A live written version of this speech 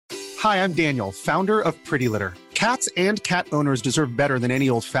Hi, I'm Daniel, founder of Pretty Litter. Cats and cat owners deserve better than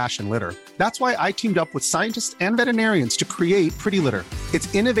any old-fashioned litter. That's why I teamed up with scientists and veterinarians to create Pretty Litter.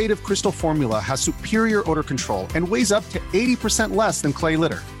 Its innovative crystal formula has superior odor control and weighs up to 80% less than clay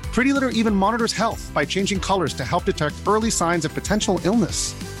litter. Pretty Litter even monitors health by changing colors to help detect early signs of potential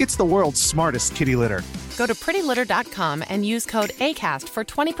illness. It's the world's smartest kitty litter. Go to prettylitter.com and use code ACAST for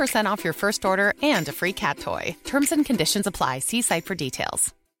 20% off your first order and a free cat toy. Terms and conditions apply. See site for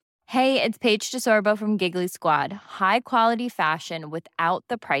details. Hey, it's Paige DeSorbo from Giggly Squad. High quality fashion without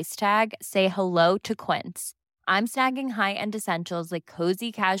the price tag. Say hello to Quince. I'm snagging high-end essentials like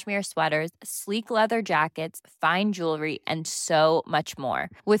cozy cashmere sweaters, sleek leather jackets, fine jewelry, and so much more.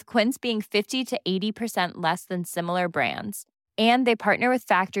 With Quince being 50 to 80% less than similar brands. And they partner with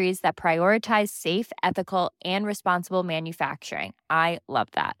factories that prioritize safe, ethical, and responsible manufacturing. I love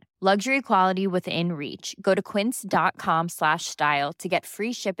that. Luxury quality within reach. Go to quince.com/style to get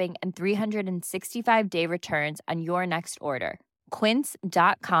free shipping and 365-day returns on your next order.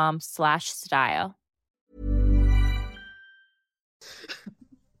 Quince.com/style.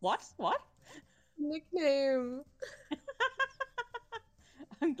 What? Nickname.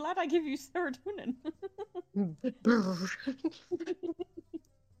 I'm glad I give you serotonin.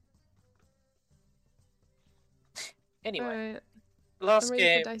 Anyway, Alright, last I'm ready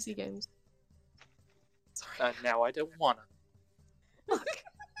game. for dicey games. Sorry. Now I don't wanna.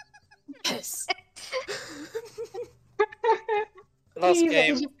 Yes. Last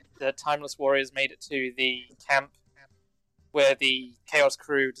game, the Timeless Warriors made it to the camp where the Chaos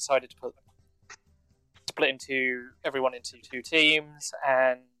crew decided to split everyone into two teams,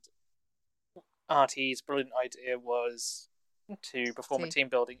 and Artie's brilliant idea was to perform a team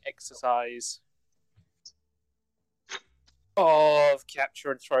building exercise of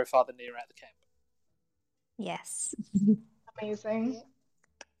capture and throw Father Near at the camp. Yes. Amazing.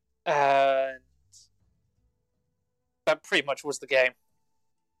 And that pretty much was the game.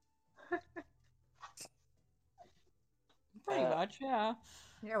 Pretty much, yeah.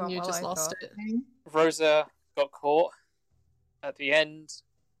 Yeah, well, You well, just I lost thought. it. Rosa got caught at the end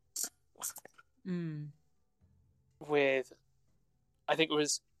with, I think it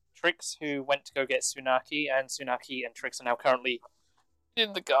was Trix who went to go get Tsunaki, and Tsunaki and Trix are now currently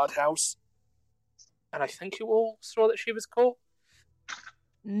in the guardhouse. And I think you all saw that she was caught.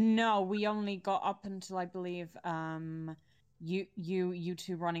 No, we only got up until, I believe, you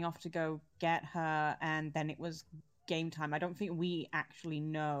two running off to go get her, and then it was game time. I don't think we actually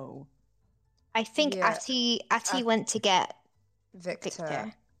know. I think Yeah. Atty went to get Victor.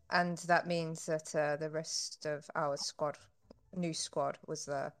 Victor. And that means that the rest of our new squad was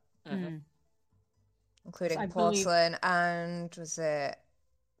there, including I believe- Porcelain and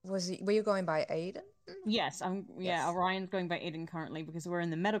were you going by Aiden? Yes, Yes. Orion's going by Aiden currently because we're in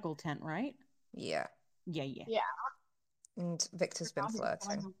the medical tent, right? Yeah. Yeah. And Victor's been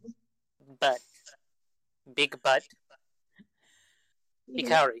flirting. But big butt.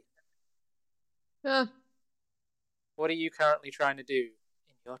 Hikari, what are you currently trying to do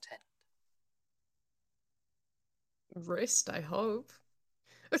in your tent? Rest, I hope.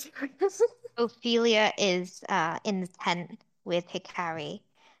 Ophelia is in the tent with Hikari,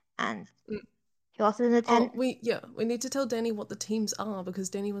 and who else is in the tent? We need to tell Danny what the teams are because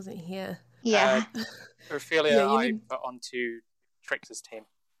Danny wasn't here. Yeah. Ophelia, Yeah, you I need- put onto Trix's team.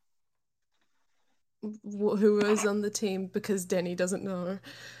 Who is on the team because Danny doesn't know.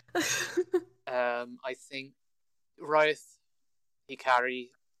 I think Riot, Hikari,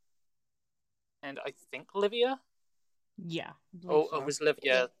 and I think Livia. Yeah. Oh, it was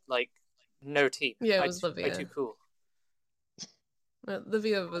Livia, like, no team. Yeah, it was Way Livia. too cool.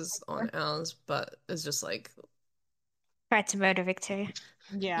 Livia was on ours, but it's just like Tried to murder Victoria.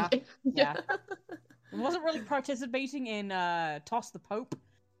 Yeah. It wasn't really participating in Toss the Pope.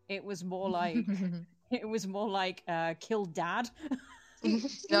 It was more like kill dad.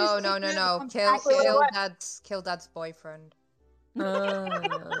 No. Kill dad's boyfriend.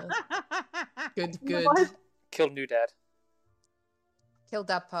 Good. Kill new dad. Kill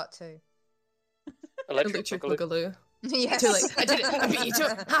dad part 2. Electric Boogaloo. Boogaloo. Yes. Too late. I did it. I beat you to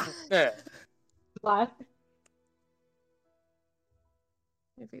it. Ha! Yeah. What?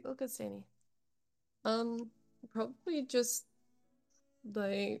 If you look at Danny. Probably just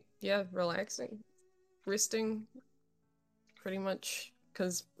relaxing, resting, pretty much.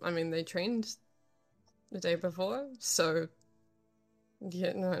 Because they trained the day before, so I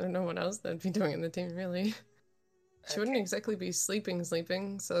don't know what else they'd be doing in the team really. She wouldn't exactly be sleeping,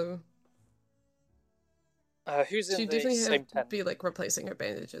 so Who's in she'd the definitely same tent? be replacing her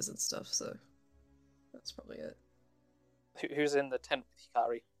bandages and stuff. So that's probably it. Who's in the tent with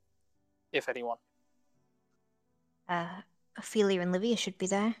Hikari? if anyone. Ophelia and Livia should be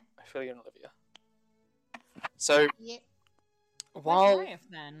there. Ophelia and Olivia. So, Yeah. while... Where's Riot,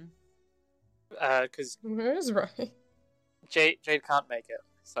 then? Because Where is Riot? Jade can't make it,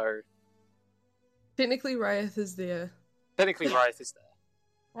 so... Technically, Riot is there. Technically, Riot is there.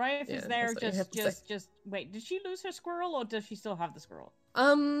 Riot is there, that's what you have to say. just... Wait, did she lose her squirrel, or does she still have the squirrel?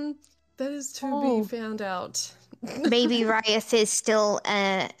 That is to be found out. Maybe Riot is still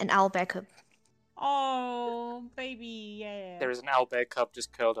an owlbear cub. Oh, baby, yeah. There is an owlbear cub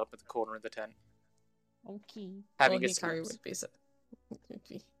just curled up at the corner of the tent. Okay. Having a Hikari snooze. would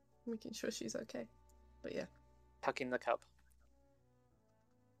be making sure she's okay. But yeah. Tucking the cub.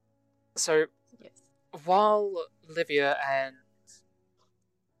 So, Yes. while Livia and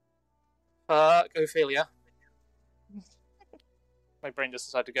Ophelia, my brain just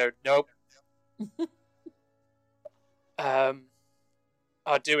decided to go, nope, are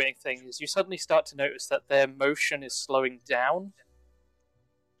doing things, you suddenly start to notice that their motion is slowing down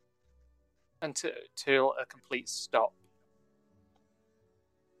until a complete stop.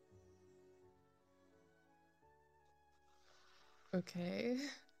 Okay.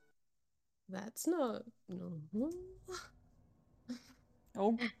 That's not normal.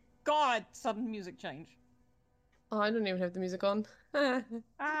 Oh, God! Sudden music change. Oh, I don't even have the music on.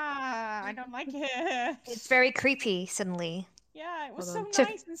 I don't like it. It's very creepy suddenly. Yeah, it was Hold so on.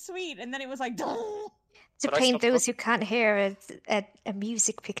 nice and sweet, and then it was like... To But I paint stopped those who can't hear a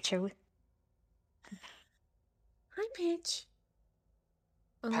music picture. Hi, Paige.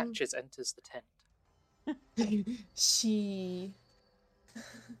 Patches enters the tent. She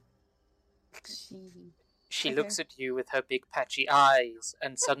She Okay. looks at you with her big patchy eyes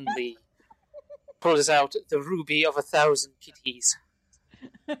and suddenly pulls out the ruby of 1,000 pities.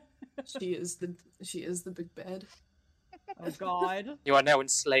 is the big bad. Oh, God. You are now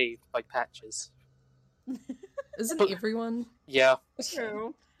enslaved by Patches. Isn't everyone? Yeah.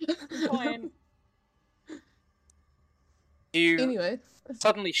 True. Good point. You Anyway.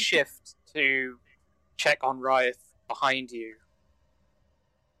 suddenly shift to check on Riot behind you.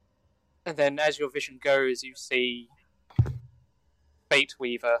 And then as your vision goes, you see Fate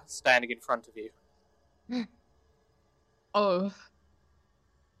Weaver standing in front of you. Oh.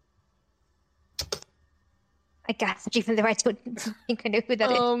 I gasped even though I don't think I know who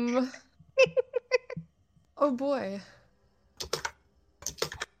that is. Oh boy.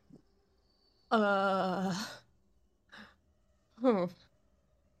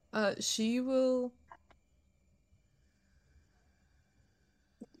 She will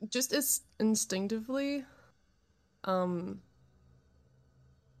just instinctively have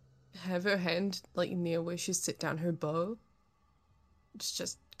her hand like near where she set down her bow. It's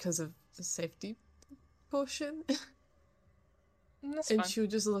just because of the safety caution. That's And fine. she'll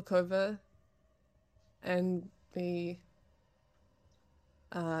just look over and be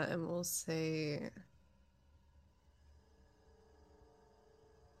and we'll say,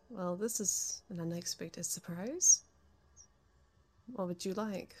 well, this is an unexpected surprise. What would you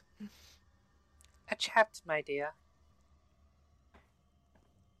like? A chat, my dear.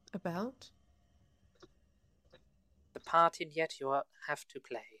 About? The part in yet you have to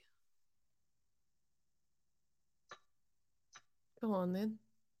play. Go on then.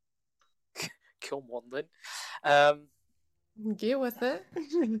 Come on then. Get with it.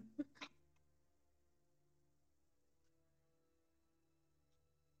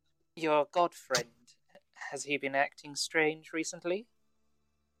 Your god friend, has he been acting strange recently?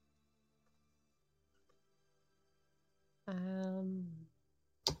 I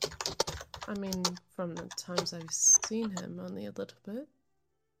mean, from the times I've seen him, only a little bit.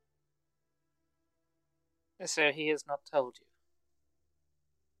 So he has not told you.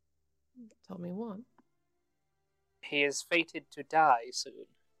 Tell me what. He is fated to die soon.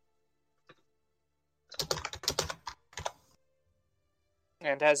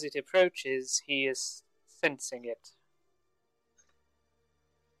 And as it approaches, he is sensing it.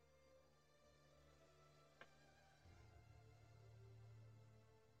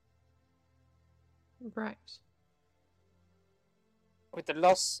 Right. With the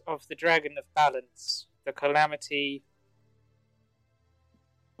loss of the Dragon of Balance, the calamity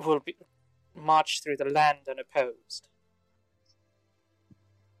will march through the land unopposed.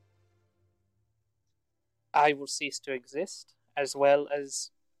 I will cease to exist, as well as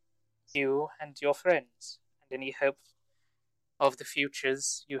you and your friends, and any hope of the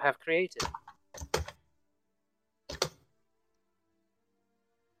futures you have created.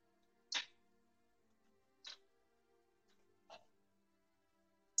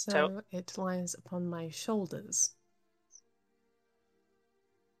 So it lies upon my shoulders.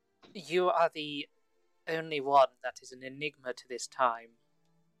 You are the only one that is an enigma to this time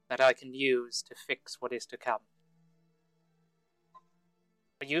that I can use to fix what is to come.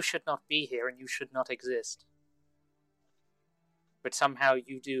 You should not be here and you should not exist. But somehow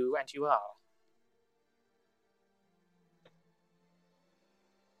you do, and you are.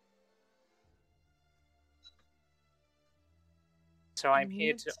 So I'm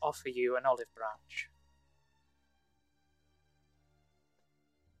here to offer you an olive branch.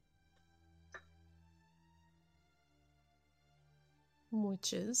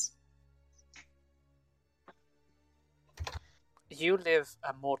 Which is? You live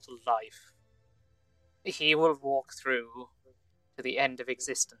a mortal life. He will walk through to the end of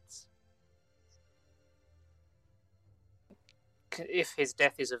existence. If his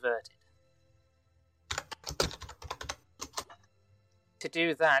death is averted. To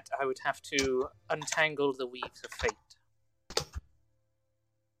do that, I would have to untangle the weaves of fate.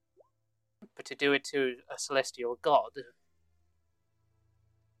 But to do it to a celestial god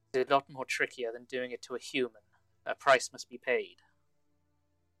is a lot more trickier than doing it to a human. A price must be paid.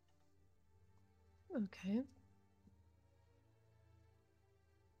 Okay.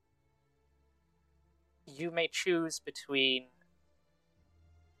 You may choose between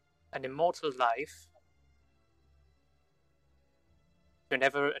an immortal life to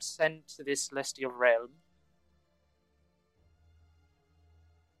never ascend to this celestial realm,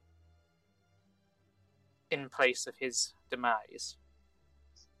 in place of his demise.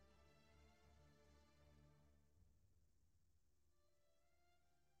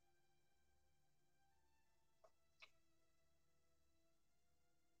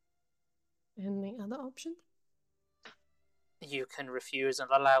 And the other option? You can refuse and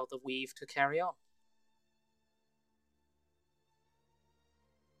allow the weave to carry on.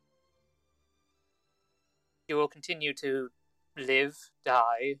 You will continue to live,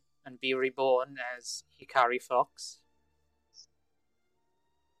 die, and be reborn as Hikari Fox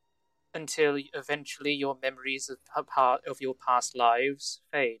until eventually your memories of your past lives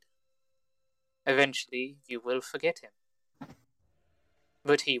fade. Eventually, you will forget him.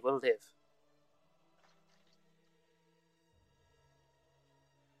 But he will live.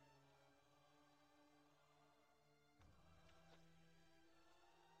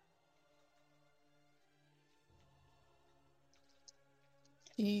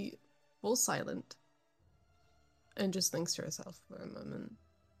 She falls silent and just thinks to herself for a moment.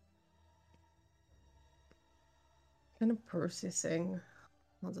 Kind of processing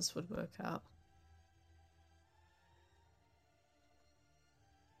how this would work out.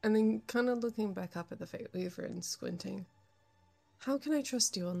 And then kind of looking back up at the Fate Weaver and squinting. How can I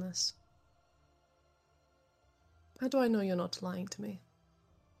trust you on this? How do I know you're not lying to me?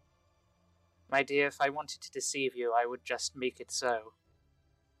 My dear, if I wanted to deceive you, I would just make it so.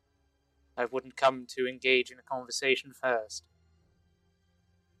 I wouldn't come to engage in a conversation first.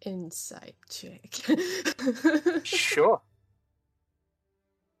 Insight check. Sure.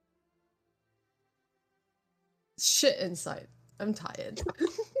 Shit insight. I'm tired.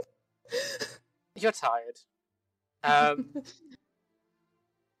 You're tired.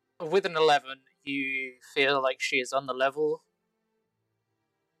 With an 11, you feel like she is on the level.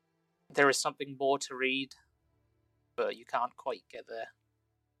 There is something more to read, but you can't quite get there.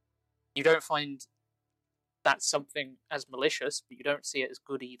 You don't find that something as malicious, but you don't see it as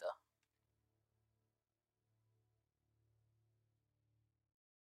good either.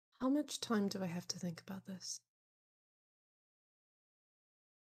 How much time do I have to think about this?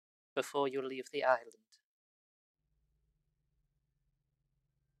 Before you leave the island.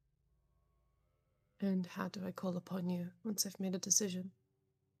 And how do I call upon you once I've made a decision?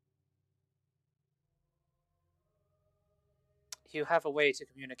 You have a way to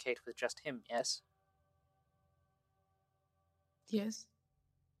communicate with just him, yes? Yes.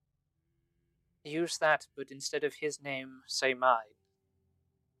 Use that, but instead of his name, say mine.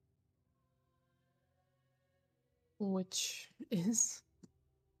 Which is?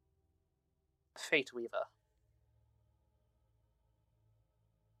 Fate Weaver.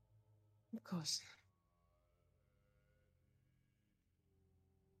 Of course.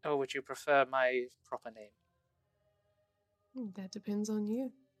 Or would you prefer my proper name? That depends on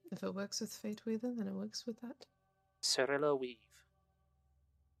you. If it works with Fate Weaver, then it works with that. Cirilla Weave.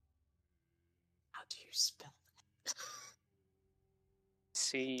 How do you spell that?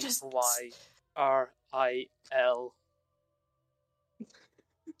 Cyril.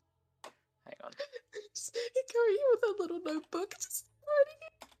 Hang on. Hikari with a little notebook just writing.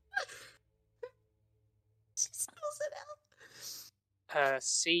 She spells it out.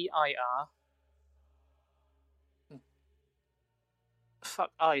 CIR.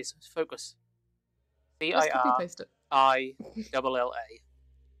 fuck? Eyes. Focus. Just copy paste it. CILLA.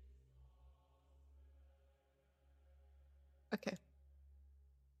 Okay.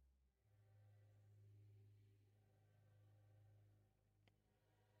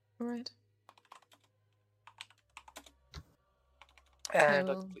 Alright. And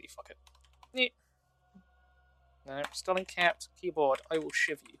I completely fuck it. Yeah. No, still in caps. Keyboard. I will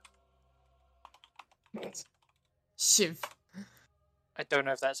shiv you. Shiv. I don't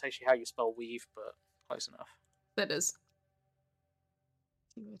know if that's actually how you spell weave, but close enough. That is.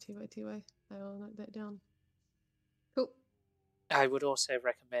 TY. I will note that down. Cool. I would also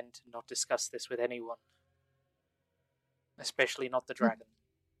recommend to not discuss this with anyone. Especially not the dragon.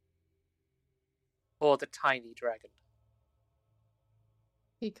 Or the tiny dragon.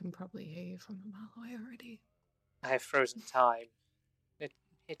 He can probably hear you from a mile away already. I have frozen time. It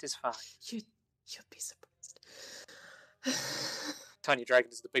is fine. You'd be surprised. Tiny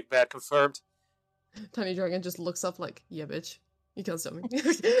dragon is the big bad, confirmed. Tiny dragon just looks up like, yeah, bitch. You can't stop me.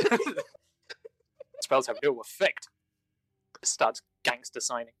 Spells have no effect. Starts gangster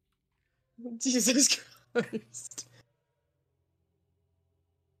signing. Jesus Christ.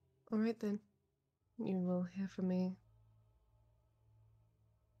 Alright then. You will hear from me.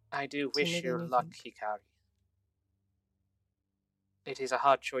 I do wish you luck, Hikari. It is a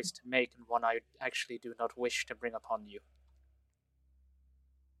hard choice to make, and one I actually do not wish to bring upon you.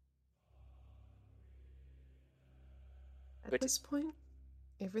 At this point,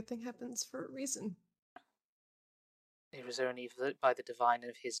 everything happens for a reason. It was only by the divine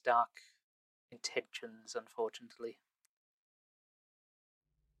of his dark intentions, unfortunately.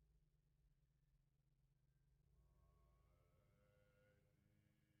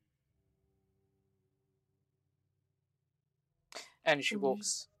 And she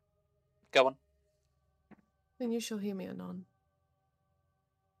walks. Go on. Then you shall hear me anon.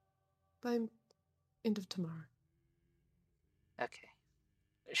 By end of tomorrow. Okay.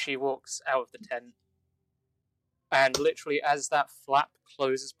 She walks out of the tent. And literally as that flap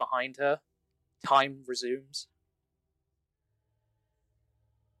closes behind her, time resumes.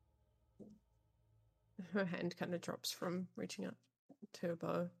 Her hand kind of drops from reaching up to her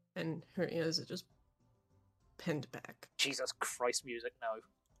bow, and her ears are just pinned back. Jesus Christ, music, no.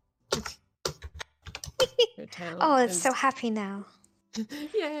 Her tail Oh, it's so happy now.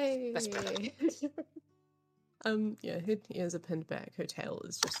 Yay! That's better. Yeah, her ears are pinned back, her tail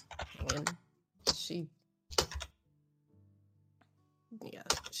is just hanging.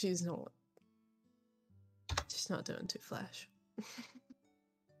 She's not doing too flash.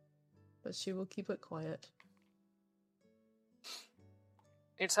 But she will keep it quiet.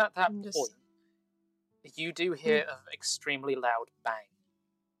 It's at that point you do hear an extremely loud bang.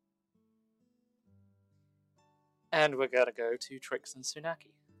 And we're gonna go to Trix and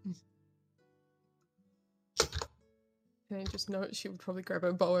Tsunaki. Can I just note she would probably grab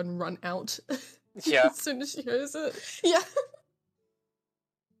her bow and run out Yeah. as soon as she hears it? Yeah.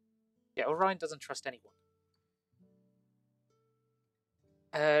 Yeah, Orion doesn't trust anyone.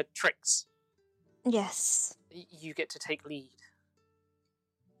 Trix. Yes. You get to take lead.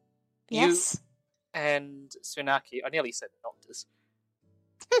 Yes. You and Tsunaki, I nearly said Noctis,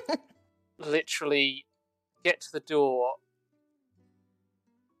 literally get to the door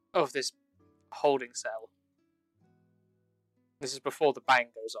of this holding cell. This is before the bang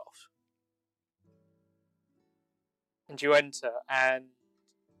goes off. And you enter, and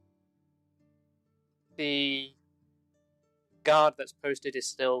the guard that's posted is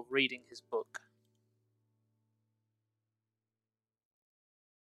still reading his book.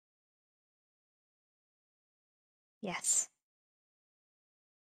 Yes.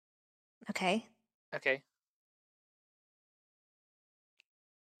 Okay. Okay.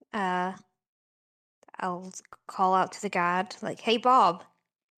 I'll call out to the guard, like, "Hey, Bob."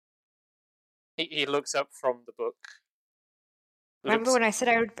 He looks up from the book. Remember when I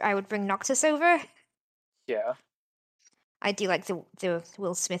said I would bring Noctis over? Yeah. I do like the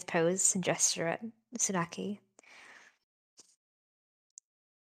Will Smith pose and gesture at Tsunaki.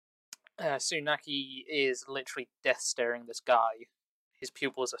 Tsunaki is literally death staring this guy. His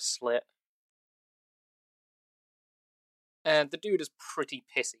pupils are slit. And the dude is pretty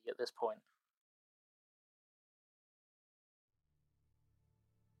pissy at this point.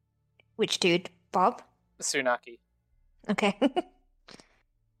 Which dude? Bob? Tsunaki. Okay.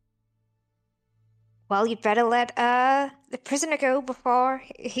 Well, you'd better let the prisoner go before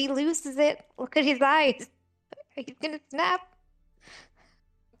he loses it. Look at his eyes. He's gonna snap.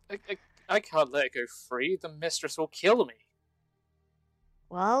 I can't let it go free. The mistress will kill me.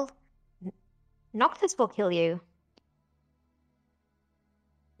 Well, Noctis will kill you.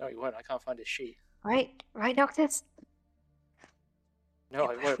 No, he won't. I can't find his sheet. Right, Noctis? No,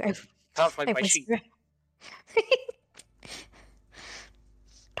 I won't. Can't find my sheet.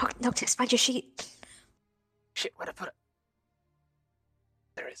 Noctis, find your sheet. Shit, where'd I put it?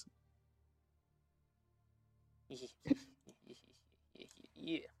 There it is.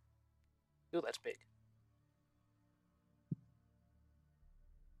 Yeah. Oh, that's big.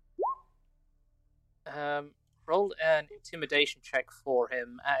 Roll an intimidation check for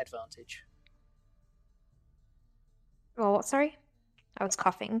him at advantage. Oh, what? Sorry? I was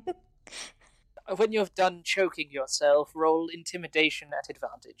coughing. When you have done choking yourself, roll intimidation at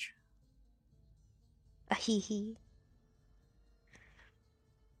advantage. A hee.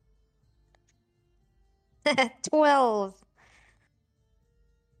 12.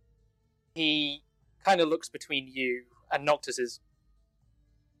 He kind of looks between you and Noctis.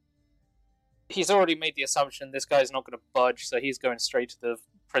 He's already made the assumption this guy's not going to budge, so he's going straight to the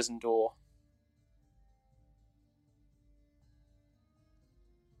prison door.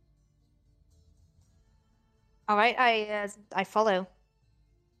 All right, I follow.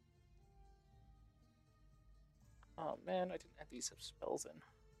 Oh man, I didn't add these spells in.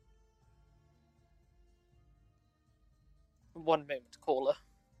 One moment, caller.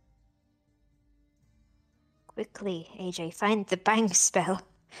 Quickly, AJ, find the bang spell.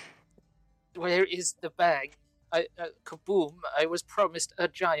 Where is the bang? Kaboom! I was promised a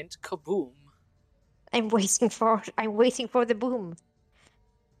giant kaboom. I'm waiting for the boom.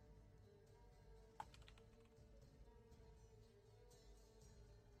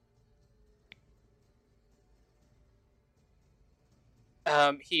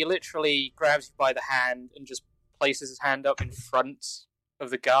 He literally grabs you by the hand and just places his hand up in front of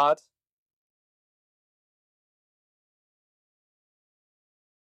the guard.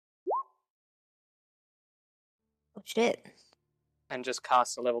 Oh shit. And just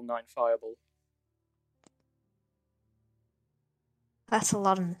casts a level 9 fireball. That's a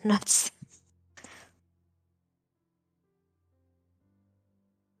lot of nuts.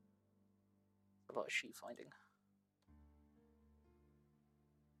 A lot of sheep finding.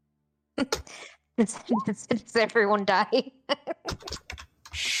 Does everyone die?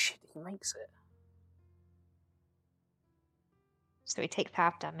 Shit, he makes it. So he takes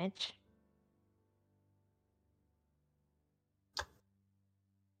half damage.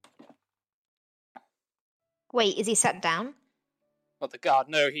 Wait, is he sat down? Well, the guard,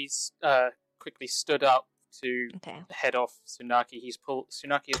 no, he's quickly stood up to head off Tsunaki.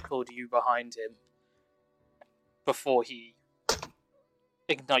 Tsunaki has pulled you behind him before he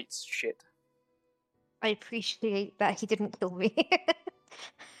ignites shit. I appreciate that he didn't kill me.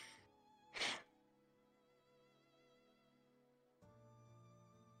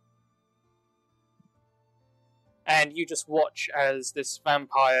 And you just watch as this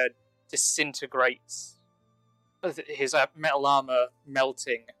vampire disintegrates, his metal armor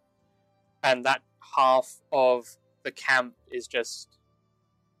melting, and that half of the camp is just...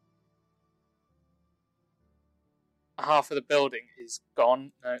 half of the building is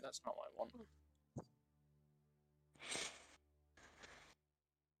gone. No, that's not what I want.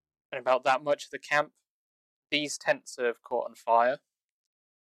 And about that much of the camp, these tents have caught on fire.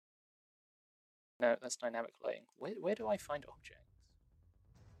 No, that's dynamic lighting. Where do I find objects?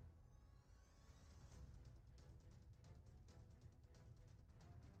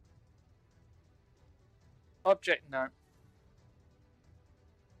 Object, no.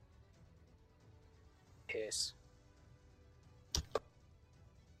 Pierce.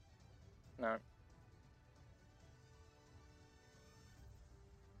 No.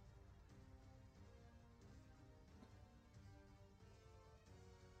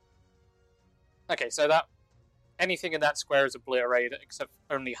 Okay, so that anything in that square is obliterated except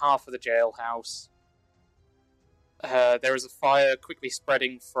only half of the jailhouse. There is a fire quickly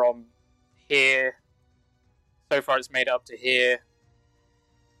spreading from here. So far it's made it up to here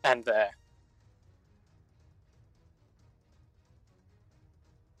and there.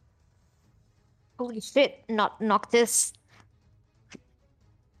 Holy shit, not Noctis.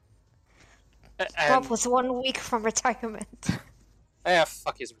 Rob was 1 week from retirement. Yeah,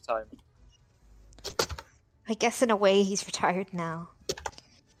 fuck his retirement. I guess in a way he's retired now.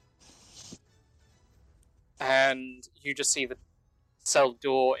 And you just see the cell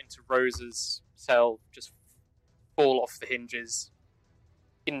door into Rose's cell just fall off the hinges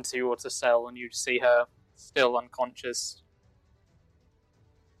into the cell, and you see her still unconscious.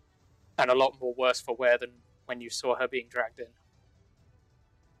 And a lot more worse for wear than when you saw her being dragged in.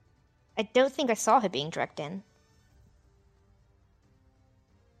 I don't think I saw her being dragged in.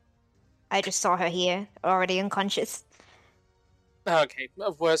 I just saw her here, already unconscious. Okay,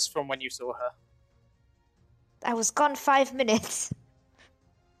 worse from when you saw her. I was gone 5 minutes.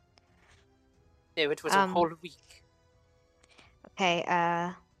 No, it was a whole week. Okay,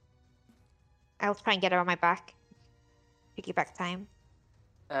 I'll try and get her on my back. Piggyback time.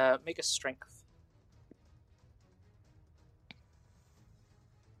 Make a strength.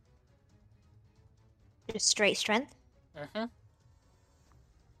 Just straight strength. Mm-hmm.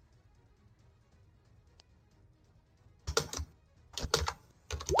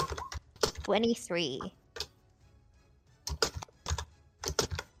 $23.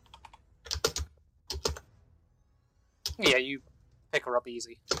 Yeah, you pick her up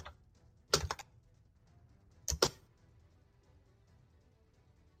easy.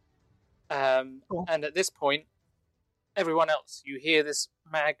 Cool. And at this point, everyone else, you hear this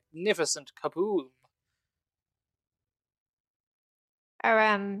magnificent kaboom. Are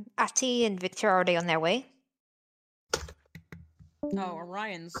Atty and Victor already on their way? No,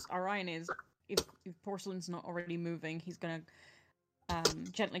 Orion is. If Porcelain's not already moving, he's gonna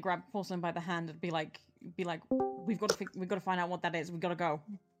gently grab Porcelain by the hand and be like, we've got to find out what that is. We've got to go.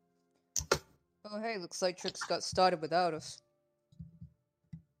 Oh hey, looks like Trix got started without us.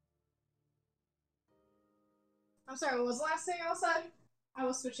 I'm sorry, what was the last thing I said? I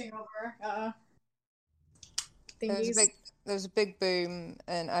was switching over There thingies. was a big boom,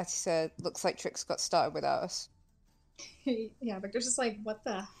 and Atty said, "Looks like Trix got started without us." Yeah, Victor's just like, what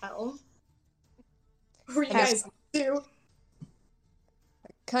the hell? What were you Yes. guys up to?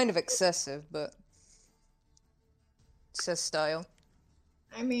 Kind of excessive, but it's her style.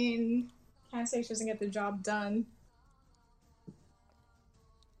 I mean, can't say she doesn't get the job done.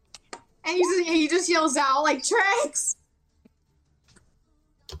 And he just yells out like, Trix!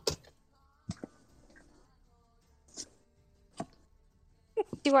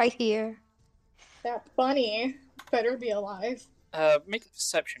 Do I hear? That bunny better be alive. Make a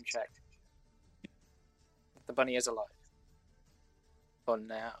perception check. The bunny is alive. For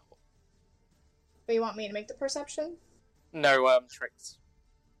now. But you want me to make the perception? No, tricks.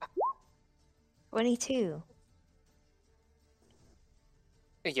 22.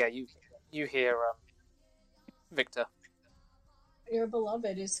 Yeah, you hear, Victor. Your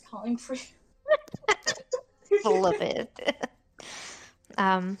beloved is calling for you. Beloved.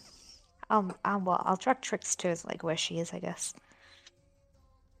 I'll drag Trix to like where she is, I guess.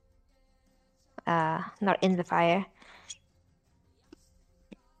 Not in the fire.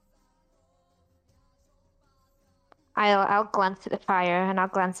 I'll glance at the fire and I'll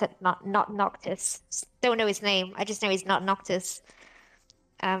glance at not Noctis. Don't know his name. I just know he's not Noctis.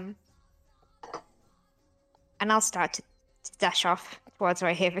 And I'll start to dash off towards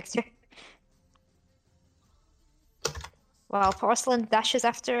where I hear Victor. While Porcelain dashes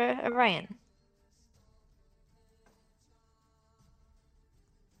after Orion.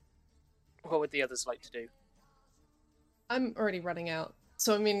 What would the others like to do? I'm already running out,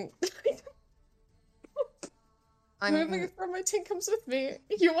 so I mean, moving from my team comes with me.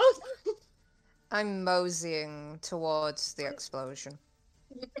 You want? I'm moseying towards the explosion.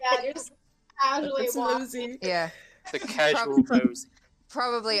 Yeah, you're just casually It's walking. mosey. Yeah, The casual pose.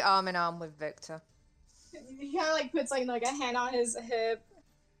 probably arm in arm with Victor. He kind of like puts like a hand on his hip,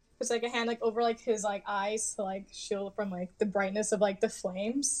 puts like a hand like over like his like eyes to like shield from like the brightness of like the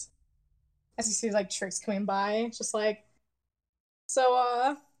flames. As he sees like Trix coming by, just like,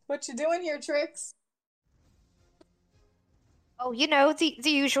 so what you doing here, Trix? Oh, you know, the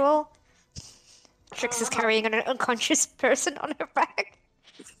usual. Trix is carrying an unconscious person on her back.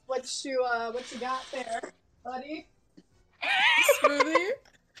 What you got there, buddy? Smoothie.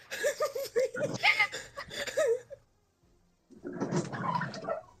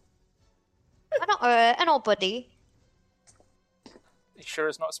 An old buddy. You sure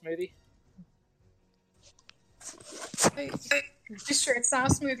it's not a smoothie? You sure it's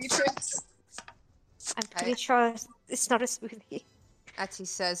not a smoothie, Trix? I'm pretty sure it's not a smoothie. Atty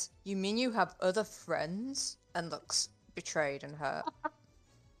says, "You mean you have other friends?" and looks betrayed and hurt.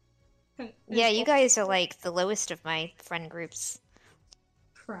 Yeah, you guys are like the lowest of my friend groups.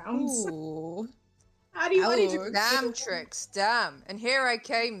 Crowns. Ooh. How do you want to do? Damn, Trix, damn. And here I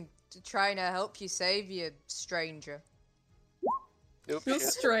came to trying to help you save you, stranger. Oops, Feel shit.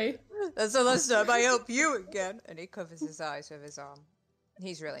 stray. That's the last time I help you again. And he covers his eyes with his arm.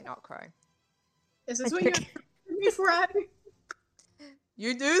 He's really not crying. Is this what you're doing me for, Abby?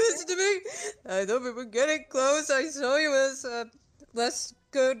 You do this to me? I thought we were getting close. I saw you as a less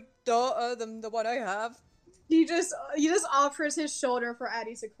good daughter than the one I have. He just offers his shoulder for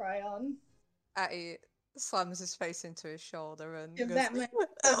Addie to cry on. Atty slams his face into his shoulder and Give goes, that man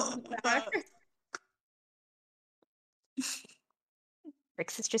back.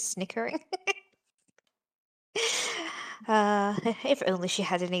 Trix is just snickering. If only she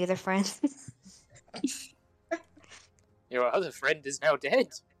had any other friends. Your other friend is now dead.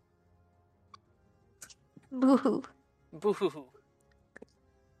 Boo-hoo. Boo-hoo.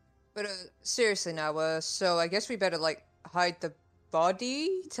 But seriously now, so I guess we better like hide the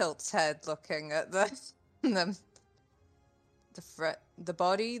body. Tilt's head looking at the the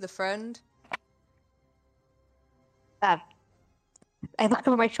body, the friend. I look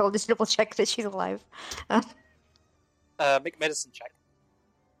over my shoulder to double check that she's alive. Make a medicine check.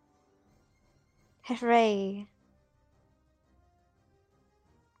 Hooray.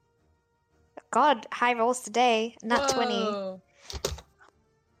 God, high rolls today. Not 20. Whoa.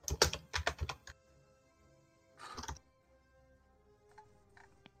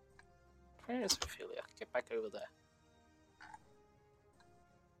 Where is Ophelia? Get back over there.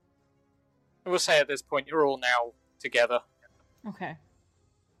 I will say at this point, you're all now together. Okay.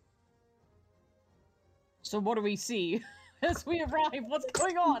 So what do we see as we arrive? What's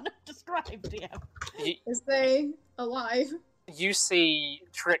going on? Describe, DM. Is they alive? You see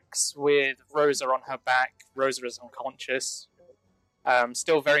Trix with Rosa on her back. Rosa is unconscious.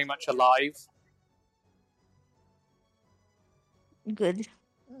 Still very much alive. Good.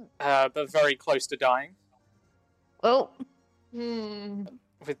 But very close to dying. Oh.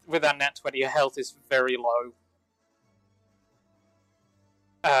 With that nat 20, your health is very low.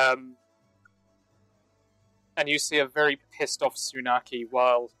 And you see a very pissed off Tsunaki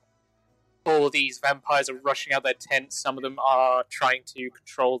while all these vampires are rushing out their tents. Some of them are trying to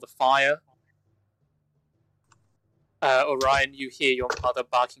control the fire. Orion, you hear your mother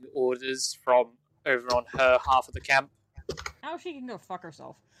barking orders from over on her half of the camp. How she can go fuck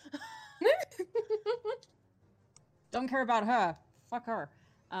herself. Don't care about her. Fuck her.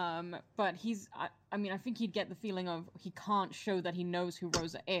 But I think he'd get the feeling of he can't show that he knows who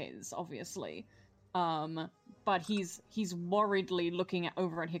Rosa is, obviously. But he's worriedly looking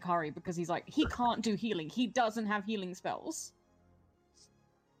over at Hikari because he's like, he can't do healing. He doesn't have healing spells.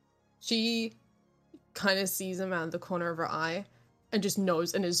 She kind of sees him out of the corner of her eye and just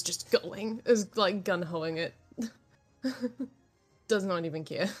knows and is just going. Is like gun-hoing it. Does not even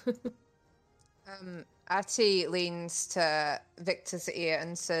care. Atty leans to Victor's ear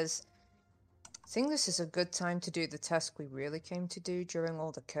and says, I think this is a good time to do the task we really came to do during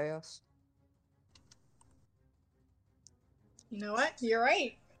all the chaos. You know what? You're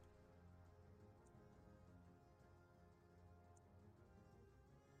right.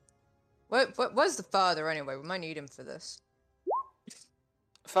 Where's the father anyway? We might need him for this.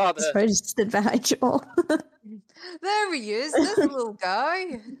 Father. It's registered Vigil. There he is, this little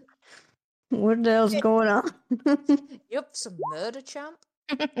guy. What the hell's going on? Yep, some murder champ.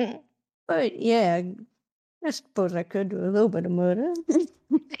 But yeah, I suppose I could do a little bit of murder.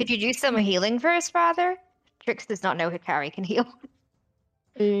 Could you do some healing first, Father? Trix does not know Hikari can heal.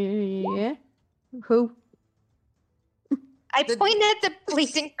 Yeah. Who? I pointed at the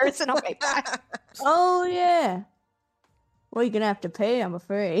bleeding person on my back. Oh yeah. Well, you're gonna have to pay, I'm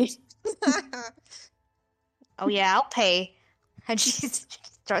afraid. Oh yeah, I'll pay. And she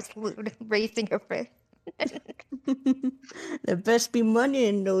starts raising her fist. There best be money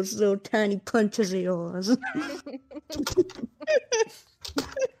in those little tiny punches of yours.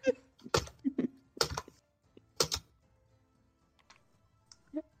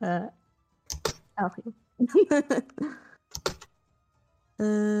 Okay.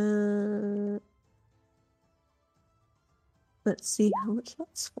 Let's see how much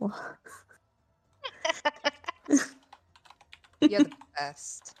that's for. You're the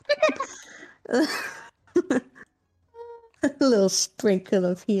best. A little sprinkle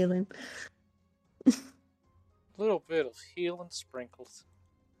of healing. A little bit of healing sprinkles.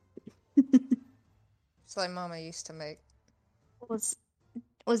 It's like Mama used to make.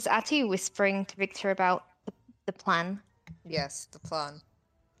 Was Atty whispering to Victor about the plan? Yes, the plan.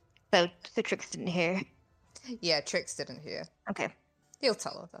 So Trix didn't hear. Yeah, Trix didn't hear. Okay. He'll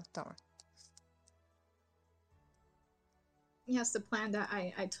tell her though, don't worry. Yes, the plan that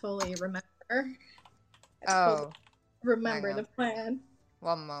I totally remember. Oh. Remember hang the on. plan.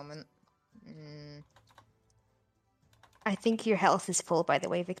 One moment. I think your health is full, by the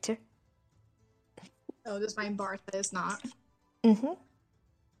way, Victor. Oh, this my Bartha is not. Mm-hmm.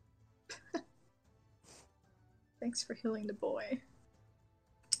 Thanks for healing the boy.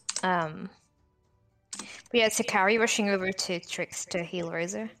 But yeah, it's Hikari rushing over to Trix to heal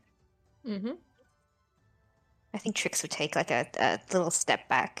Rosa. Mm-hmm. I think Trix would take like a little step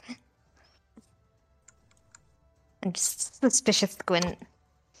back. And just suspicious squint.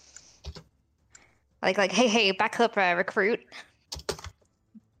 Like, hey, back up, recruit.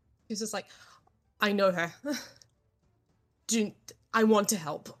 He's just like, I know her. I want to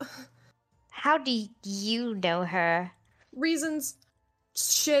help. How do you know her? Reasons,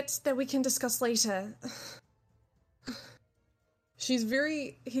 shit that we can discuss later.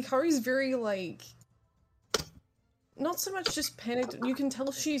 Hikari's very, like, not so much just panicked, you can tell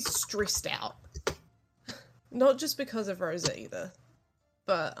she's stressed out. Not just because of Rosa either,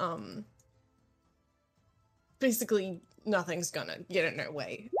 but, basically nothing's gonna get in her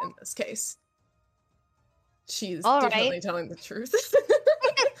way in this case. She's definitely telling the truth.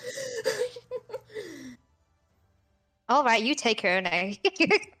 All right, you take her now.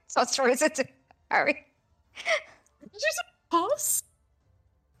 Toss Rosa to Harry. Just toss?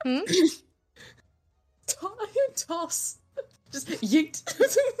 Hmm? Toss. Just yeet.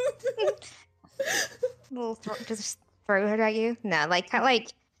 Just throw her at you? No, like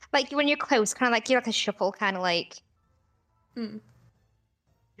when you're close, kind of like you're like a shuffle, kind of like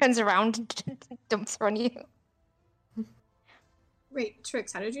turns around and dumps her on you. Wait,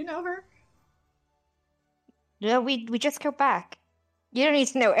 Trix, how did you know her? No, we just go back. You don't need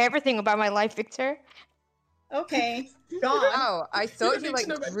to know everything about my life, Victor. Okay, God. Oh, I thought he need like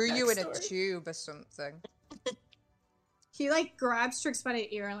to know my grew you in a backstory. tube or something. He like grabs Trix by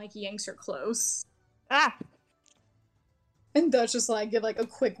the ear and like yanks her close. Ah. And Dutch just like give like a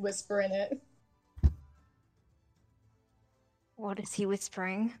quick whisper in it. What is he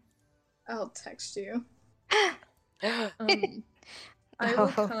whispering? I'll text you. I will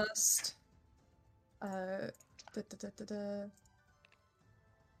cast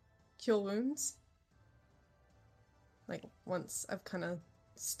Cure Wounds. Like, once I've kind of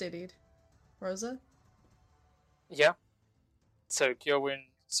steadied Rosa. Yeah. So, Cure Wound.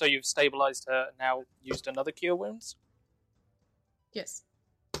 So, you've stabilized her and now used another Cure Wounds? Yes.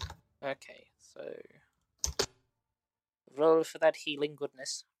 Okay, so. Roll for that healing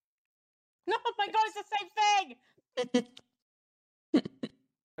goodness. No, my god, it's the same thing!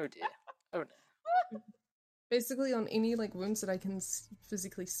 Oh dear. Oh no. Basically, on any like wounds that I can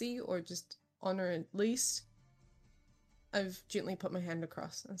physically see or just honor at least, I've gently put my hand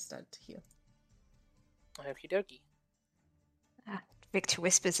across and started to heal. Okie dokie. Victor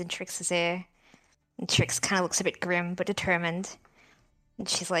whispers in Trix's ear, and Trix kind of looks a bit grim but determined. And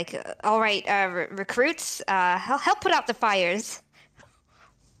she's like, "All right, recruits, help put out the fires."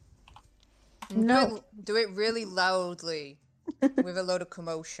 No. Do it really loudly, with a load of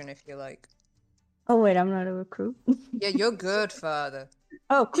commotion, if you like. Oh wait, I'm not a recruit. Yeah, you're good, Father.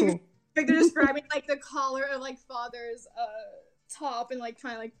 Oh, cool. Victor just grabbing like the collar of like Father's top and like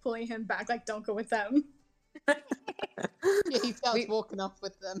trying to like pulling him back, like don't go with them. Yeah, he starts walking off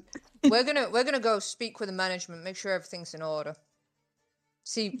with them. We're gonna go speak with the management, make sure everything's in order.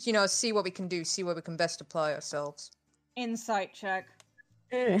 See what we can do, see where we can best apply ourselves. Insight check.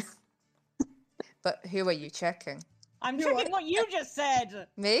 But who are you checking? I'm checking what you just said!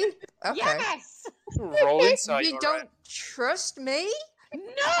 Me? Okay. Yes! Roll insight. You don't trust me?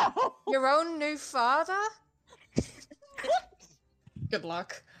 No! Your own new father? Good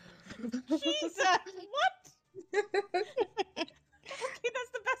luck. Jesus! What? Okay,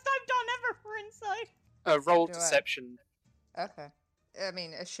 that's the best I've done ever for insight. Roll Do I? deception. Okay. I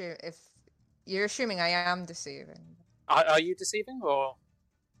mean, if you're assuming I am deceiving. Are you deceiving or?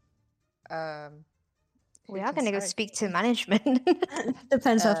 We are going to go speak to management.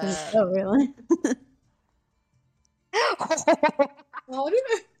 Depends how things go, really. Oh my god.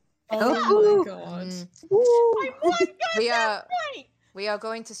 I won, God, We are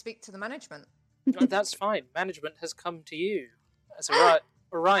going to speak to the management. No, that's fine. Management has come to you. So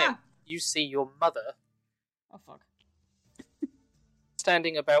Orion, you see your mother. Oh fuck.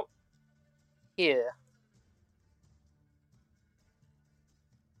 Standing about here.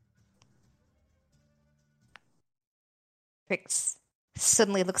 Trix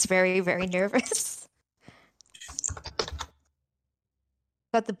suddenly looks very, very nervous.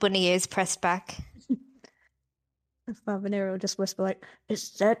 Got the bunny ears pressed back. Fabanero just whisper like,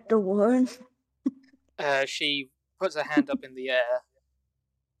 "Is that the one?" She puts her hand up in the air.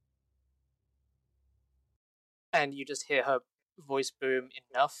 And you just hear her voice boom,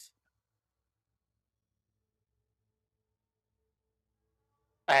 "Enough."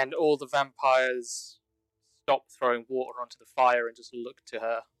 And all the vampires stop throwing water onto the fire and just look to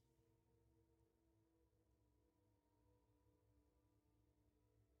her.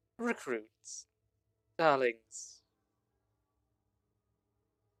 Recruits. Darlings.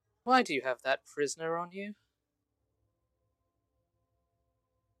 Why do you have that prisoner on you?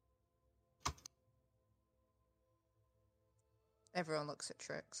 Everyone looks at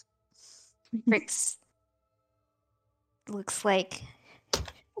Trix. Trix looks like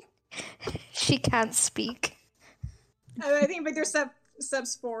She can't speak. I think Victor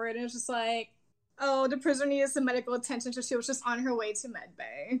steps forward and is just like, oh, the prisoner needed some medical attention, so she was just on her way to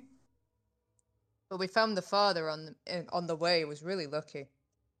medbay. But we found the father on the way. It was really lucky.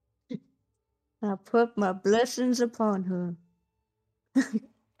 I put my blessings upon her.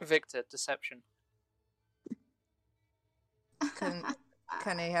 Victor, deception. Can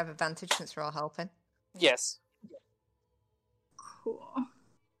I have advantage since we're all helping? Yes. Cool.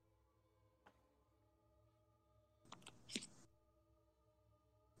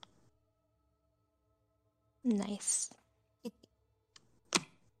 Nice.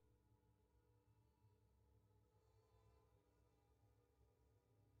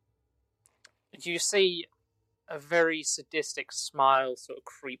 You see a very sadistic smile sort of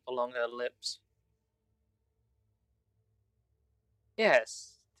creep along her lips.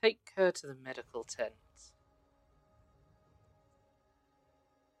 Yes, take her to the medical tent.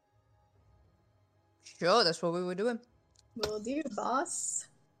 Sure, that's what we were doing. Will do, boss.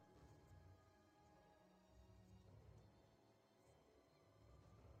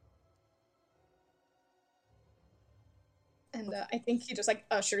 And I think he just like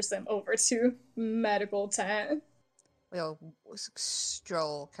ushers them over to medical tent. We all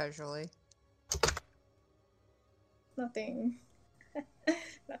stroll casually. Nothing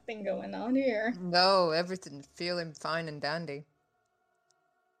going on here. No, everything feeling fine and dandy.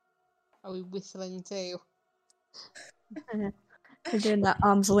 Are we whistling too? We're doing that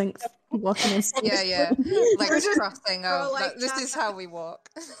arm's length walking in. Yeah. Like We're just crossing out. like This is how we walk.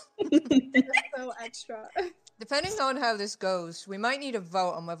 So extra. Depending on how this goes, we might need a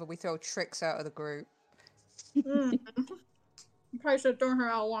vote on whether we throw Trix out of the group. You probably should have thrown her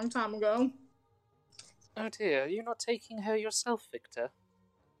out a long time ago. Oh dear, you're not taking her yourself, Victor?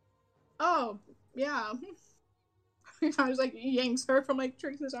 Oh, yeah. I was like yanks her from like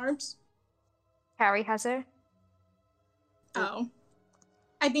Trix's arms. Harry has her. Oh.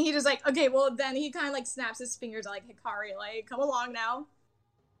 I think he just like, okay, well then he kind of like snaps his fingers like, Hikari, like, come along now.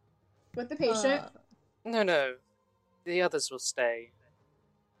 With the patient. No. The others will stay.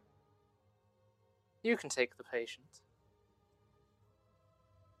 You can take the patient.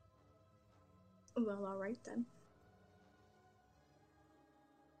 Well, alright then.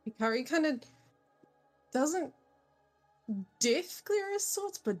 Hikari kind of doesn't death glare as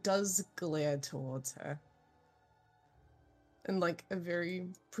sorts, but does glare towards her. In like a very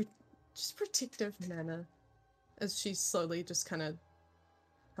just protective manner. As she slowly just kind of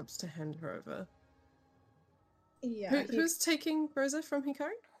comes to hand her over. Yeah. Who's taking Rosa from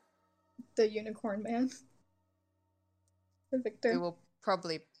Hikari? The unicorn man. The Victor. We will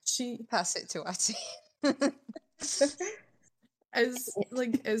probably pass it to Ati.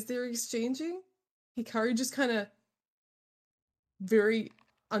 As they're exchanging, Hikari just kind of very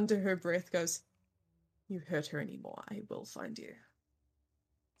under her breath goes, "You hurt her anymore, I will find you."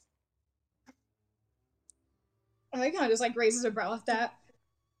 I kind of just like raises her brow at that.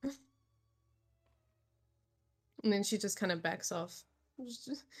 And then she just kind of backs off.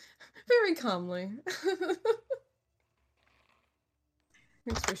 Just very calmly.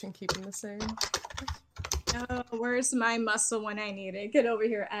 Expression keeping the same. Oh, where's my muscle when I need it? Get over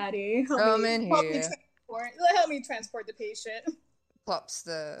here, Addie. Come in here. Help me transport the patient. Plops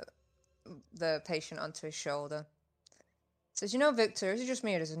the patient onto his shoulder. Says, Victor, is it just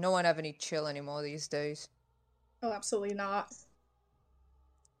me or does no one have any chill anymore these days? Oh, absolutely not.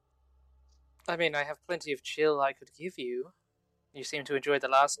 I mean, I have plenty of chill I could give you. You seem to enjoy the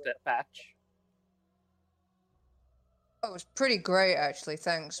last batch. Oh, it was pretty great, actually,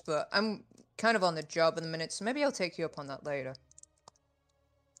 thanks, but I'm kind of on the job in the minute, so maybe I'll take you up on that later.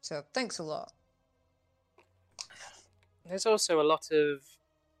 So, thanks a lot. There's also a lot of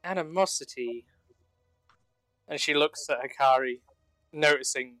animosity. And she looks at Hikari,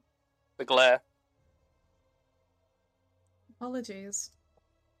 noticing the glare. Apologies.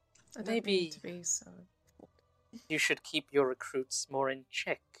 I don't Maybe mean to be so. You should keep your recruits more in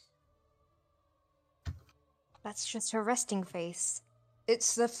check. That's just her resting face.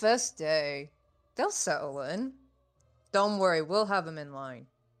 It's the first day. They'll settle in. Don't worry, we'll have them in line.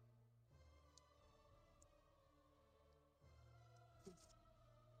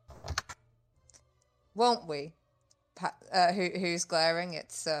 Won't we? Who's glaring?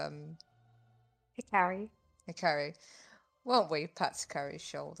 It's, Hikari. Hikari. Won't we? Pats Hikari's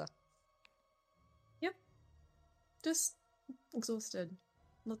shoulder. Yep. Just exhausted.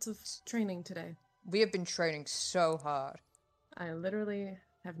 Lots of training today. We have been training so hard. I literally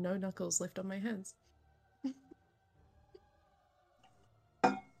have no knuckles left on my hands.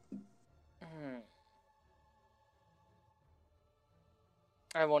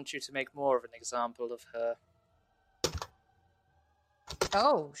 I want you to make more of an example of her.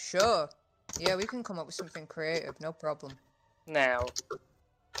 Oh, sure. Yeah, we can come up with something creative, no problem. Now.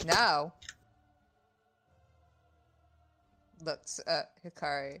 Now? Looks at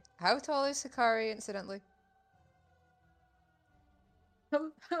Hikari. How tall is Hikari, incidentally? How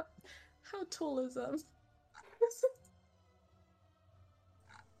tall is that?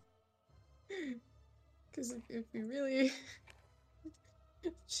 Because if you really...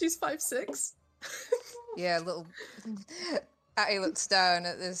 She's 5'6". Yeah, little... Atty looks down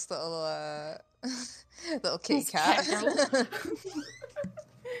at this little, little kitty cat.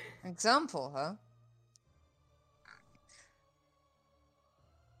 Example, huh?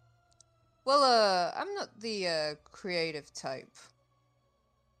 Well, I'm not the, creative type.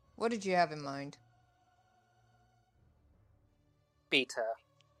 What did you have in mind? Beat her.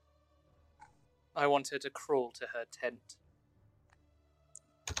 I want her to crawl to her tent.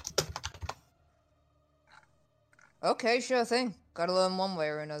 Okay, sure thing. Gotta learn one way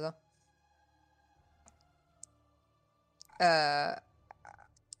or another.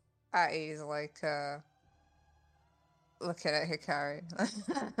 Atty's like, looking at Hikari.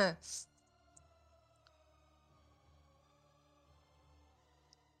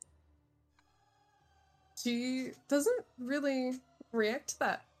 She doesn't really react to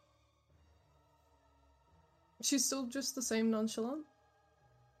that. She's still just the same nonchalant.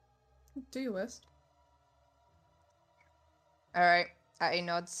 Do your best. Alright, Atty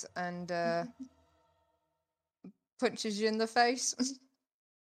nods and, punches you in the face. I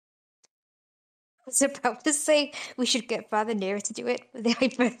was about to say we should get Father Nero to do it, but then I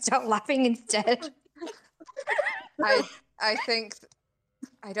burst out laughing instead. I think...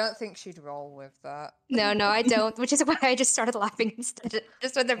 I don't think she'd roll with that. No, I don't, which is why I just started laughing instead,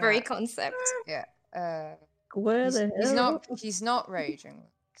 just with the very concept. Yeah, Where the hell? he's not raging.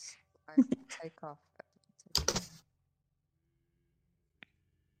 I take off.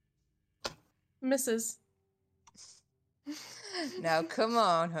 Mrs. Now, come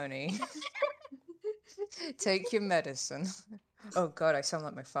on, honey. Take your medicine. Oh god, I sound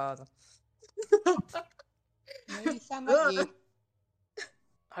like my father. No, you sound like you.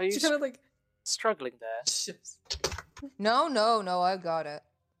 Are you She's kind of like... struggling there? No, I got it.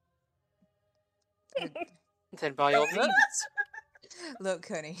 Then by all means. Look,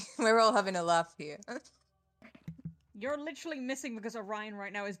 honey, we're all having a laugh here. You're literally missing because Orion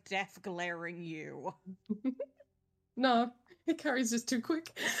right now is death glaring you. No, Hikari's just too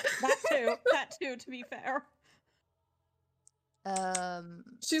quick. That too, to be fair.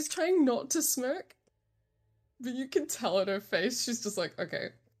 She's trying not to smirk, but you can tell in her face, she's just like,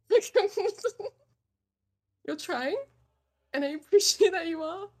 okay. You're trying, and I appreciate that you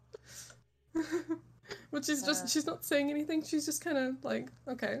are. But she's not saying anything, she's just kind of like,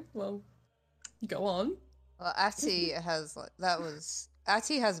 okay, well, go on. Well, Atty has,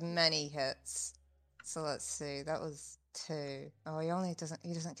 Atty has many hits. So let's see, that was 2. Oh, he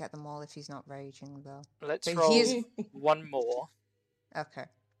doesn't get them all if he's not raging, though. Let's But roll he is... one more. Okay.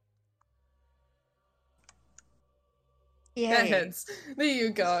 Yeah. That hits. There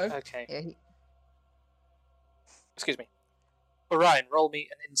you go. Okay. Yeah, Excuse me. Orion, roll me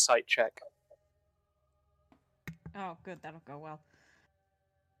an insight check. Oh, good, that'll go well.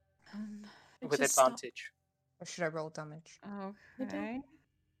 With advantage. Or should I roll damage? Okay.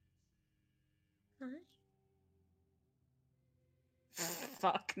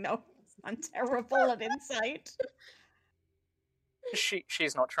 Fuck, no. I'm terrible at insight.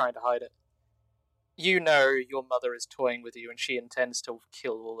 She's not trying to hide it. You know your mother is toying with you and she intends to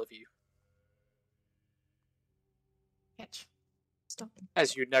kill all of you. Stop.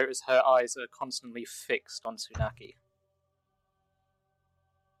 As you notice, her eyes are constantly fixed on Tsunaki.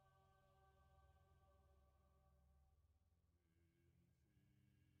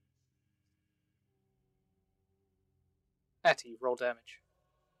 Atty, roll damage.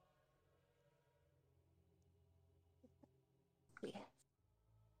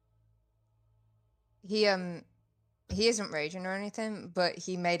 He isn't raging or anything, but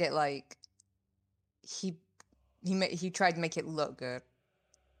he made it like he tried to make it look good.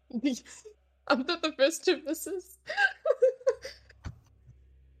 I'm not the first to misses.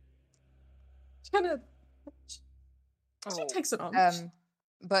 She takes it on.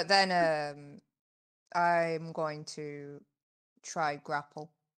 But then I'm going to try grapple.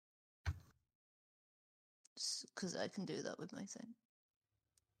 Because I can do that with my thing.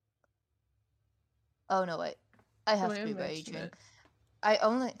 Oh no, wait. I have to be raging. I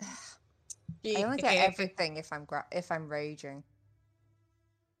only get everything if I'm raging.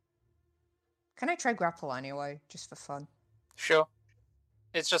 Can I try grapple anyway, just for fun? Sure.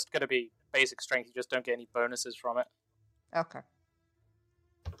 It's just going to be basic strength. You just don't get any bonuses from it. Okay.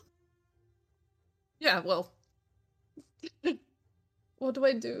 Yeah, well. What do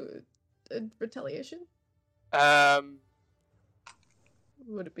I do? Retaliation?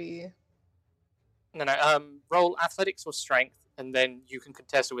 Would it be... No. Roll athletics or strength, and then you can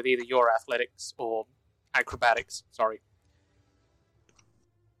contest it with either your athletics or acrobatics. Sorry.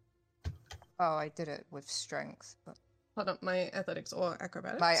 Oh, I did it with strength, but Hold up, my athletics or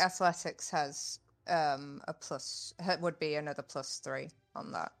acrobatics? my athletics has a plus. It would be another +3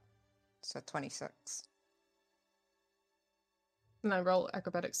 on that, so 26. And I roll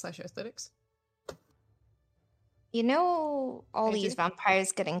acrobatics / athletics. You know, all AJ? these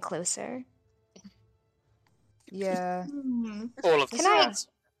vampires getting closer. Yeah. All of Can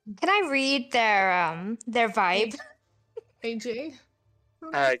I read their vibe? AJ?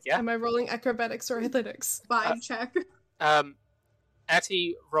 Yeah. Am I rolling acrobatics or athletics? Vibe check.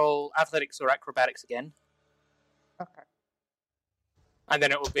 Atty, roll athletics or acrobatics again. Okay. And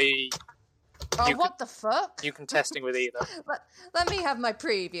then it will be Oh, You what the fuck? you contesting with either. Let me have my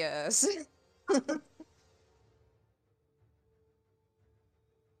previous.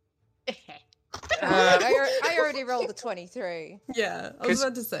 I already rolled a 23. Yeah, I was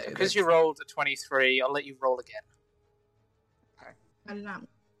about to say. Because you rolled a 23, I'll let you roll again. I did not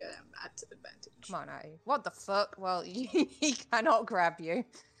get him at advantage. Come on, Atty. What the fuck? Well, he cannot grab you.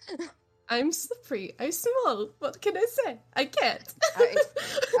 I'm slippery. I'm small. What can I say? I can't.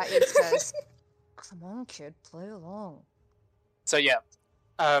 Atty says, "Come on, kid, play along." So yeah,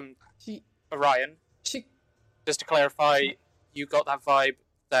 Orion. Just to clarify, you got that vibe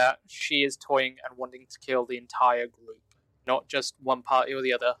that she is toying and wanting to kill the entire group, not just one party or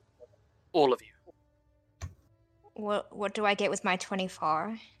the other. All of you. What do I get with my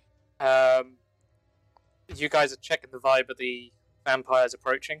 24? You guys are checking the vibe of the vampires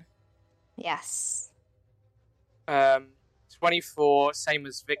approaching. Yes. 24, same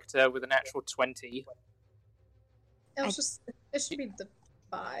as Victor with a natural 20. It should be the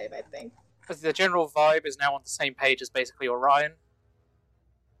 5, I think. The general vibe is now on the same page as basically Orion.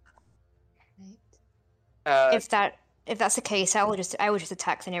 If that's the case, I will just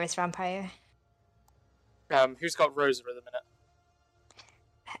attack the nearest vampire. Who's got Rosa at the minute?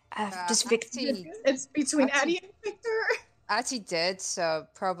 Just Victor. It's between Atty and Victor. Atty did, so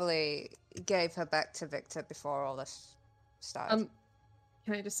probably gave her back to Victor before all this started.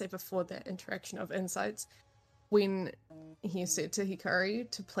 Can I just say before that interaction of insights, when he said to Hikari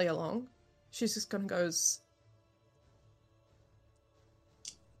to play along, she's just gonna goes,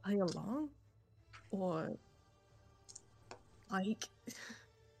 play along? Or, like,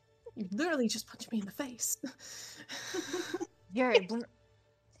 you literally just punched me in the face. Yeah,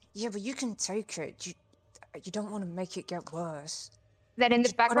 but you can take it. You don't want to make it get worse. Then in the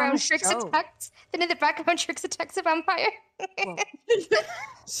Just put on a background, Trix show. attacks. Then in the background, Trix attacks a vampire.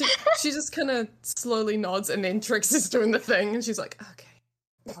 She just kind of slowly nods, and then Trix is doing the thing, and she's like, okay.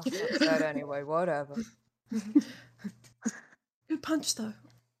 Oh, fuck that anyway, whatever. Good punch, though.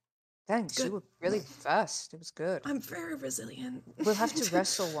 Thanks, Good. you were really fast. It was good. I'm very resilient. We'll have to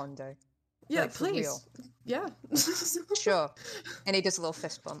wrestle one day. Yeah, Like, for please. real. Yeah. Sure. And he does a little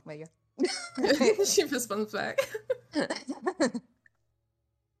fist bump with you. She fist bumps back.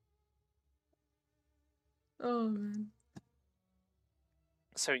 Oh, man.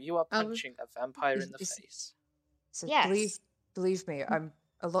 So you are punching a vampire in the face. So Yes. believe me, I'm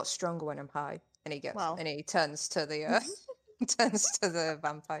a lot stronger when I'm high. And he turns to the turns to the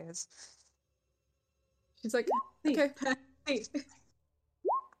vampires. She's like, okay. Hey.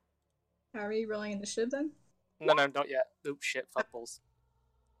 How are you rolling initiative then? No, not yet. Oops, shit, fuckballs.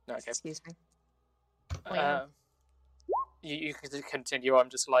 No, okay. Excuse me. You can continue. I'm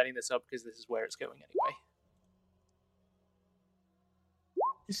just lining this up because this is where it's going anyway.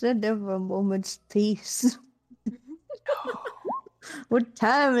 Is there never a moment's peace? What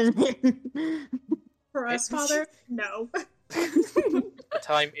time is it? For us, Father? No. The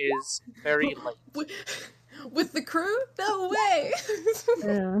time is very late. With the crew? No way!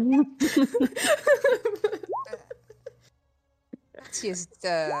 He's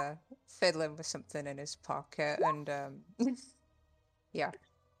fiddling with something in his pocket and yeah,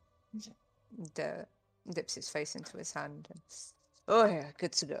 dips his face into his hand. And, oh yeah,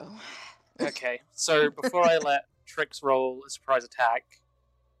 good to go. Okay, so before I let Trix roll a surprise attack,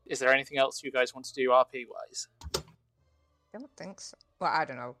 is there anything else you guys want to do RP-wise? I don't think so. Well, I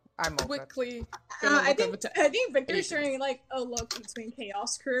don't know. I'm all good. Quickly. I think Victor's sharing like a look between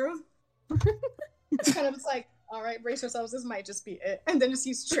Chaos Crew. It's kind of just like, all right, brace yourselves. This might just be it, and then just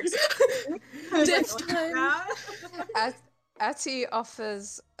use tricks. Atty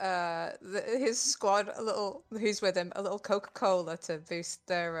offers his squad who's with him, a little Coca-Cola to boost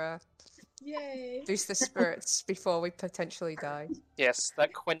their Yay! boost the spirits before we potentially die. Yes,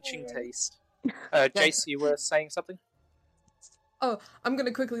 that quenching taste. Jace, you were saying something? Oh, I'm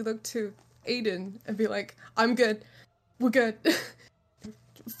gonna quickly look to Aiden and be like, I'm good. We're good.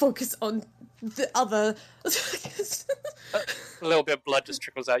 Focus on the other. A little bit of blood just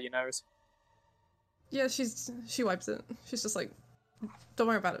trickles out your nose. Yeah, she wipes it. She's just like, don't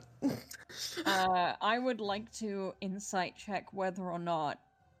worry about it. I would like to insight check whether or not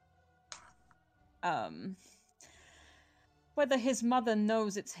whether his mother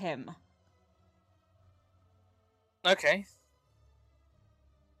knows it's him. Okay.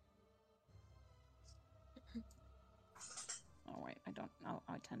 Oh wait, I don't know.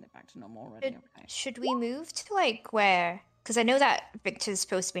 I turned it back to normal already. Okay. Should we move to like where? Because I know that Victor's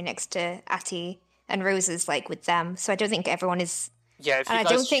supposed to be next to Atty and Rose is like with them, so I don't think everyone is. Yeah, if you and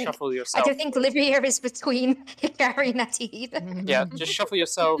guys shuffle yourself. I don't think Olivia is between Hikari and Atty either. Yeah, just shuffle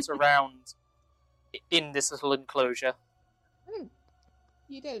yourselves around in this little enclosure.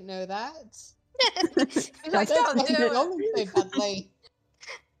 You don't know that. I don't do it. Wrong so badly.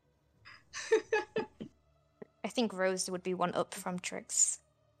 I think Rose would be one up from Trix.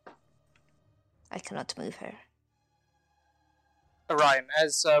 I cannot move her. Orion,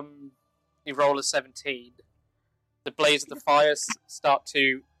 as you roll a 17, the blaze of the fires start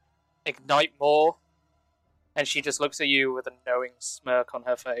to ignite more, and she just looks at you with a knowing smirk on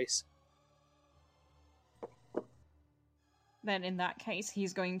her face. Then in that case,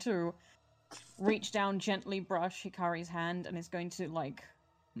 he's going to reach down, gently brush Hikari's hand, and is going to, like,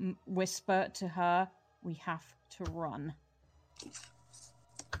 whisper to her, "We have to run."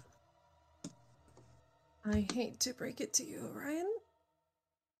 I hate to break it to you, Orion.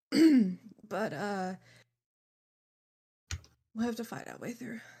 But, we'll have to fight our way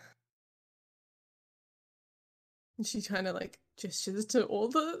through. And she kind of, like, gestures to all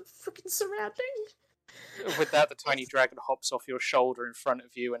the freaking surrounding. With that, the tiny dragon hops off your shoulder in front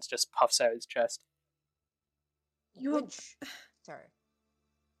of you and just puffs out his chest. Sorry.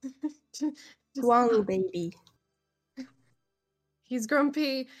 Whoa, baby. He's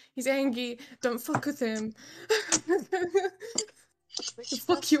grumpy, he's angry, don't fuck with him. Which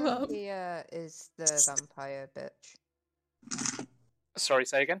fuck you up. Here is the vampire bitch. Sorry,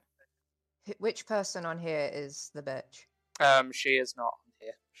 say again? Which person on here is the bitch? She is not on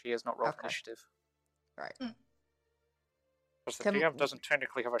here. She has not rolled initiative. Right. Because the DM doesn't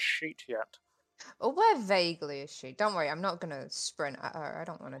technically have a sheet yet. Oh, where vaguely is she? Don't worry, I'm not gonna sprint at her. I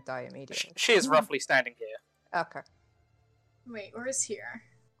don't want to die immediately. She is roughly standing here. Okay. Wait, where is here?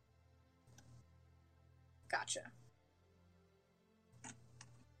 Gotcha.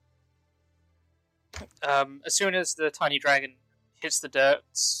 As soon as the tiny dragon hits the dirt,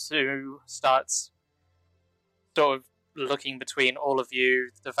 Sue starts sort of looking between all of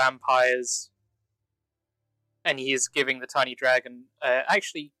you, the vampires, and he is giving the tiny dragon...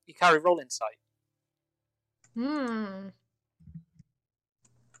 actually, Hikari, roll insight.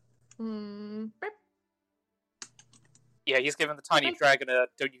 Yeah, he's giving the tiny dragon a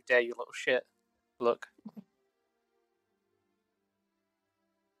 "don't you dare, you little shit" look.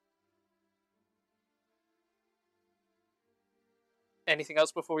 Anything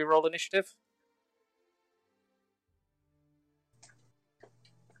else before we roll initiative?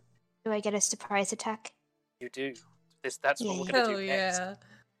 Do I get a surprise attack? You do. That's what we're going to Hell do yeah. next.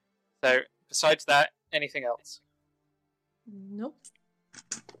 So, besides that, anything else? Nope.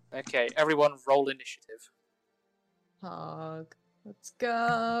 Okay, everyone roll initiative. Hog. Let's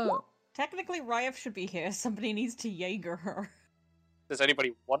go. Technically, Ryef should be here. Somebody needs to Jaeger her. Does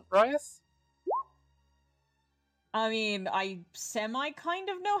anybody want Ryeth? I mean, I kind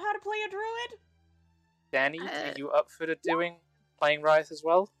of know how to play a druid. Danny, are you up for playing Ryeth as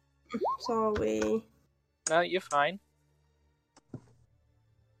well? Sorry. No, you're fine.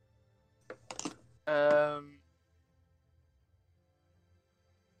 No,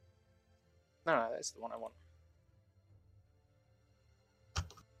 that's the one I want.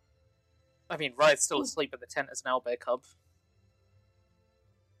 I mean, Ryeth's still asleep in the tent as an owlbear cub.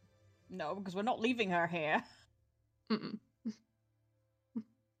 No, because we're not leaving her here. Mm-mm.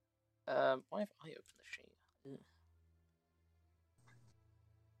 Why have I opened the sheet?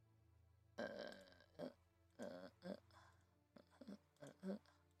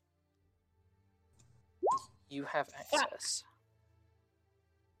 You have access.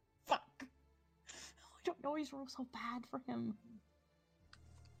 Fuck. I don't know he's rolled so bad for him.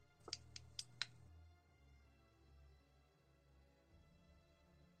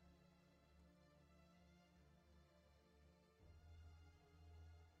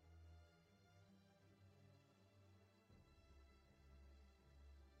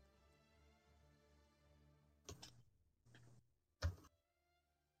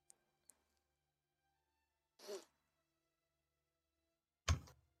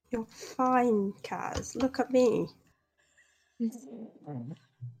 You're fine, Kaz. Look at me.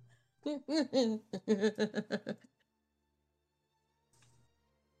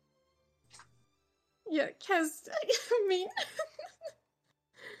 Yeah, Kaz, I mean...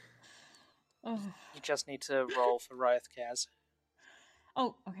 You just need to roll for Riot Kaz.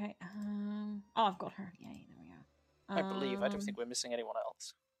 Oh, okay. Oh, I've got her. Yay, there we go. I believe. I don't think we're missing anyone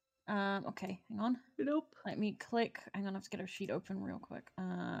else. Okay, hang on. Nope. Let me click. Hang on, I have to get her sheet open real quick.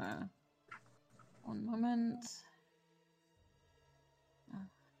 One moment.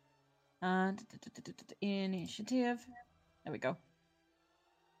 Initiative. There we go.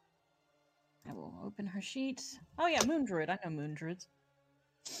 I will open her sheet. Oh yeah, Moon Druid. I know Moon Druids.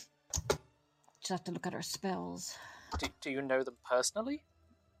 Just have to look at her spells. Do you know them personally?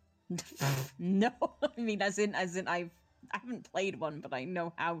 No, I mean, as in, I haven't played one, but I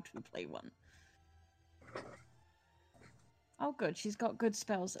know how to play one. Oh, good. She's got good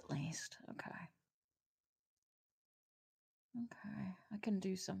spells at least. Okay. Okay, I can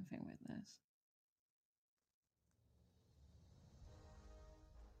do something with this.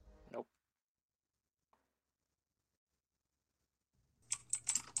 Nope.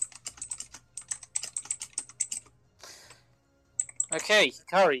 Okay,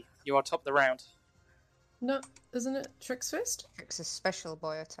 Hikari, you are top of the round. No, isn't it Trix first? Trix is special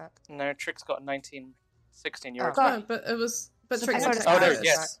boy attack. No, Trix got a 16 year Oh. attack. No, but it was... But Surprise Trix... attack. Oh no, Surprise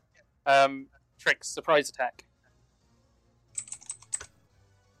yes. Trix, surprise attack.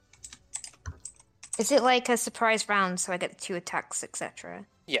 Is it like a surprise round so I get 2 attacks, etc.?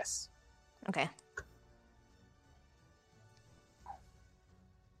 Yes. Okay.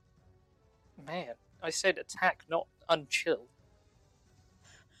 Man, I said attack, not unchill.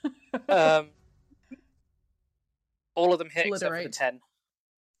 All of them hit except for the Obliterate. 10.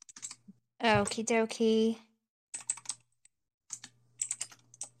 Okie dokie.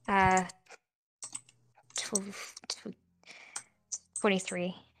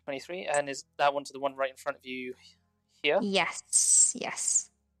 23. 23, and is that one to the one right in front of you here? Yes,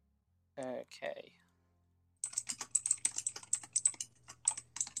 yes. Okay.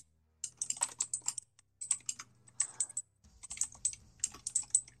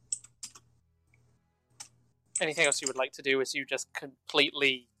 Anything else you would like to do as you just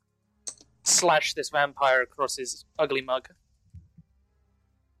completely slash this vampire across his ugly mug?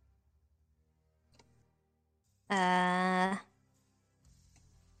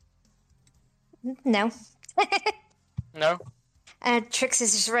 No. No? Trix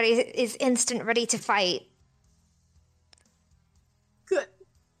is just ready, is instant ready to fight. Good.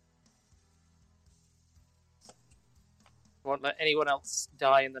 Won't let anyone else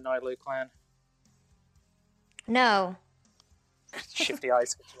die in the Nilo clan. No. Shifty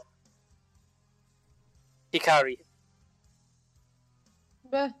eyes. Hikari,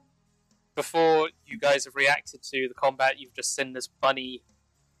 Bah. before you guys have reacted to the combat, you've just seen this bunny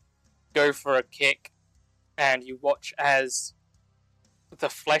go for a kick, and you watch as the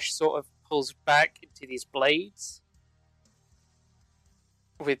flesh sort of pulls back into these blades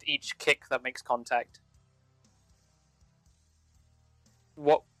with each kick that makes contact.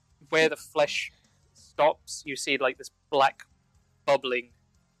 Where the flesh stops, you see like this black bubbling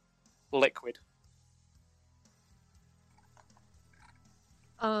liquid.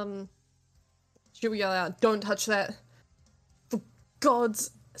 Should we yell out, don't touch that? For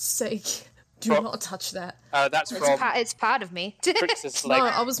God's sake, do Well, not touch that. That's from It's part of me. Trix's No,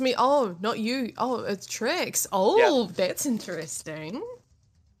 leg. I was me. Oh, not you. Oh, it's Trix. Oh, that's interesting.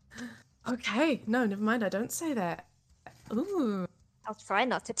 Okay, no, never mind. I don't say that. Ooh. I'll try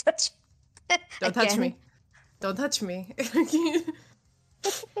not to touch. Don't touch Again. me. Don't touch me.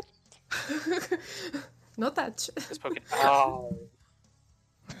 Not that. Just poking. Oh.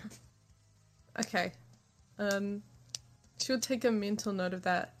 Okay. She'll take a mental note of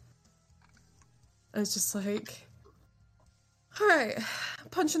that. It's just like, alright,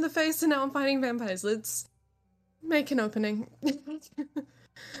 punch in the face and now I'm fighting vampires. Let's make an opening.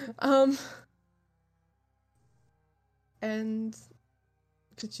 And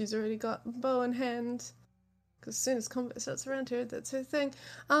because she's already got a bow in hand, because as soon as combat starts around here, that's her thing.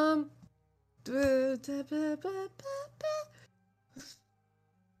 Have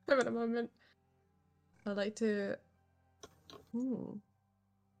a moment. I'd like to.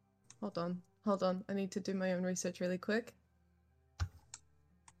 Hold on. I need to do my own research really quick.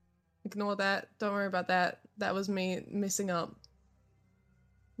 Ignore that. Don't worry about that. That was me messing up.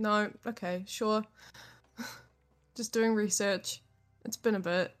 No, okay, sure. Just doing research. It's been a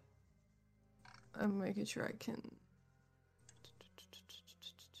bit. I'm making sure I can.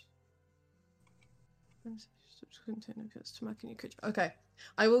 Okay,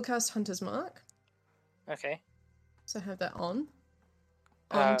 I will cast Hunter's Mark. Okay. So I have that on.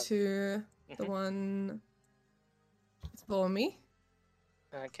 Uh, Onto the one for me.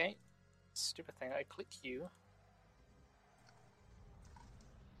 Okay. Stupid thing. I click you.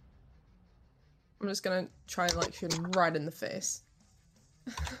 I'm just gonna try and like shoot him right in the face.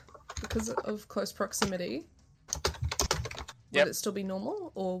 Because of close proximity. Would it still be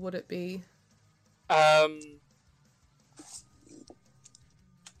normal, or would it be...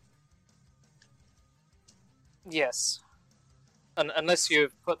 Yes. Unless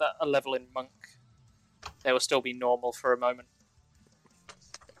you've put that a level in Monk, they will still be normal for a moment.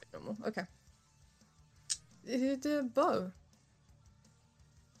 Normal, okay. Bow.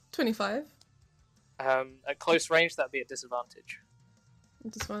 25. At close range, that'd be a disadvantage.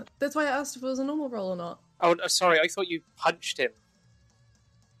 That's why I asked if it was a normal roll or not. Oh, sorry, I thought you punched him.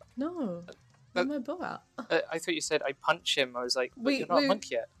 No. Get my bow out. I thought you said I punch him. I was like, but you're not a monk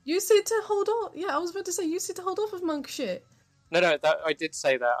yet. You said to hold off. Yeah, I was about to say, you said to hold off of monk shit. No, that I did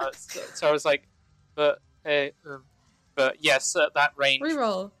say that. So I was like, but yes, at that range.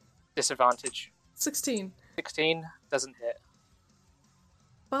 Reroll. Disadvantage. 16. 16 doesn't hit.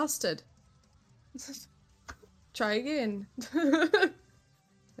 Bastard. Try again.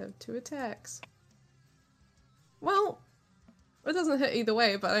 Have 2 attacks. Well, it doesn't hit either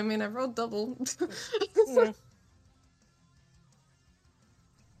way, but I mean, I rolled double.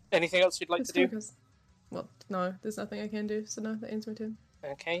 Anything else you'd like to do? Well, no, there's nothing I can do, so no, that ends my turn.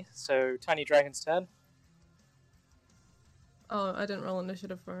 Okay, so Tiny Dragon's turn. Oh, I didn't roll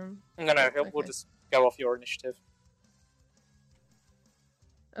initiative for him. No, we'll just go off your initiative.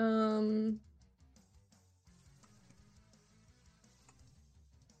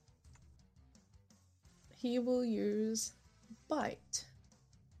 He will use Bite.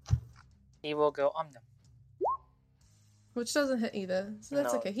 He will go Omnum. Which doesn't hit either, so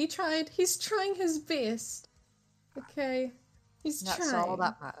that's No. okay. He tried. He's trying his best. Okay. He's trying. That's all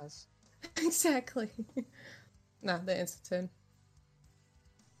that matters. Exactly. Nah, that ends the turn.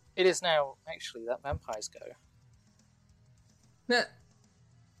 It is now, actually, that vampire's go. Nah.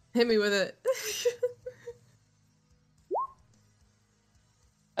 Hit me with it.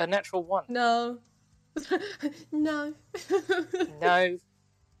 A natural 1. No. No. No.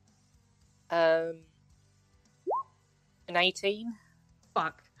 An 18?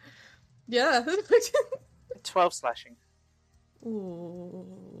 Fuck. Yeah. 12 slashing.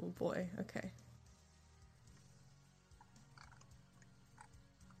 Ooh, boy. Okay.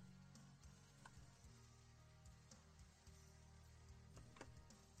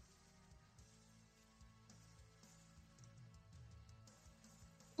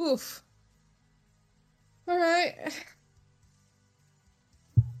 Oof. Alright.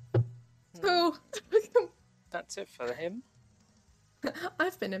 So, That's it for him.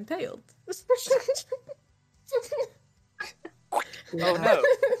 I've been impaled. Oh no.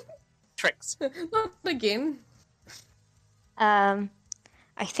 Trix. Not again. I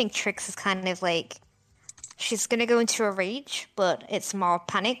think Trix is kind of like she's gonna go into a rage, but it's more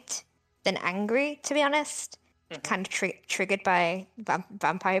panicked than angry, to be honest. Kind of triggered by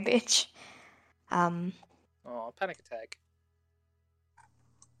vampire bitch. Oh, panic attack.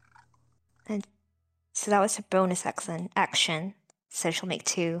 And so that was a bonus action. So she'll make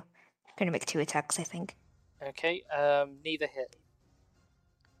 2. Gonna make 2 attacks, I think. Okay, neither hit.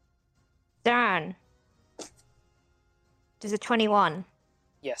 Darn. There's a 21.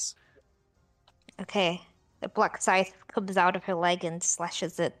 Yes. Okay. The black scythe comes out of her leg and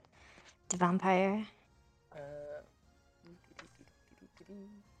slashes at the vampire.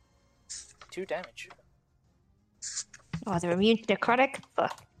 2 damage. Oh, they're immune to necrotic?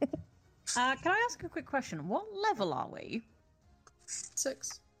 Fuck. Can I ask a quick question? What level are we?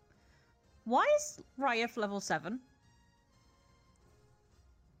 6. Why is Ryef level 7?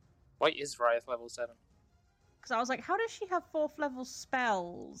 Why is Ryeth level 7? Because I was like, how does she have 4th level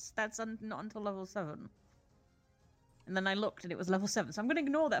spells? That's not until level 7. And then I looked and it was level 7, so I'm going to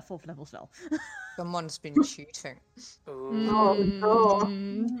ignore that 4th level spell. Someone's been cheating. Oh, no.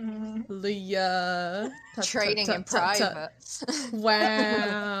 Leah. Training in private.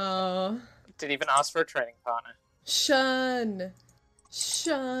 Wow. Didn't even ask for a training partner. Shun.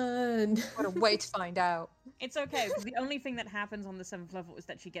 What a way to find out. It's okay, because the only thing that happens on the 7th level is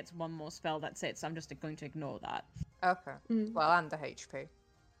that she gets 1 more spell, that's it, so I'm just going to ignore that. Okay. Well, and the HP.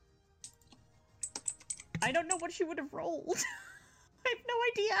 I don't know what she would have rolled. I have no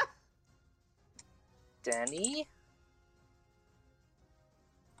idea. Danny?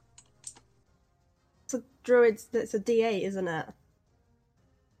 It's a druid, it's a D8, isn't it?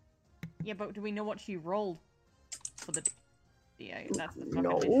 Yeah, but do we know what she rolled? for the D8. That's the fucking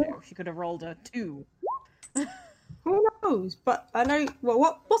No. issue. She could have rolled a 2. Who knows? But I know.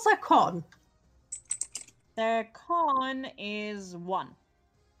 Well, what's their con? Their con is 1.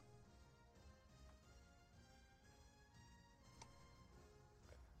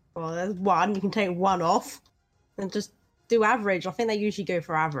 Well, there's 1. You can take 1 off and just do average. I think they usually go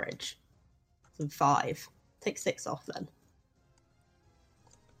for average. So 5. Take 6 off then.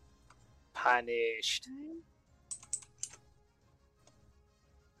 Punished.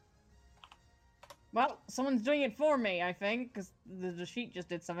 Well, someone's doing it for me, I think, because the sheet just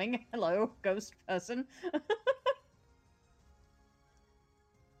did something. Hello, ghost person.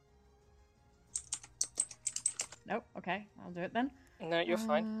 Nope, okay, I'll do it then. No, you're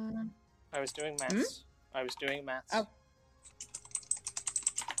fine. I was doing maths. I was doing maths. Oh.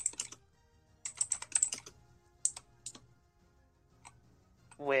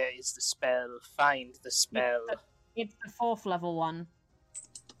 Where is the spell? Find the spell. It's the 4th level one.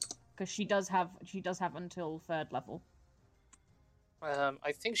 Because she does have until 3rd level.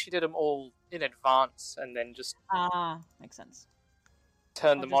 I think she did them all in advance and then just makes sense.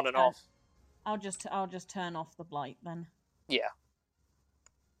 Turn them on and off. I'll just turn off the blight then. Yeah.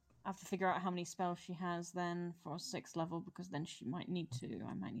 I have to figure out how many spells she has then for 6th level, because then I might need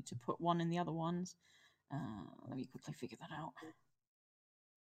to put 1 in the other ones. Let me quickly figure that out.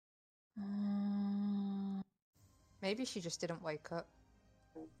 Maybe she just didn't wake up.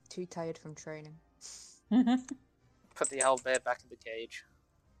 Too tired from training. Put the owlbear back in the cage.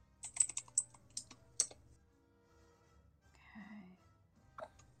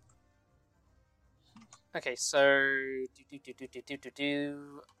 Okay, so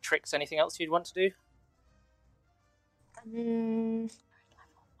Tricks, anything else you'd want to do?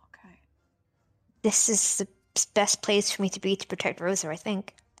 Okay. This is the best place for me to be to protect Rosa, I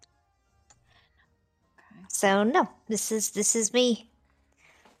think. Okay. So no, this is me.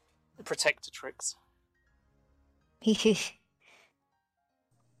 Protect Tricks.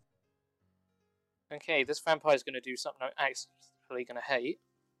 Okay, this vampire's going to do something I'm actually going to hate.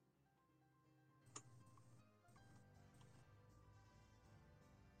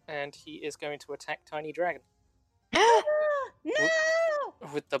 And he is going to attack Tiny Dragon. No!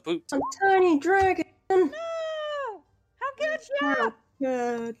 With the boot. A tiny dragon! No! How could you?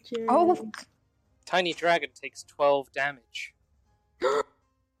 Good. Oh, Tiny Dragon takes 12 damage.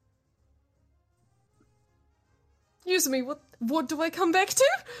 Excuse me, what do I come back to?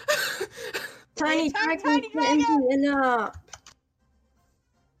 Tiny dragon! Up.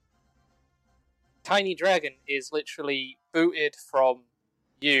 Tiny Dragon is literally booted from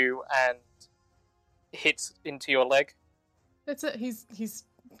you and hits into your leg. That's it, he's...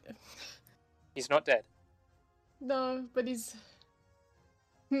 He's not dead. No, but he's...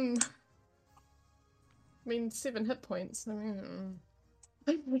 I mean, 7 hit points. I mean...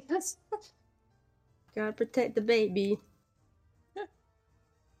 That's... Gotta protect the baby.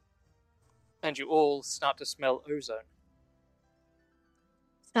 And you all start to smell ozone.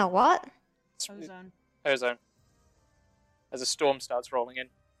 Smell what? Ozone. Ozone. As a storm starts rolling in.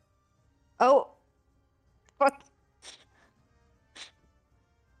 Oh. What?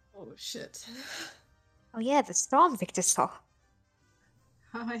 Oh, shit. Oh yeah, the storm Victor saw.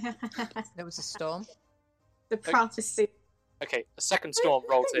 Oh yeah. There was a storm. The prophecy. Okay, a second storm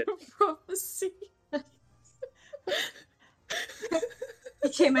rolls in. Prophecy. He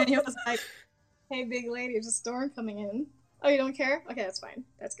came in, he was like, hey big lady, there's a storm coming in. Oh, you don't care? Okay, that's fine.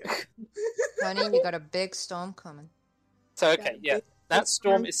 That's good. Honey, you got a big storm coming. So, okay, yeah. That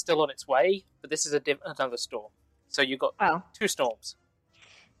storm is still on its way, but this is another storm. So you got 2 storms.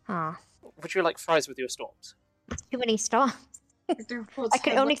 Huh. Would you like fries with your storms? Too many storms. I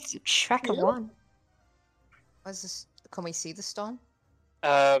could only keep track of one. What's this? Can we see the storm?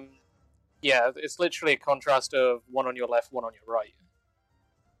 Yeah, it's literally a contrast of one on your left, one on your right.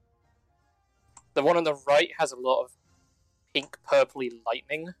 The one on the right has a lot of pink, purpley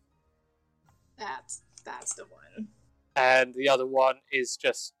lightning. That's the one. And the other one is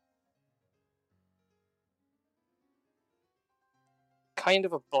just kind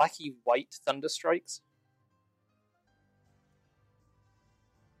of a blacky white thunderstrikes.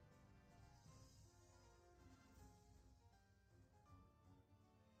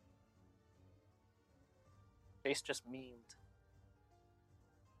 Face just memed.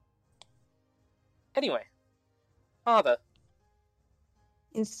 Anyway, Father.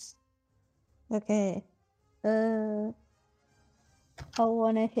 It's okay. I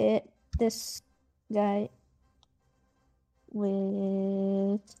wanna hit this guy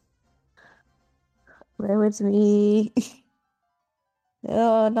with. Where was me?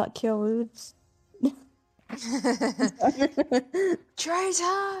 Oh, not Cure Wounds.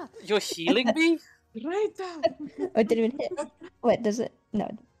 Traitor! You're healing me? Traitor! Oh, it didn't even hit. Wait, does it?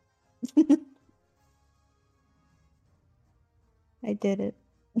 No. I did it.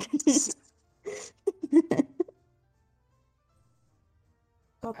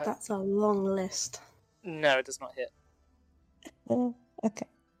 God, that's a long list. No, it does not hit. Okay.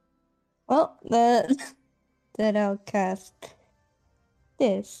 Well, then I'll cast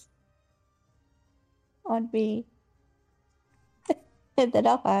this on me. And then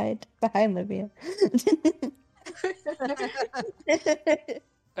I'll hide behind Livia.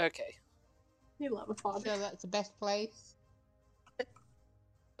 Okay. You love a father. So that's the best place.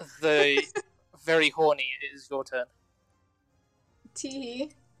 The very horny, it is your turn.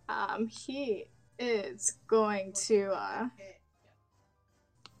 He is going to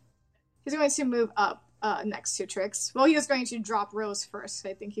he's going to move up next to Trix. Well, he was going to drop Rose first.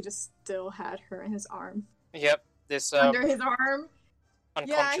 I think he just still had her in his arm. Yep, this Under his arm.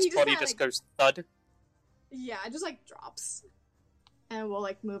 unconscious body just goes thud. Yeah, it just like drops. And we'll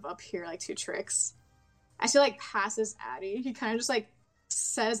like move up here like to Trix. As he like passes Addie, he kind of just like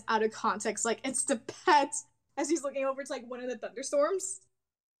says out of context, like, it's the pet, as he's looking over to like one of the thunderstorms.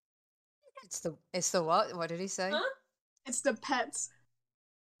 It's the what? What did he say? Huh? It's the pets.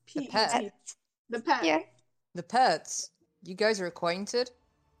 The pet. The pet. Yeah. The pets. You guys are acquainted?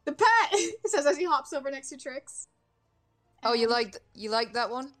 The pet. He says as he hops over next to Trix. Oh, you like that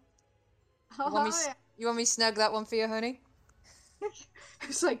one? Oh, You want me to snag that one for you, honey?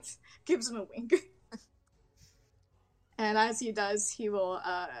 Just like gives him a wink. And as he does, he will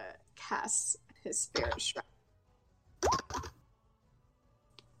cast his Spirit Strike.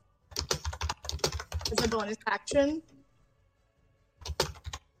 It's a bonus action.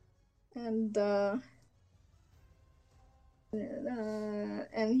 And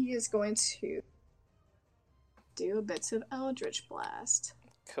he is going to do a bit of Eldritch Blast.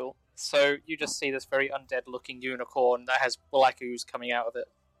 Cool. So you just see this very undead-looking unicorn that has black ooze coming out of it.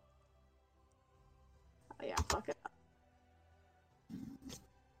 Oh yeah, fuck it up.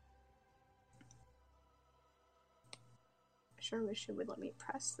 I sure wish it would let me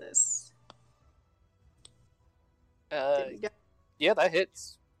press this. Yeah, that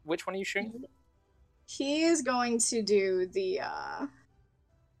hits. Which one are you shooting? He is going to do the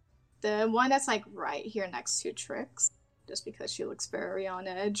one that's like right here next to Trix, just because she looks very on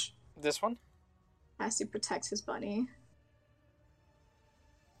edge. This one? Has to protect his bunny.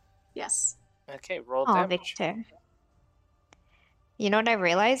 Yes. Okay, roll Oh, damage. Victor. You know what I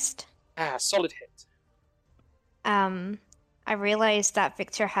realized? Solid hit. I realized that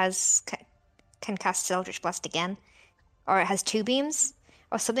Victor can cast Eldritch Blast again, or it has 2 beams,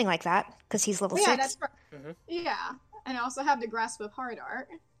 or something like that, because he's level 6. Yeah, that's right. Mm-hmm. Yeah, and I also have the Grasp of Hard Art,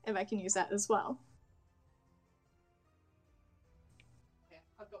 if I can use that as well.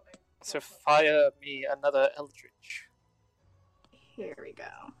 So fire me another Eldritch. Here we go.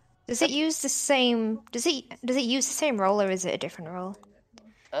 Does it use the same? Does it use the same roll, or is it a different roll?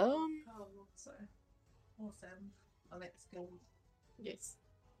 Yes.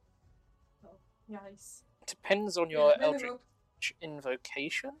 Oh, nice. Depends on your Eldritch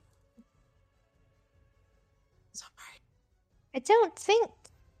invocation. I don't think.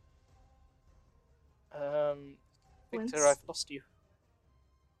 Victor, I've lost you.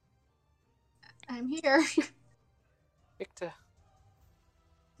 I'm here. Victor.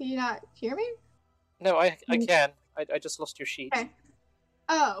 Can you not hear me? No, I can. I just lost your sheet. Okay.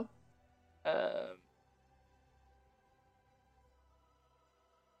 Oh.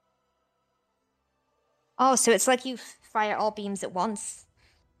 Oh, so it's like you fire all beams at once.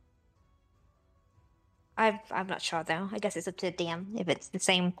 I'm not sure though. I guess it's up to the DM if it's the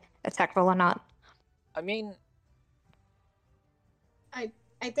same attack roll or not. I mean,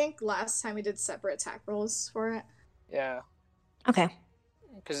 I think last time we did separate attack rolls for it. Yeah. Okay.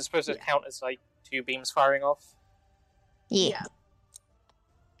 Because it's supposed to count as like 2 beams firing off. Yeah.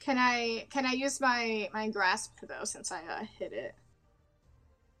 Can I use my grasp though, since I hit it?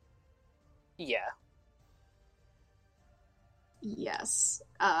 Yeah. Yes.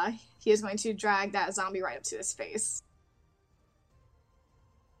 He is going to drag that zombie right up to his face.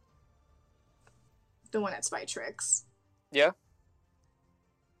 The one that's by Trix. Yeah.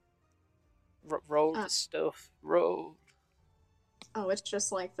 Roll the stuff. Roll. Oh, it's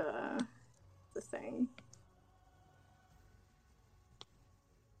just like the thing.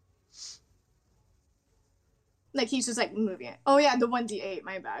 Like he's just like moving it. Oh yeah, the 1d8.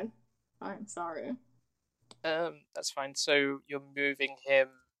 My bad. I'm sorry. That's fine. So you're moving him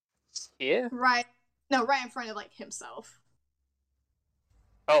here? Right. No, right in front of like himself.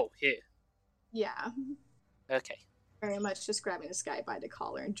 Oh, here. Yeah. Okay. Very much just grabbing this guy by the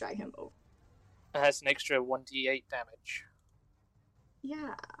collar and drag him over. It has an extra 1d8 damage.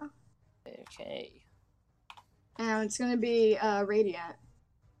 Yeah. Okay. And it's gonna be radiant.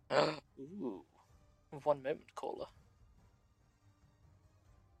 Ooh. 1 moment, caller.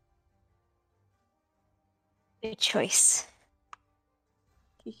 Good choice.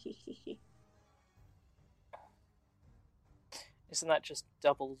 Isn't that just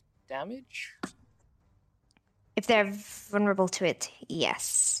double damage? If they're vulnerable to it,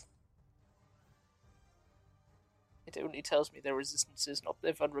 yes. It only tells me their resistances, not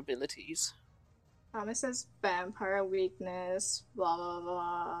their vulnerabilities. It says vampire weakness, blah blah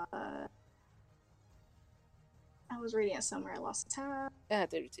blah. I was reading it somewhere, I lost the tab. Yeah,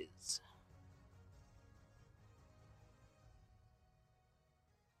 there it is.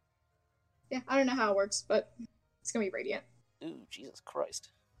 Yeah, I don't know how it works, but it's gonna be radiant. Ooh, Jesus Christ.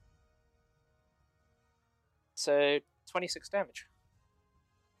 So, 26 damage.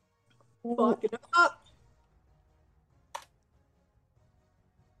 Fuck it up!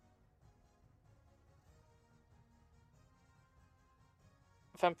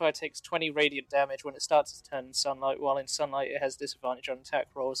 Vampire takes 20 radiant damage when it starts its turn in sunlight. While in sunlight, it has disadvantage on attack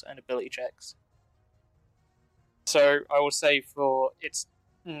rolls and ability checks. So, I will say for its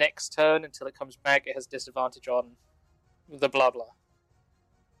next turn, until it comes back, it has disadvantage on the blah blah.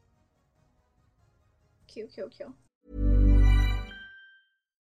 Kill.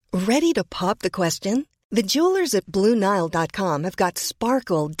 Ready to pop the question? The jewelers at BlueNile.com have got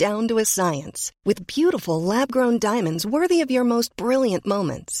sparkle down to a science with beautiful lab-grown diamonds worthy of your most brilliant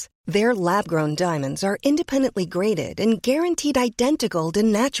moments. Their lab-grown diamonds are independently graded and guaranteed identical to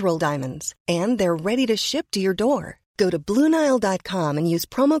natural diamonds, and they're ready to ship to your door. Go to BlueNile.com and use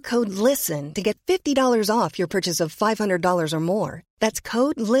promo code LISTEN to get $50 off your purchase of $500 or more. That's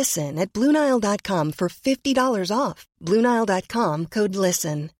code LISTEN at BlueNile.com for $50 off. BlueNile.com, code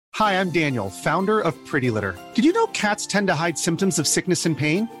LISTEN. Hi, I'm Daniel, founder of Pretty Litter. Did you know cats tend to hide symptoms of sickness and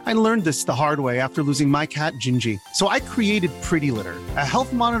pain? I learned this the hard way after losing my cat, Gingy. So I created Pretty Litter, a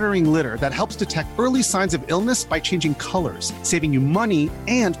health monitoring litter that helps detect early signs of illness by changing colors, saving you money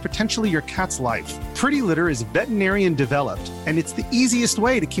and potentially your cat's life. Pretty Litter is veterinarian developed, and it's the easiest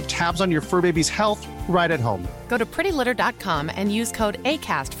way to keep tabs on your fur baby's health right at home. Go to prettylitter.com and use code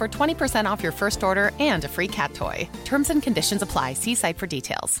ACAST for 20% off your first order and a free cat toy. Terms and conditions apply. See site for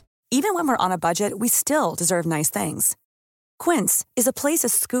details. Even when we're on a budget, we still deserve nice things. Quince is a place to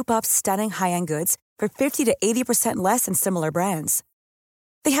scoop up stunning high-end goods for 50 to 80% less than similar brands.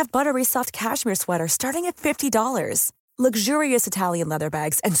 They have buttery soft cashmere sweaters starting at $50, luxurious Italian leather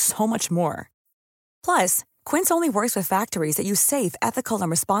bags, and so much more. Plus, Quince only works with factories that use safe, ethical, and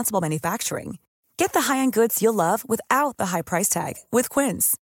responsible manufacturing. Get the high-end goods you'll love without the high price tag with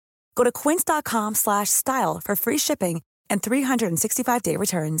Quince. Go to quince.com/style for free shipping and 365-day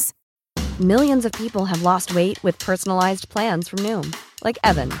returns. Millions of people have lost weight with personalized plans from Noom, like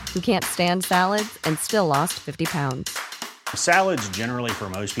Evan, who can't stand salads and still lost 50 pounds. Salads generally for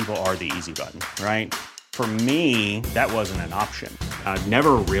most people are the easy button, right? For me, that wasn't an option. I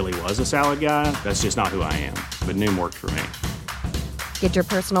never really was a salad guy. That's just not who I am. But Noom worked for me. Get your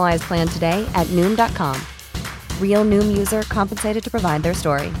personalized plan today at Noom.com. Real Noom user compensated to provide their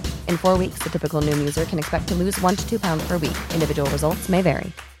story. In 4 weeks, the typical Noom user can expect to lose 1 to 2 pounds per week. Individual results may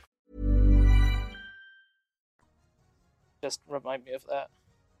vary. Just remind me of that.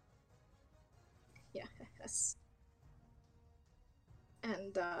 Yeah, yes.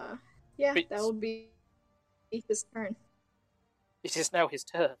 And, yeah, that will be his turn. It is now his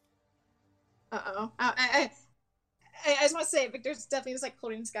turn. Uh-oh. I just want to say, Victor's definitely just, like,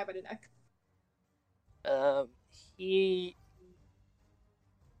 holding this guy by the neck. He...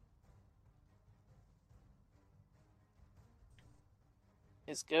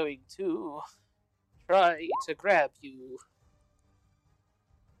 is going to try to grab you.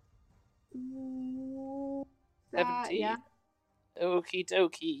 17. Yeah. Okie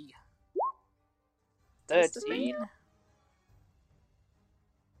dokie. 13.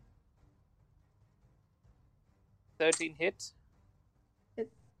 13 hit?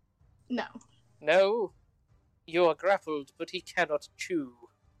 No. No. You are grappled, but he cannot chew.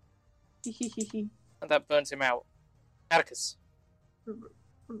 And that burns him out. Atticus.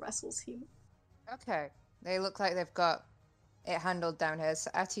 Wrestles him. Okay. They look like they've got it handled down here.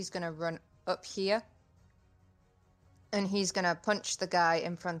 So Atti's gonna run up here. And he's gonna punch the guy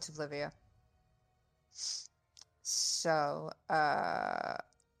in front of Livia. So, let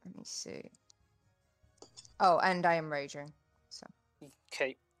me see. Oh, and I am raging. So.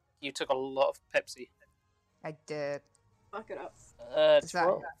 Okay. You took a lot of Pepsi. I did. Fuck it up.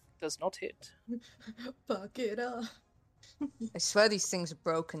 12. does not hit. Fuck it up. I swear these things are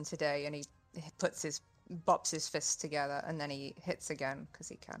broken today, and he bops his fists together, and then he hits again, because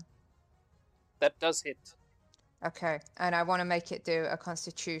he can. That does hit. Okay, and I want to make it do a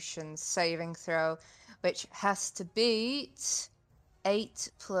Constitution saving throw, which has to beat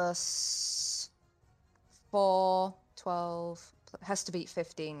 8 plus 4, 12, has to beat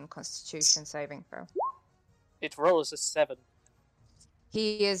 15 Constitution saving throw. It rolls a 7.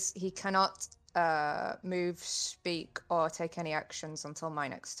 He cannot move, speak, or take any actions until my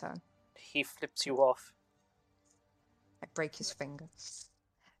next turn. He flips you off. I break his finger.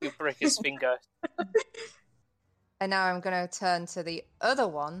 You break his finger. And now I'm going to turn to the other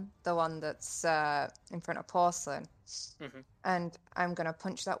one, the one that's in front of Porcelain. Mm-hmm. And I'm going to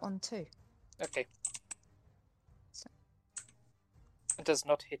punch that one too. Okay. It does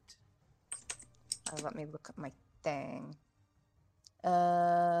not hit. Let me look at my thing.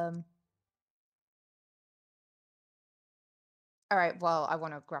 Alright, well, I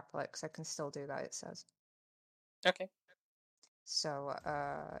want to grapple it because I can still do that, it says. Okay. So,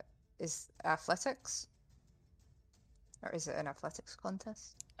 is athletics? Or is it an athletics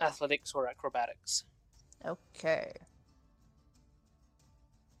contest? Athletics or acrobatics. Okay.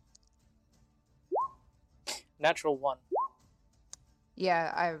 Natural 1.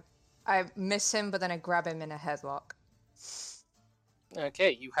 Yeah, I miss him, but then I grab him in a headlock.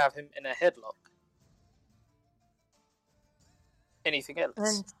 Okay, you have him in a headlock. Anything else?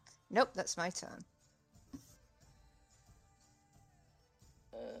 And, nope, that's my turn.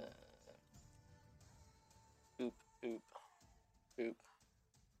 Boop, boop, boop,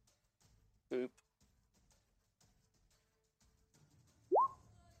 boop.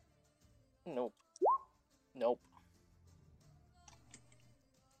 Nope. Nope.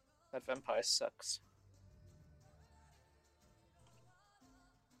 That vampire sucks.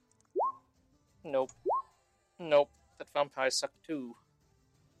 Nope. Nope. That vampire sucked too.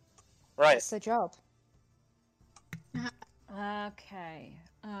 Right. That's the job. Okay.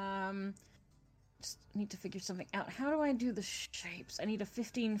 Just need to figure something out. How do I do the shapes? I need a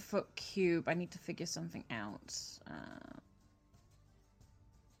 15-foot cube. I need to figure something out.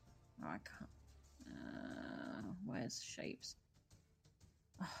 Oh, I can't. Where's shapes?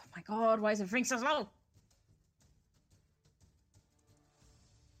 Oh my god, why is everything so slow?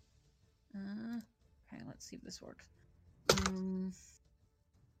 Okay, let's see if this works.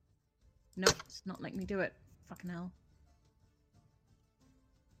 Nope, it's not letting me do it. Fucking hell.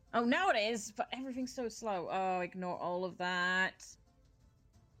 Oh, now it is, but everything's so slow. Oh, ignore all of that.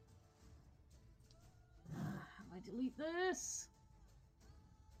 How do I delete this?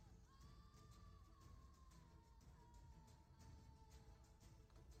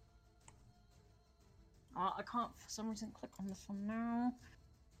 I can't, for some reason, click on this one now.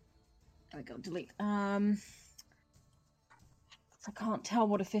 There we go, delete. I can't tell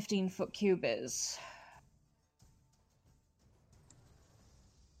what a 15-foot cube is.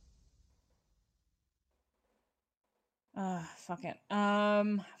 Fuck it.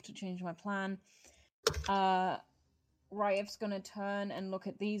 Have to change my plan. Ryef's gonna turn and look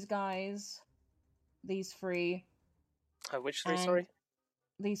at these guys. These three. Which three, sorry?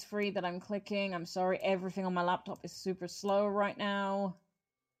 These three that I'm clicking. I'm sorry, everything on my laptop is super slow right now.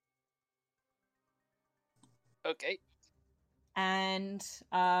 Okay. And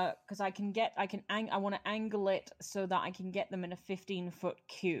because I want to angle it so that I can get them in a 15-foot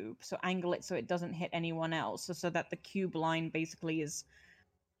cube. So angle it so it doesn't hit anyone else. So that the cube line basically is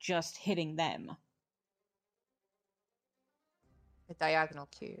just hitting them. A diagonal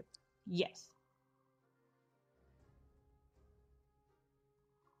cube. Yes.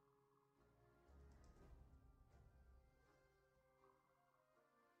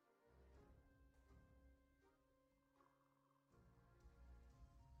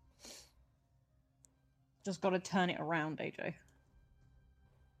 Just got to turn it around, AJ.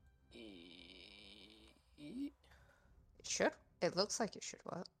 It should. It looks like it should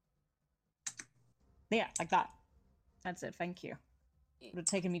work. Yeah, like that. That's it, thank you. It would have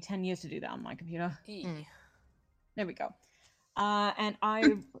taken me 10 years to do that on my computer. There we go. And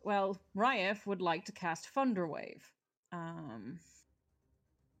Ryef would like to cast Thunderwave.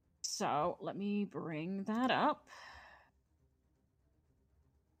 So, let me bring that up.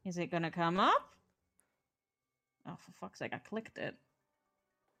 Is it gonna come up? Oh, for fuck's sake, I clicked it.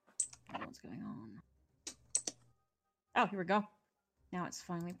 I don't know what's going on. Oh, here we go. Now it's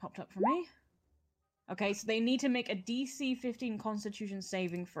finally popped up for me. Okay, so they need to make a DC 15 Constitution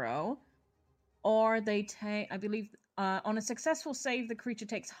saving throw. Or they take, I believe, on a successful save, the creature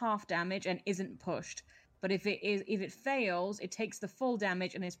takes half damage and isn't pushed. But if it fails, it takes the full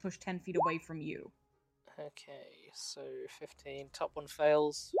damage and is pushed 10 feet away from you. Okay, so 15. Top one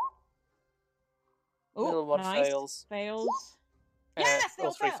fails. Oh, Middle one nice. fails. Fails. Yes, they all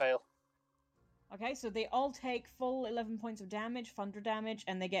all three fail. fail. Okay, so they all take full 11 points of damage, thunder damage,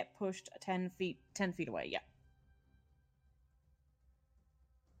 and they get pushed 10 feet away. Yeah.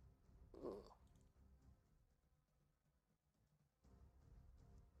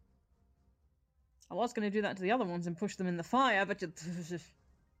 I was going to do that to the other ones and push them in the fire, but you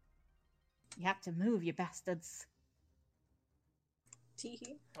have to move, you bastards.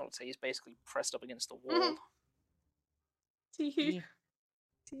 Teehee. I would say he's basically pressed up against the wall. Teehee.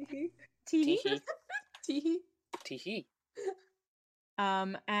 Teehee. Teehee. Teehee. Teehee.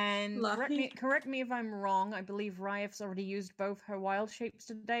 And Lucky. correct me if I'm wrong. I believe Ryef's already used both her wild shapes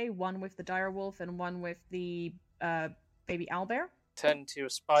today. One with the direwolf and one with the baby owlbear. Turn to a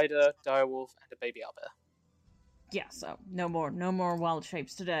spider, direwolf, and a baby owlbear. Yeah, so no more wild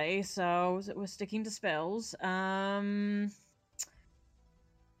shapes today. So we're sticking to spells.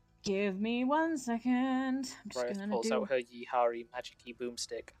 Give me 1 second. I'm just Riot gonna pulls do out her Yihari magic-y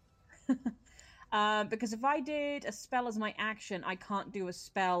boomstick. because if I did a spell as my action, I can't do a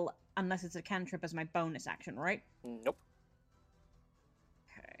spell unless it's a cantrip as my bonus action, right? Nope.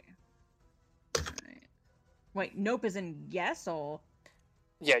 Okay. Right. Wait, nope is in yes or?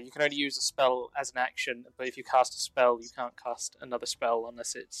 Yeah, you can only use a spell as an action, but if you cast a spell, you can't cast another spell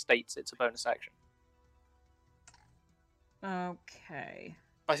unless it states it's a bonus action. Okay.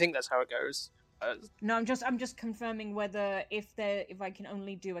 I think that's how it goes. No, I'm just confirming whether if I can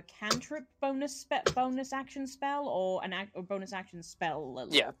only do a cantrip bonus action spell or a bonus action spell.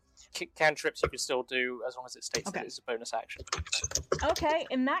 Yeah, cantrips you can still do as long as it states that it's a bonus action. Okay,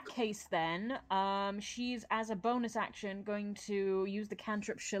 in that case then, she's as a bonus action going to use the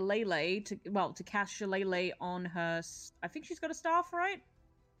cantrip Shillelagh to cast Shillelagh on her. I think she's got a staff, right?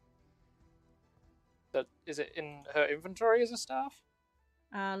 But is it in her inventory as a staff?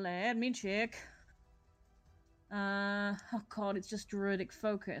 Let me check. Oh god, it's just druidic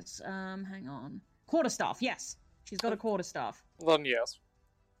focus. Hang on. Quarterstaff, yes. She's got a quarterstaff. Then yes.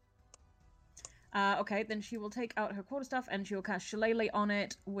 Okay, then she will take out her quarterstaff and she will cast Shillelagh on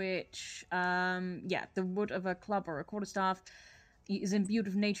it, which, the wood of a club or a quarterstaff is imbued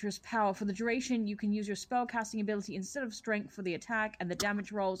with nature's power. For the duration, you can use your spellcasting ability instead of strength for the attack, and the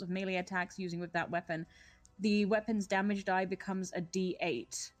damage rolls of melee attacks using with that weapon. The weapon's damage die becomes a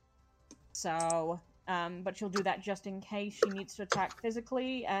d8. So, but she'll do that just in case she needs to attack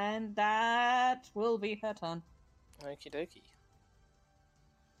physically, and that will be her turn. Okie dokie.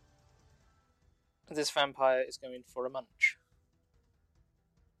 This vampire is going for a munch.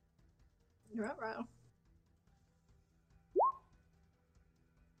 Ruh-roh.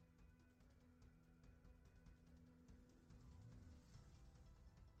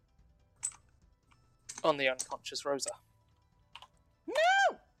 On the unconscious Rosa.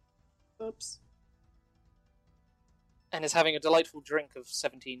 No! Oops. And is having a delightful drink of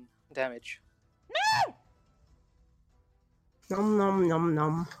 17 damage. No! Nom nom nom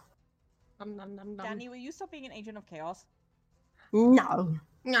nom. Nom nom nom nom. Danny, will you stop being an agent of chaos? No.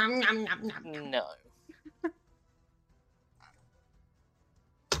 Nom nom nom nom. No.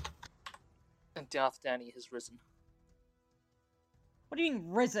 And Darth Danny has risen. What do you mean,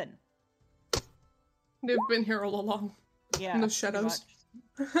 risen? They've been here all along. Yeah. In the pretty shadows.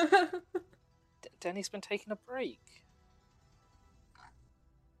 Danny's been taking a break.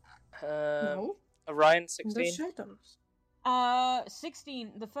 No. Orion, The 16. shadows.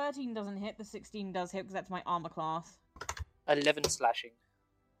 16. The 13 doesn't hit. The 16 does hit because that's my armor class. 11 slashing.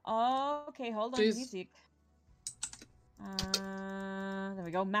 Okay, hold on. Jeez. Music. There we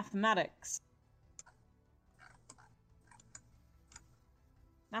go. Mathematics.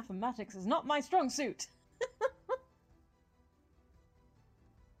 Mathematics is not my strong suit.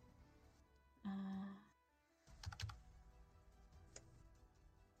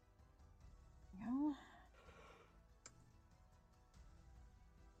 Go.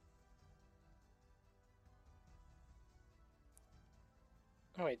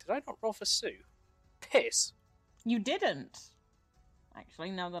 Oh wait, did I not roll for Sue? Piss. You didn't.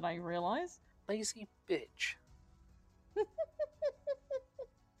 Actually, now that I realize. Lazy bitch.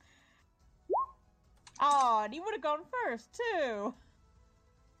 Oh, and he would have gone first, too.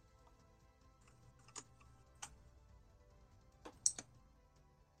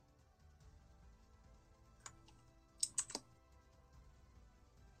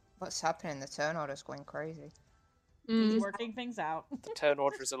 What's happening? The turn order's going crazy. He's working things out. The turn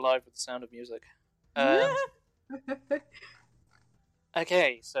order is alive with the sound of music.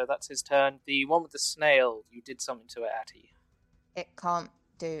 Okay, so that's his turn. The one with the snail, you did something to it, Atty. It can't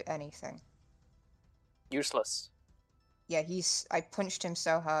do anything. Useless. Yeah, I punched him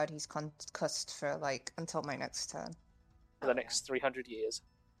so hard he's concussed for until my next turn. For the next 300 years.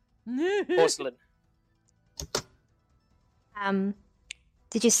 Porcelain.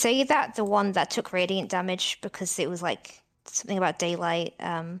 Did you say that the one that took radiant damage because it was something about daylight?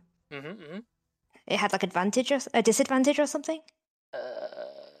 It had advantage or a disadvantage or something?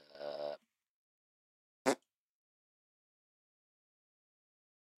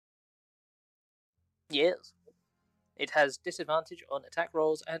 Yes. It has disadvantage on attack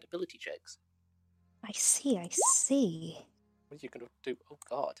rolls and ability checks. I see. What are you going to do? Oh,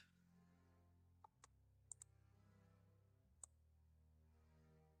 God.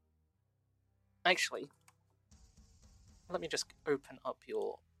 Actually, let me just open up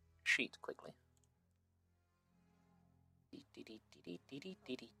your sheet quickly.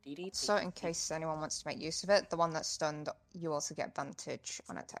 So in case anyone wants to make use of it, the one that's stunned, you also get advantage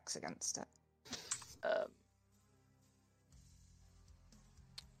on attacks against it.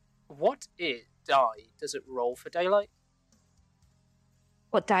 What die does it roll for daylight?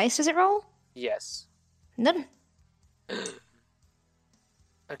 What dice does it roll? Yes. None.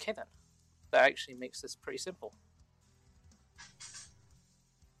 Okay then. That actually makes this pretty simple.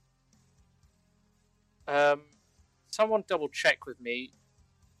 Someone double check with me.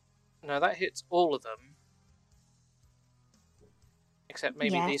 No, that hits all of them. Except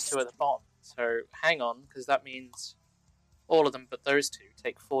maybe these two at the bottom. So hang on, because that means all of them but those two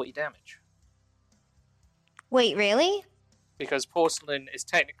take 40 damage. Wait, really? Because porcelain is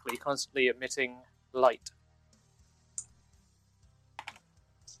technically constantly emitting light.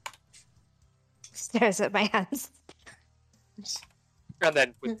 Stares at my hands. And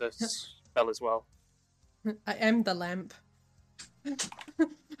then with the spell as well. I am the lamp.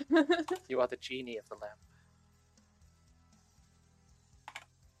 You are the genie of the lamp.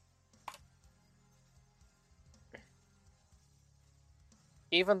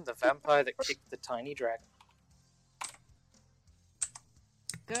 Even the vampire that kicked the tiny dragon.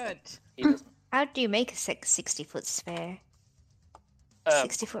 Good. He doesn't. How do you make a 60-foot sphere?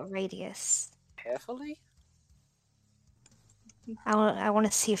 60-foot radius. Carefully? I want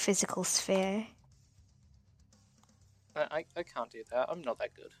to see a physical sphere. I can't do that. I'm not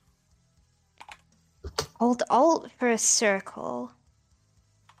that good. Hold Alt for a circle.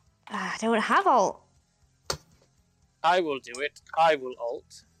 I don't have Alt. I will do it. I will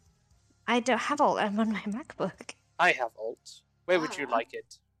alt. I don't have Alt. I'm on my MacBook. I have alt. Where would you like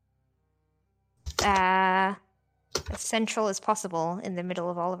it? As central as possible in the middle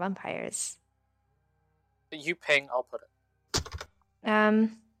of all the vampires. You ping, I'll put it.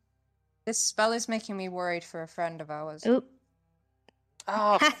 This spell is making me worried for a friend of ours. Oop.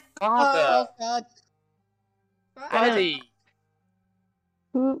 Oh, father. Oh, God. Buddy.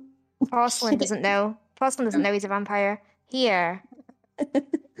 Porcelain doesn't know. Porcelain doesn't know he's a vampire. Here.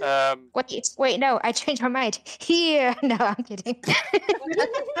 Wait, no, I changed my mind. Here. No, I'm kidding.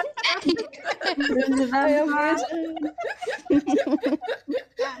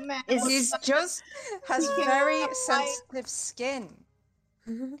 He just has very sensitive skin.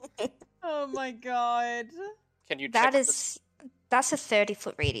 Oh my god. Can you That check is... That's a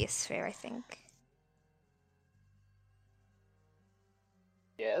 30-foot radius sphere, I think.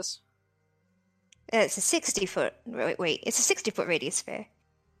 Yes. It's a 60-foot... Wait, it's a 60-foot radius sphere.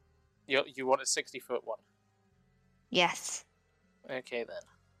 You want a 60-foot one? Yes. Okay, then.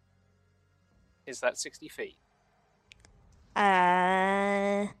 Is that 60 feet?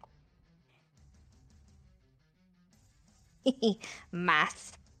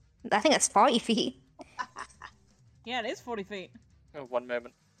 Math. I think that's 40 feet. Yeah, it is 40 feet. Oh, 1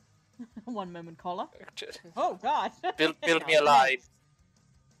 moment. 1 moment, caller. Oh, God. Build me a line.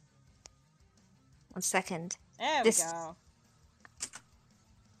 1 second. There we go.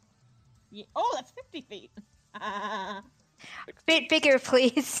 Oh, that's 50 feet. Bit bigger,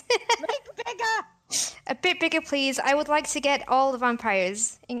 please. Make bigger! A bit bigger, please. I would like to get all the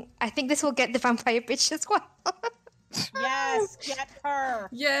vampires. I think this will get the vampire bitch as well. Yes, get her.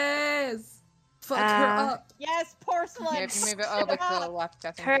 Yes. Fuck her up. Yes, porcelain. Yeah, if you move it over to the left,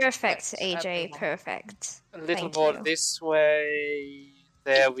 I think. Perfect, AJ. Perfect. A little Thank more you. this way.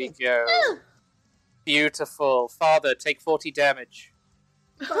 There we go. Beautiful. Father, take 40 damage.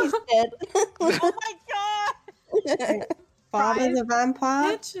 He's dead. Oh my god! Father's a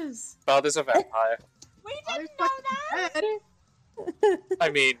vampire? Bitches. Father's a vampire. We didn't know that! I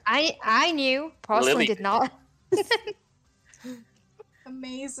mean... I knew. Porcelain Lily did not.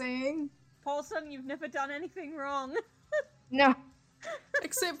 Amazing. Paulson, you've never done anything wrong. No.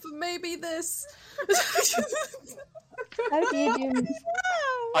 Except for maybe this. How do you do?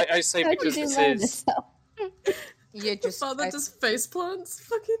 I say How do because you this do is You just Father just face plants.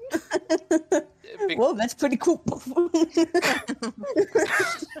 Fucking. Whoa, that's pretty cool.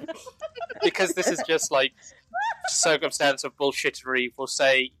 because this is just like circumstance of bullshittery. We'll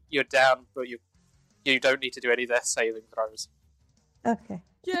say you're down, but you don't need to do any of their saving throws. Okay.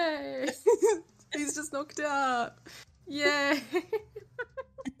 Yay! He's just knocked out. Yay!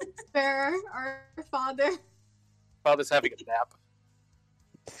 Spare our father. Father's having a nap.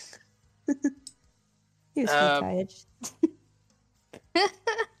 He was so tired.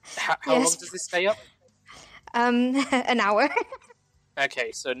 How long does this stay up? An hour.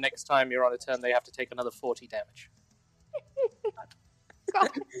 Okay, so next time you're on a turn, they have to take another 40 damage.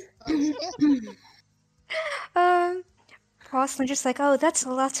 Rosalind just like, oh, that's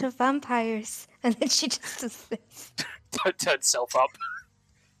a lot of vampires. And then she just does this. Don't turn self up.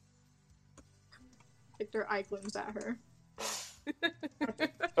 Victor eye glints at her.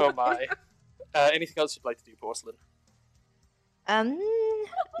 Oh my. Anything else you'd like to do, Porcelain?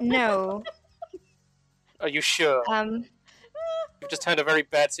 No. Are you sure? You've just turned a very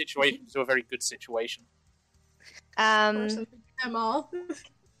bad situation into a very good situation. I'm all.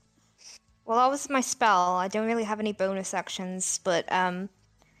 Well, that was my spell. I don't really have any bonus actions, but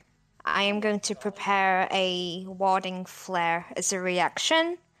I am going to prepare a warding flare as a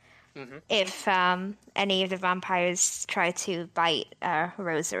reaction if any of the vampires try to bite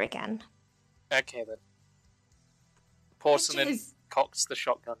Rosa again. Okay then. Porcelain cocks the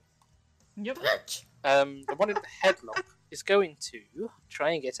shotgun. Yep. The one in the headlock is going to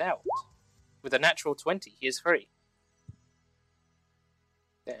try and get out. With a natural 20, he is free.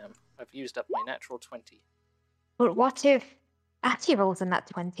 Damn, I've used up my natural 20. But what if Atty rolls in that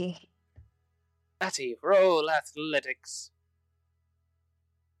 20? Atty, roll athletics.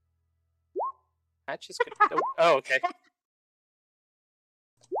 Hatch is good. Oh, okay.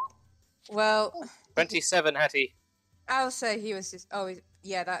 Well, 27, Hattie. I'll say he was just. Oh,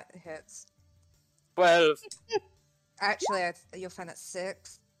 yeah, that hits. 12. Actually, you'll find that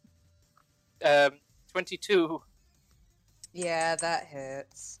 6. 22. Yeah, that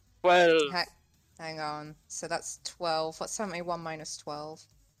hits. 12. Hang on. So that's 12. What's 71 minus 12?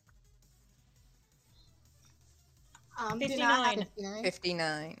 59.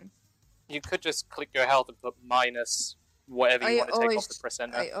 59. You could just click your health and put minus whatever you want to take off the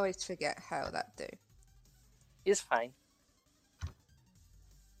percenter. I always forget how that do. It's fine.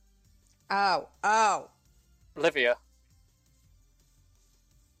 Ow. Ow. Olivia,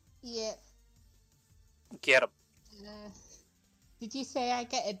 Yeah. get him. Did you say I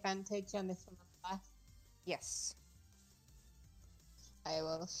get advantage on this one on the left? Yes. I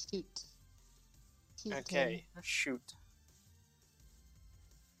will shoot. Okay, shoot.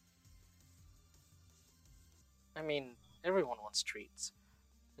 I mean, everyone wants treats.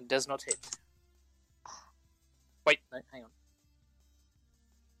 It does not hit. Wait, no, hang on.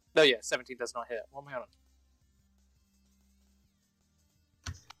 No, yeah, 17 does not hit. What am I on?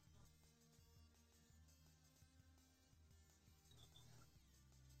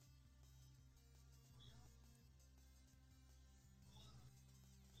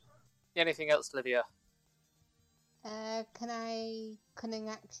 Anything else, Livia? Can I cunning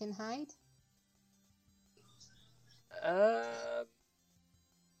action hide?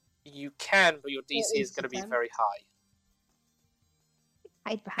 You can, but your DC is going to be very high.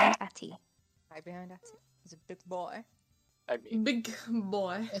 Hide behind Atty. Hide behind Atty. He's a big boy. I mean, Big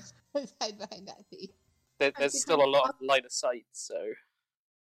boy. Hide behind Atty. There's still a lot of line of sight, so.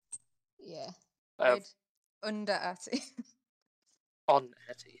 Yeah. Hide under Atty. On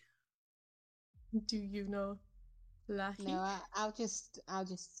Atty. Do you know Lahi? No, I'll just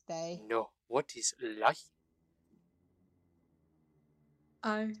stay. No, what is Lahi?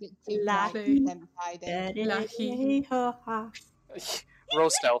 I Lahi. Roll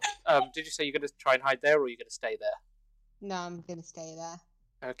stealth. Did you say you're going to try and hide there, or are you going to stay there? No, I'm gonna stay there.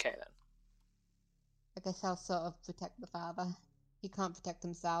 Okay then. I guess I'll sort of protect the father. He can't protect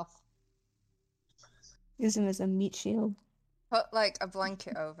himself. Use him as a meat shield. Put like a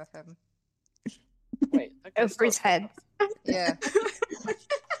blanket over him. Wait, over his head. Yeah.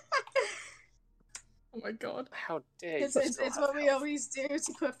 Oh my god. How dare you? It's what we always do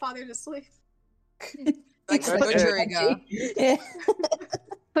to put father to sleep. Like a butchery gun. Yeah.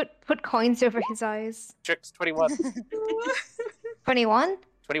 Put coins over his eyes. Tricks 21. 21?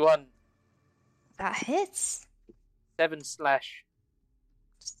 21. That hits. 7 slash.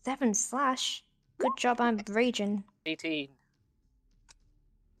 7 slash. Good job, I'm raging. 18.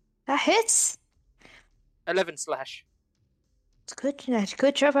 That hits. 11 slash. It's good.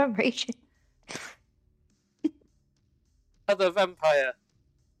 Good job on raging. Other vampire.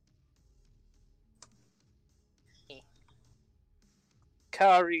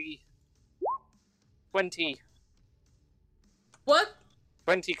 Kari. 20. What?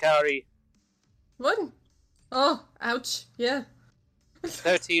 20 Kari. What? Oh, ouch. Yeah.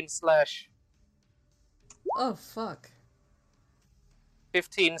 13 slash. Oh, fuck.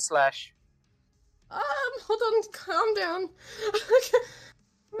 15 slash. Hold on, calm down.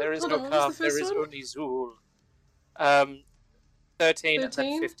 There is Hold no on, what was calm, the there first is one? only Zool. 13 and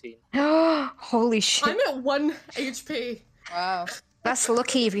then 15. Holy shit. I'm at 1 HP. Wow. That's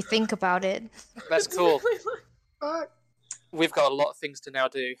lucky if you think about it. That's cool. Fuck. We've got a lot of things to now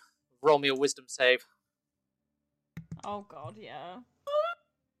do. Roll me a wisdom save. Oh god, yeah.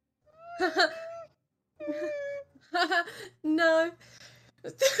 No.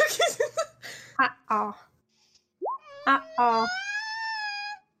 Uh-oh. Uh-oh.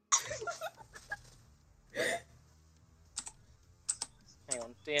 Hang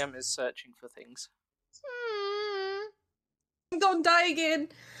on, DM is searching for things. Don't die again.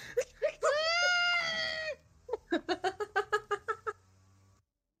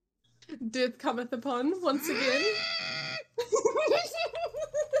 Death cometh upon once again.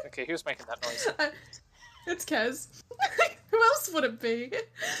 Okay, who's making that noise? It's Kez. Who else would it be?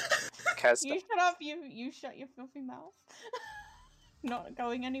 Kaz. You shut up, you shut your filthy mouth. Not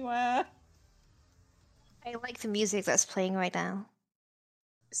going anywhere. I like the music that's playing right now.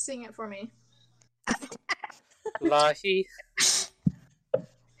 Sing it for me. Lahi.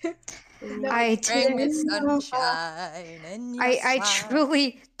 I Bring me do. sunshine in your I smile.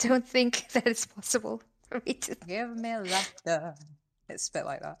 truly don't think that it's possible for me to. Give me laughter. It's a bit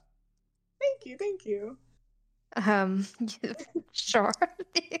like that. Thank you, thank you. Sure.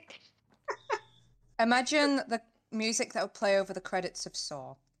 Imagine the music that would play over the credits of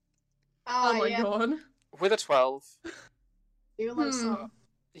Saw. Oh my yeah. god. With a 12, You love song.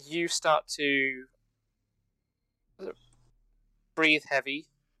 you start to breathe heavy.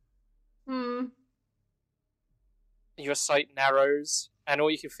 Your sight narrows, and all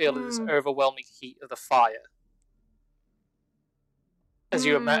you can feel is this overwhelming heat of the fire. As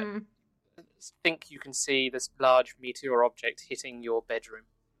you think you can see this large meteor object hitting your bedroom.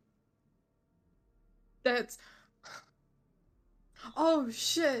 That's... Oh,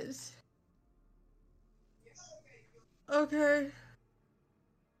 shit. Okay.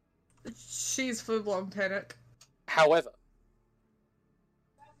 She's full-blown panic. However,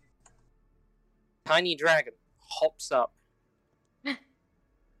 Tiny Dragon hops up.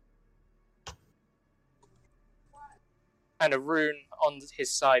 And a rune on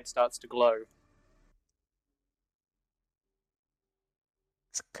his side starts to glow.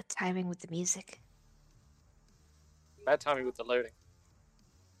 It's good timing with the music. Bad timing with the loading.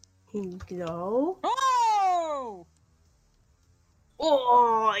 Go. Oh!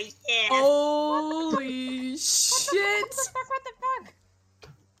 Oh, yeah. Holy shit! What the fuck?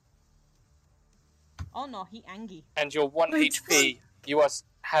 Oh no, he angry. And you're 1 HP. You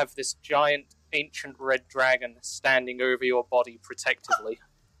have this giant ancient red dragon standing over your body protectively.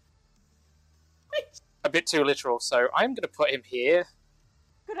 A bit too literal, so I'm going to put him here.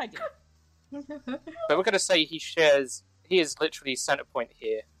 Good idea. But we're going to say he is literally center point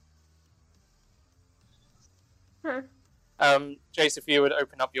here. Jace, if you would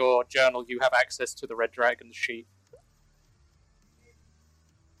open up your journal, you have access to the red dragon sheet.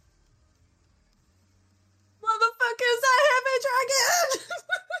 Motherfuckers, I have a dragon!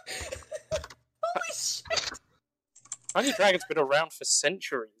 Holy shit! Tiny Dragon's been around for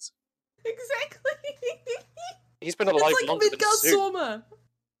centuries. Exactly! He's been alive It's like longer than Midgard Zoo. Sorma!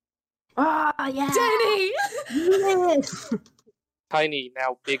 Oh, yeah. Danny! Yes. Tiny,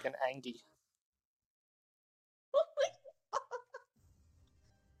 now big and angry.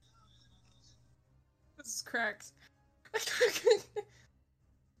 This is cracked.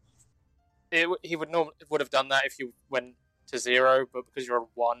 He would have done that if you went to 0, but because you're a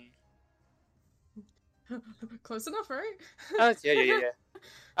 1. Close enough, right? Yeah.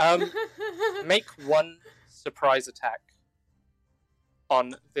 Make 1 surprise attack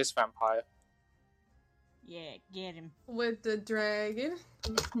on this vampire. Yeah, get him. With the dragon?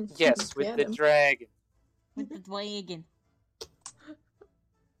 Yes, with the dragon. With the dragon.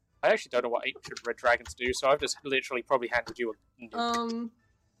 I actually don't know what ancient red dragons do, so I've just literally probably handed you a nuke.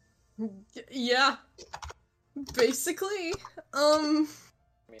 Yeah. Basically. I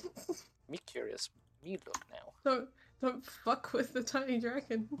mean, me curious. Me look now. Don't fuck with the tiny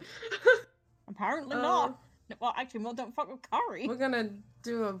dragon. Apparently not. Well, actually, well, don't fuck with Kari. We're gonna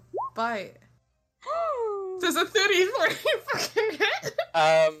do a bite. Does a 33 fucking hit?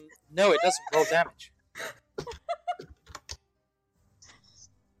 No, it doesn't roll damage.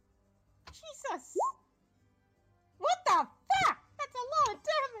 Jesus! What the fuck? That's a lot of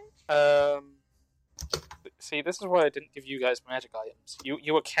damage! See, this is why I didn't give you guys magic items.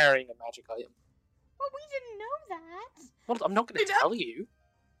 You were carrying a magic item. Well, we didn't know that! Well, I'm not going to tell you.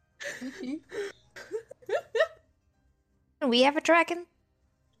 We have a dragon.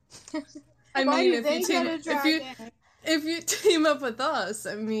 I mean, if you team up with us,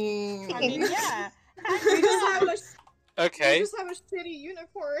 I mean, yeah. We just have a Okay. We just have a shitty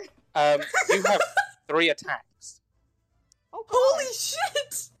unicorn. You have 3 attacks. Oh, holy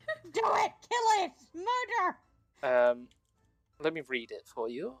shit! Do it! Kill it! Murder! Let me read it for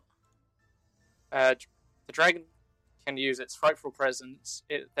you. The dragon can use its frightful presence.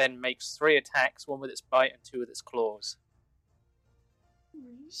 It then makes 3 attacks, 1 with its bite and 2 with its claws.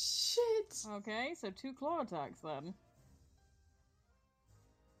 Shit! Okay, so 2 claw attacks then.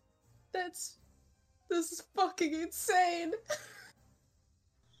 This is fucking insane.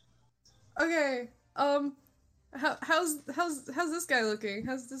 Okay, how's this guy looking?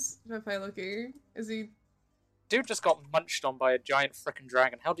 How's this vampire looking? Is he? Dude just got munched on by a giant frickin'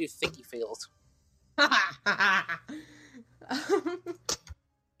 dragon. How do you think he feels? I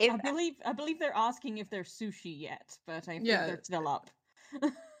believe they're asking if they're sushi yet, but I think they're still up.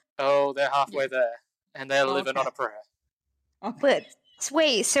 Oh, they're halfway there, and they're living on a prayer. But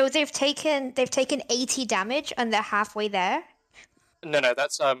wait, so they've taken 80 damage and they're halfway there? No,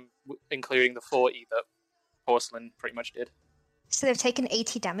 that's including the 40 that Porcelain pretty much did. So they've taken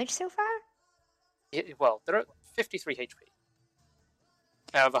 80 damage so far? Yeah, well, they're at 53 HP.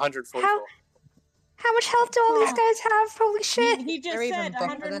 Out of 144. How much health do all these guys have? Holy shit! He just They're even said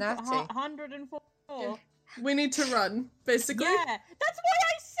buffer than Atty. 104. We need to run, basically. Yeah, that's what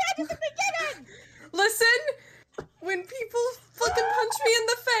I said at the beginning! Listen, when people fucking punch me in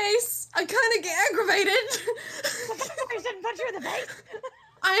the face, I kind of get aggravated. I didn't punch you in the face!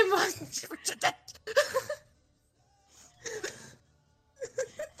 I'm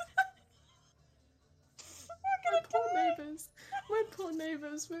My poor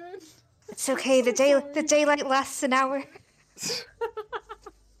neighbors, man. It's okay. The daylight lasts an hour.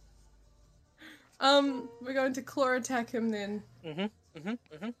 We're going to claw attack him then.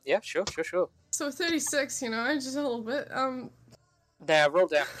 Yeah, sure. So 36, just a little bit. Now, roll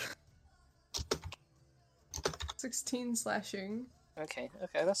damage. 16 slashing. Okay,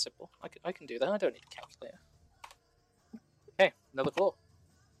 that's simple. I can do that. I don't need a calculator. Okay, another claw.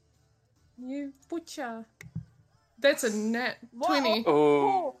 You butcher. That's a net 20.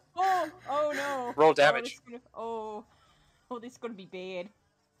 Oh no. Roll damage. This is gonna be bad.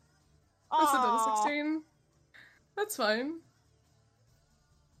 That's another 16. That's fine.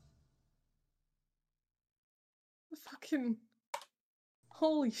 Fucking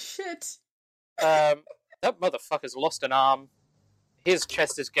holy shit. That motherfucker's lost an arm. His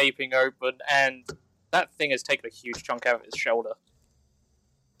chest is gaping open, and that thing has taken a huge chunk out of his shoulder.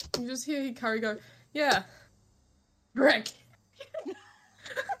 You just hear Hikari go, yeah. Greg.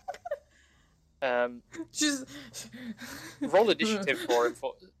 Just roll initiative for him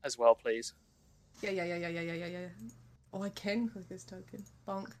as well, please. Yeah. Oh, I can click this token.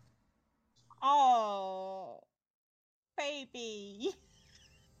 Bonk. Oh, baby.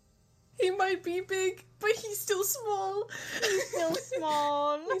 He might be big, but he's still small. He's still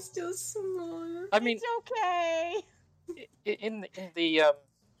small. I mean, it's okay. In the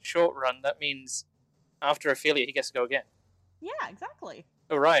short run, that means after Ophelia, he gets to go again. Yeah, exactly.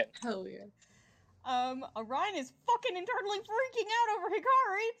 Orion. Hell yeah. Orion is fucking internally freaking out over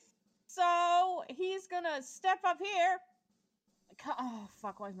Hikari, so he's gonna step up here. Oh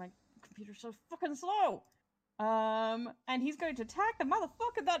fuck! Why is my computer so fucking slow? And he's going to attack the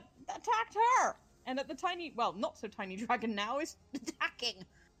motherfucker that attacked her, and that the tiny, well, not so tiny dragon now is attacking.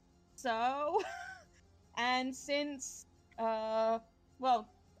 So, and since, well,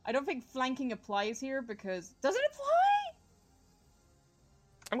 I don't think flanking applies here because does it apply?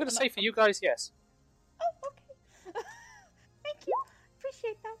 I'm gonna say for you guys, yes. Oh, okay. Thank you.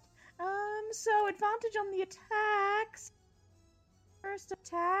 Appreciate that. So advantage on the attacks. First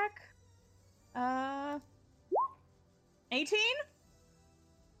attack. 18?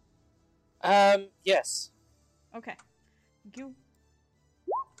 Yes. Okay. Thank you.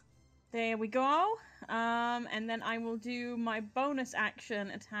 There we go. And then I will do my bonus action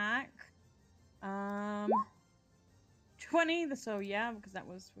attack. 20, so yeah, because that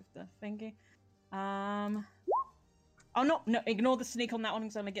was with the thingy. Oh no, ignore the sneak on that one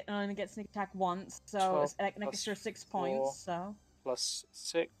because I only get sneak attack once, so it's an extra 6 points, so. Plus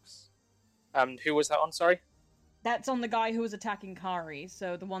 6. Who was that on, sorry? That's on the guy who was attacking Kari.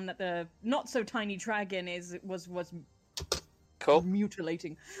 So the one that the not so tiny dragon was cool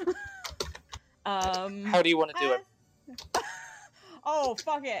mutilating. How do you want to do it? Oh,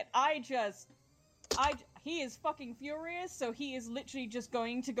 fuck it. He is fucking furious, so he is literally just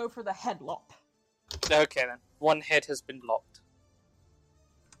going to go for the headlock. Okay then. One head has been lopped.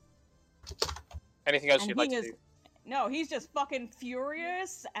 Anything else And you'd like he to is- do? No, he's just fucking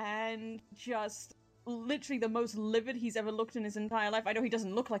furious and just literally the most livid he's ever looked in his entire life. I know he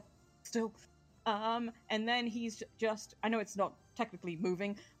doesn't look like still. And then he's just, I know it's not technically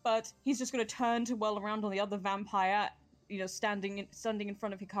moving, but he's just going to turn to whirl around on the other vampire, standing in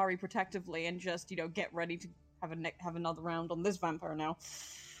front of Hikari protectively and just, get ready to have another round on this vampire now.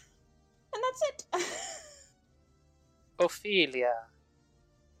 And that's it. Ophelia.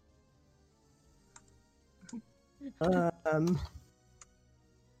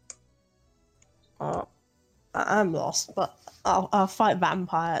 I'm lost, but I'll fight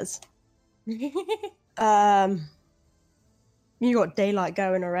vampires. You got daylight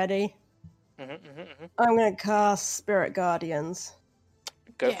going already. I'm gonna cast Spirit Guardians.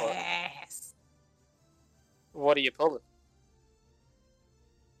 Go for it. What are you pulling?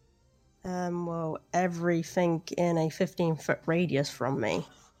 Well, everything in a 15-foot radius from me.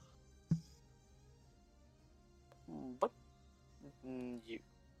 What? You.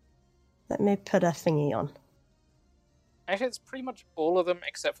 Let me put a thingy on. Actually, it's pretty much all of them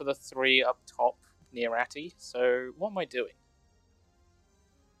except for the 3 up top near Atty. So, what am I doing?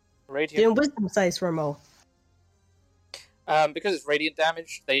 Doing Radiant. wisdom saves for them all. Because it's radiant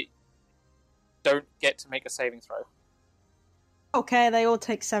damage, they don't get to make a saving throw. Okay, they all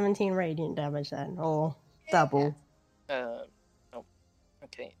take 17 radiant damage then, or double. Oh,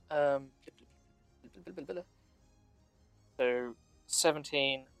 okay. So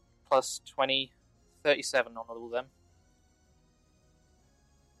 17 plus 20, 37 on all of them.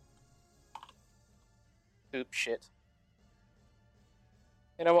 Oops, shit.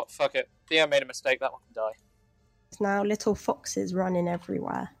 You know what? Fuck it. Theo made a mistake. That one can die. There's now little foxes running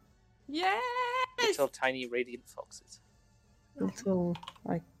everywhere. Yes! Little tiny radiant foxes. Little,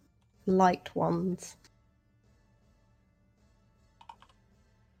 light ones.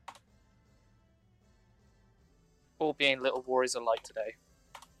 All being little warriors of light today.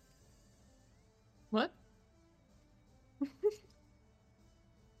 What?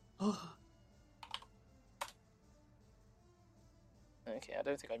 Oh. Okay, I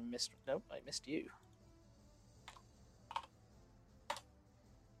don't think I missed... Nope, I missed you.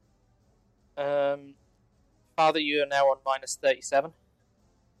 Father, you are now on minus 37.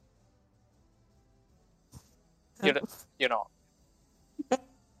 You're not.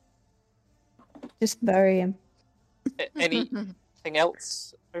 Just bury him. Anything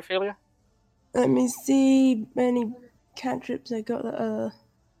else, Ophelia? Let me see any cantrips I got that are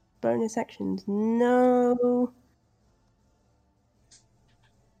bonus actions. No.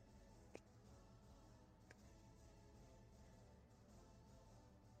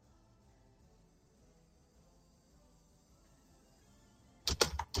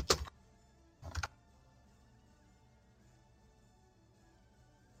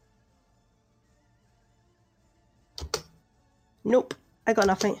 Nope, I got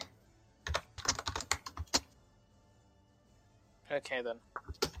nothing. Okay, then.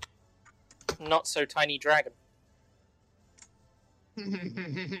 Not so tiny dragon.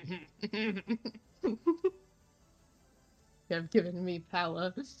 You have given me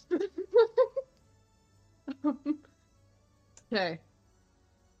power. Okay.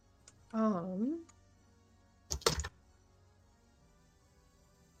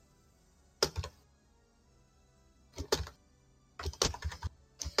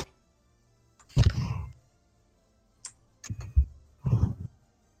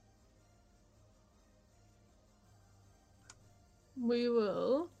 We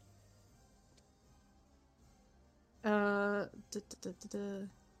will.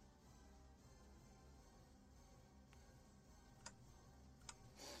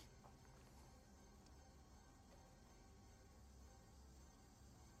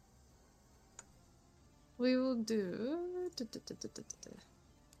 We will do.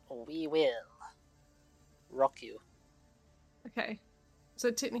 We will. Rock you. Okay. So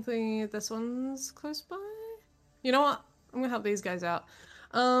technically, this one's close by. You know what? I'm gonna help these guys out.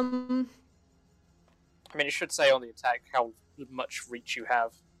 I mean, it should say on the attack how much reach you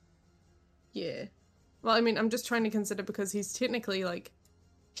have. Yeah. Well, I mean, I'm just trying to consider because he's technically like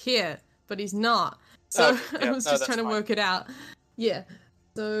here, but he's not. So yeah, I was no, just that's trying to fine. work it out. Yeah.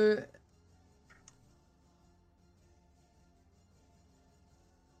 So.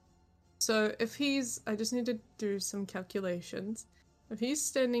 So if he's... I just need to do some calculations. If he's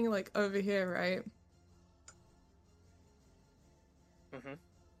standing, like, over here, right? Mm-hmm.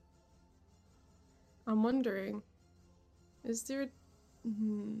 I'm wondering... Is there...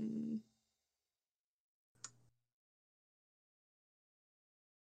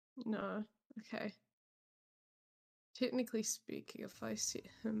 No. Okay. Technically speaking, if I see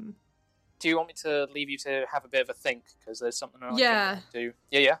him... Do you want me to leave you to have a bit of a think? Because there's something I Yeah. can do.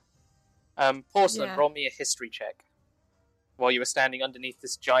 Yeah. Porcelain, Yeah. roll me a history check. While you were standing underneath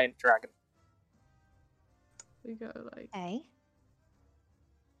this giant dragon. We go, like... Hey.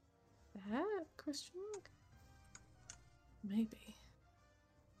 That? Question mark? Maybe.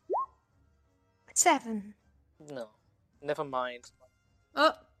 7. No. Never mind.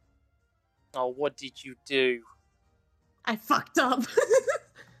 Oh! Oh, what did you do? I fucked up!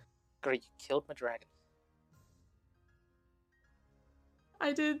 Great, you killed my dragon.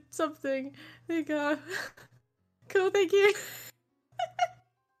 I did something. There you go. Cool, thank you.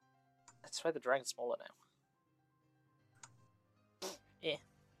 That's why the dragon's smaller now. Yeah.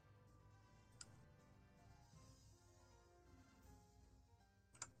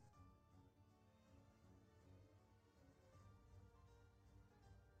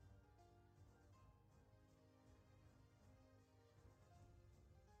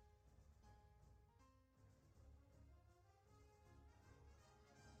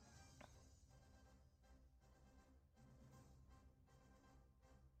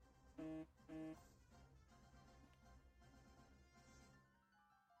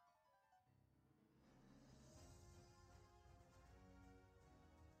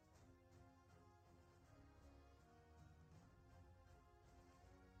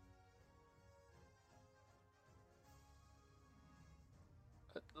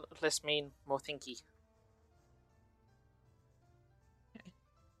 Less mean, more thinky.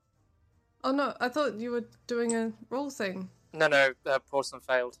 Oh no, I thought you were doing a roll thing. No, Porcelain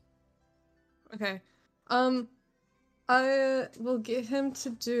failed. Okay. I will get him to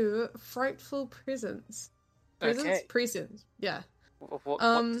do frightful presence. Okay. Presence. Yeah. What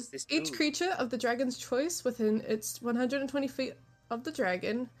does this do? Each creature of the dragon's choice within its 120 feet of the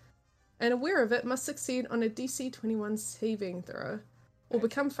dragon and aware of it must succeed on a DC 21 saving throw or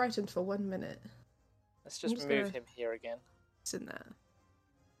become frightened for 1 minute. Let's just just move gonna- him here again. It's in there.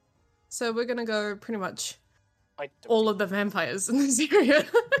 So we're gonna go pretty much I don't all of the vampires in this area.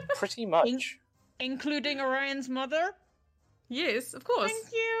 Pretty much. Including Orion's mother? Yes, of course.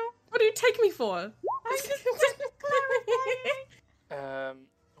 Thank you. What do you take me for? I just clarifying.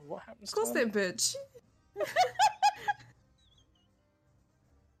 What happens Of course to that him? bitch.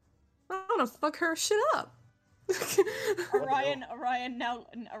 I wanna fuck her shit up. Orion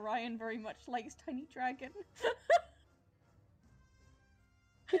very much likes Tiny Dragon.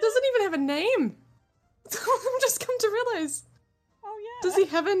 He doesn't even have a name. I've just come to realize. Oh yeah. Does he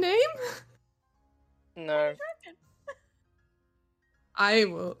have a name? No. I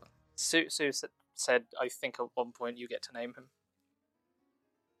will. Sue said, I think at one point you get to name him.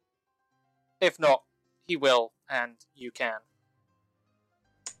 If not, he will, and you can.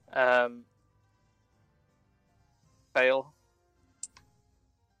 Fail.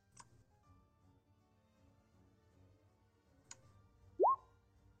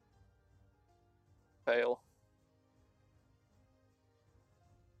 Fail.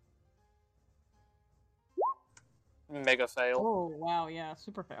 Mega fail. Oh wow, yeah,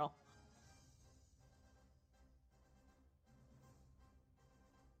 super fail.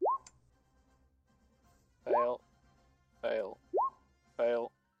 Fail. Fail.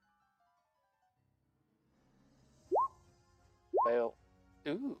 Fail. Fail.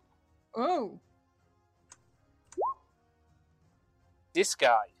 Ooh. Oh. This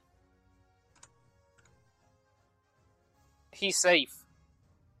guy. He's safe.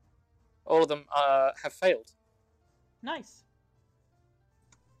 All of them have failed. Nice.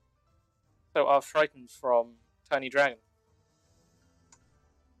 So are frightened from Tiny Dragon.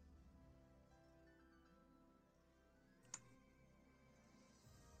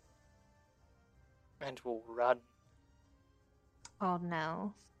 And will run. Oh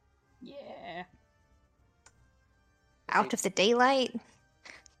no. Yeah. Out of the daylight?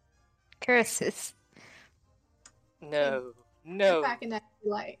 Curses. No. Get No. back in that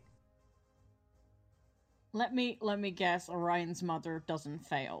light. Let me guess. Orion's mother doesn't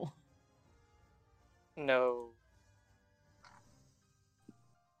fail. No.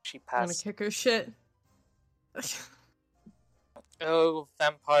 She I'm gonna passed. kick her shit. Oh,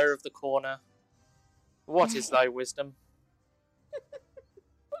 vampire of the corner. What is thy wisdom?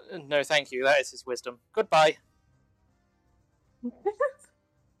 No, thank you. That is his wisdom. Goodbye.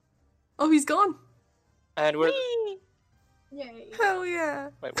 Oh, he's gone. And we're... Yay. Hell yeah.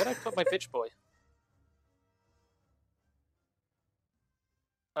 Wait, where'd I put my bitch boy?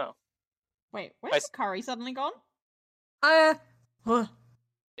 Oh. Wait, where's Hikari suddenly gone? I I'm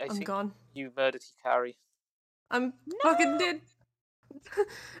think gone. you murdered Hikari. I'm fucking dead.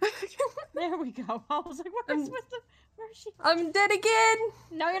 There we go. I was like, where is she? I'm dead again.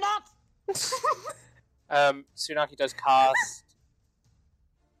 No, you're not. Tsunaki does cast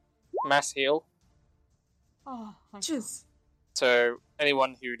Mass Heal. Oh, just. So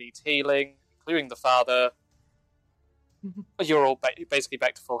anyone who needs healing, including the father, you're all basically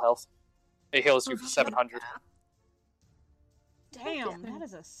back to full health. It heals you for 700. Damn, that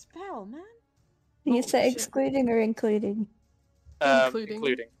is a spell, man. You say excluding or including?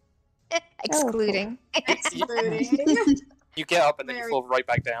 Including. Excluding. Excluding. You get up and then you fall right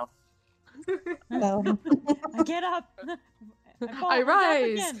back down. No. I get up. I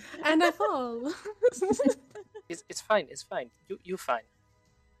rise and I fall. It's fine. It's fine. You're fine.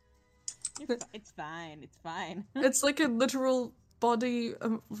 It's fine. It's fine. It's like a literal body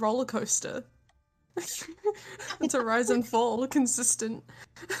roller coaster. It's a rise and fall, consistent.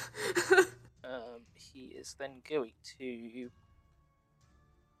 He is then going to.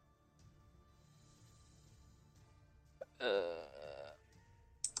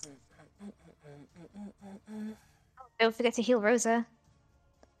 Don't forget to heal Rosa.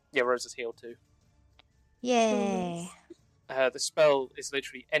 Yeah, Rosa's healed too. Yay. The spell is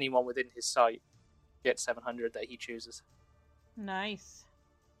literally anyone within his sight gets 700 that he chooses. Nice.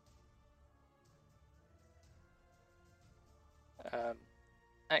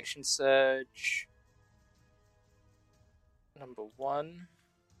 Action Surge. Number 1.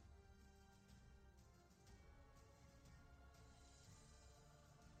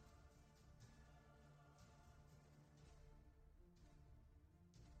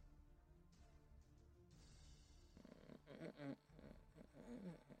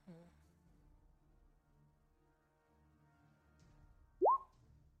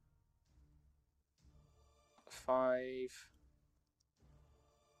 Five.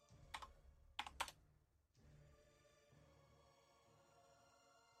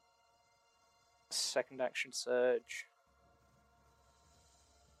 Second action surge.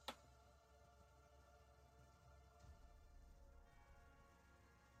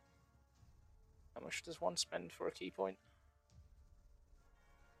 How much does one spend for a key point?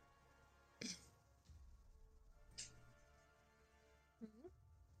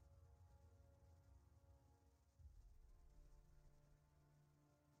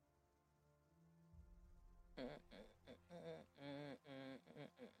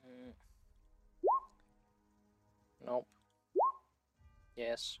 Nope.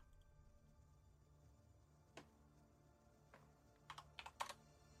 Yes.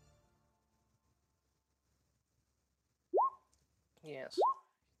 Yes.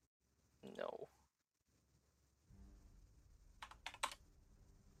 No.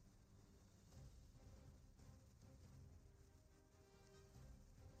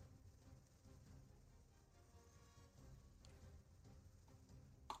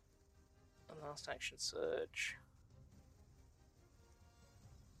 Last action surge.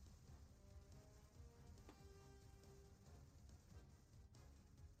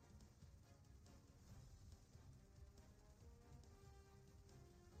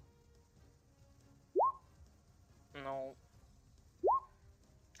 No.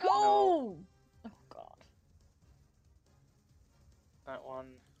 Oh! Oh god. That one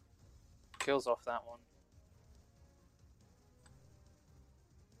kills off that one.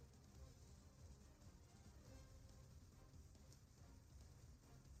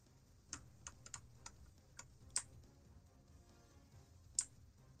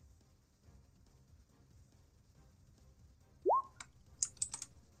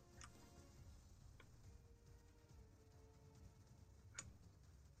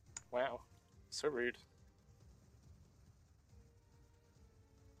 Wow, so rude.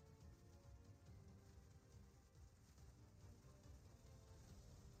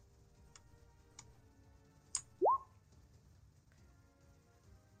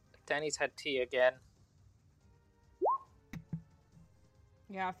 Danny's had tea again.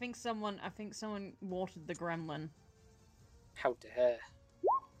 Yeah, I think someone watered the gremlin. How dare.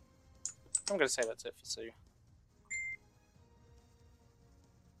 I'm gonna say that's it for Sue.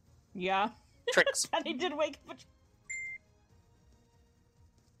 Yeah. Tricks. Danny did wake up.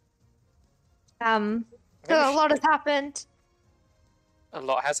 So a lot has happened. A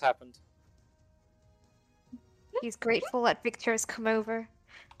lot has happened. He's grateful that Victor has come over.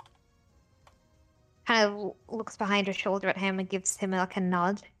 Kind of looks behind her shoulder at him and gives him like a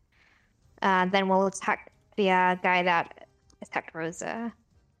nod. Then we'll attack the guy that attacked Rosa.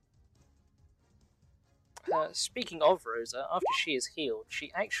 Speaking of Rosa, after she is healed,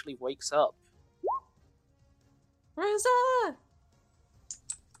 she actually wakes up. Rosa!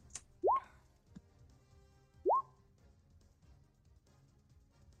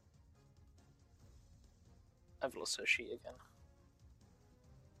 I've lost her sheet again.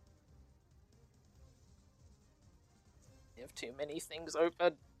 You have too many things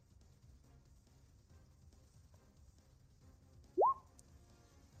open.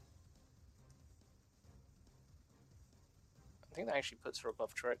 I think that actually puts her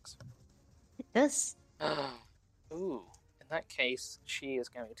above Trix. It does. Ooh, in that case, she is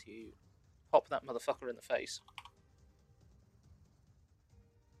going to pop that motherfucker in the face.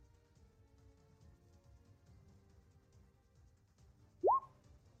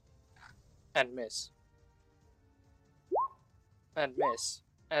 And miss. And miss.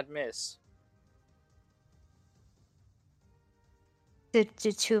 And miss. Did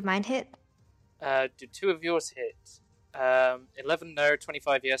 2 of mine hit? Did 2 of yours hit? 11 no,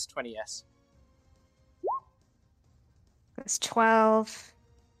 25 yes, 20 yes. That's 12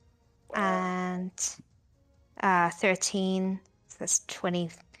 and 13. So that's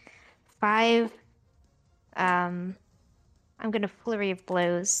 25. I'm gonna flurry of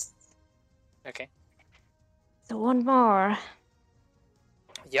blows. Okay. So 1 more.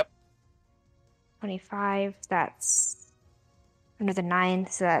 Yep. 25. That's another 9.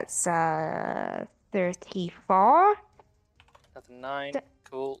 So that's 34. Another 9.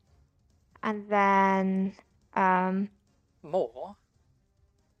 Cool. And then more?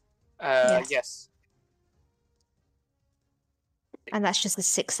 Yes. Yes. And that's just a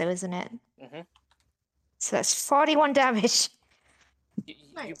 6 though, isn't it? Mm-hmm. So that's 41 damage.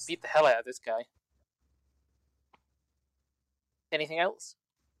 You beat the hell out of this guy. Anything else?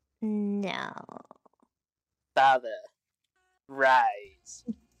 No. Father, rise.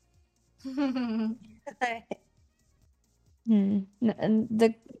 And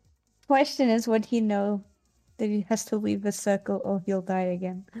the question is, would he know that he has to leave the circle or he'll die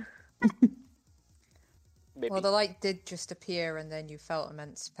again? Maybe. Well, the light did just appear and then you felt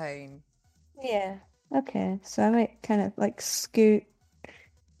immense pain. Yeah. Okay, so I might kind of like scoot,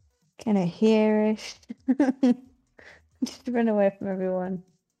 kind of here-ish. Just run away from everyone.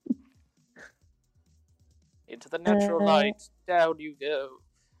 Into the natural light, down you go.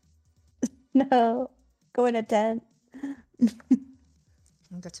 No, go in a tent.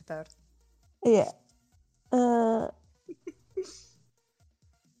 And go to bed. Yeah.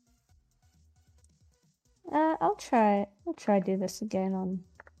 I'll try do this again on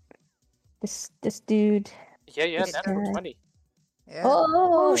this dude. Yeah, This natural guy. 20. Yeah.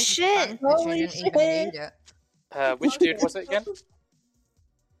 Oh shit! Holy Didn't even need shit! it. Which dude was it again?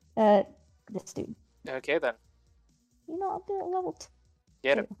 This dude. Okay then. You know, I'll do it level 2.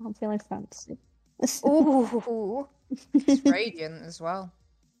 Get him. I'm feeling fancy. Ooh. It's radiant as well.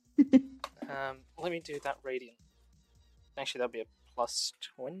 Let me do that radiant. Actually, that'll be a plus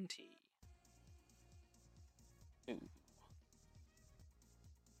 20. Ooh.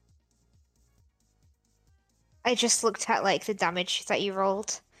 I just looked at like the damage that you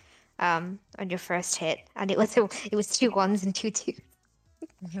rolled on your first hit, and it was 2 1s and 2 2s.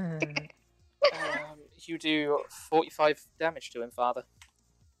 You do 45 damage to him, Father.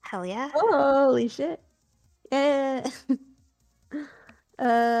 Hell yeah! Holy shit! Yeah.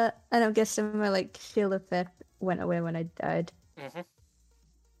 And I'm guessing my like shield effect went away when I died. Mm-hmm.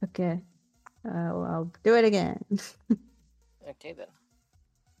 Okay. Well, I'll do it again. Okay then.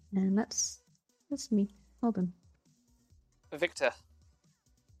 And that's me. Hold on. Victor.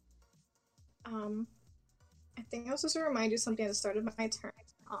 I think I was supposed to remind you something at the start of my turn.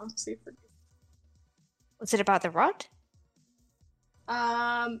 Honestly, forget. Was it about the rod?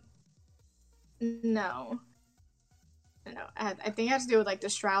 No. No, I think it has to do with like the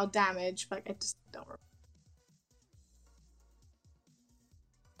shroud damage, but I just don't remember.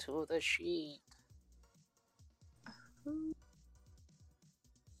 To the sheet.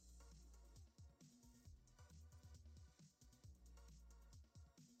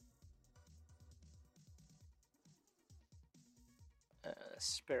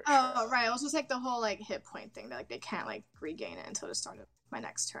 Spirit. Oh, right. Also, it's like the whole like hit point thing that like they can't like regain it until the start of my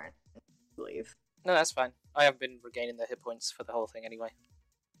next turn, I believe. No, that's fine. I have been regaining the hit points for the whole thing anyway.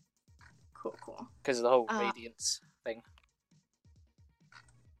 Cool. Because of the whole radiance thing.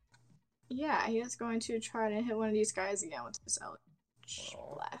 Yeah, he is going to try to hit one of these guys again with his Eldritch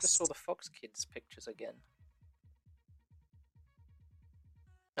I just saw the Fox Kids pictures again.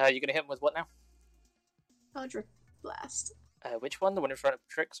 You're gonna hit him with what now? Eldritch Blast. Which one? The one in front of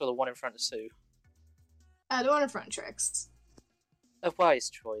Trix or the one in front of Sue? The one in front of Trix. A wise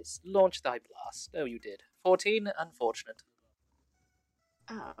choice. Launch thy blast. Oh, you did. 14, unfortunate.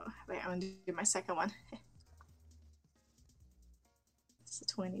 Oh, wait, I'm gonna do my second one. It's a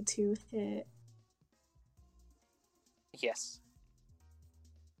 22 hit. Yes.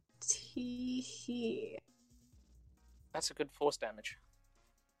 Tee. That's a good force damage.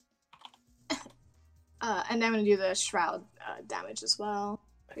 And then I'm gonna do the shroud damage as well,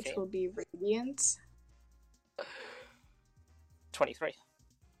 which Okay. will be radiant. 23.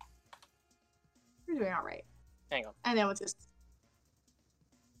 We're doing all right. Hang on. And then with this,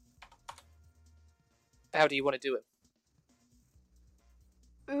 How do you want to do it?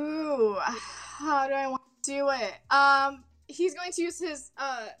 ooh, how do I want to do it? He's going to use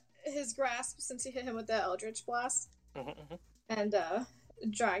his grasp since he hit him with the Eldritch Blast, and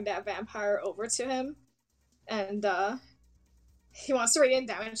drag that vampire over to him, and he wants the radiant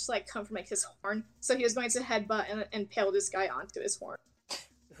damage to like come from like his horn, so he was going to headbutt and impale this guy onto his horn.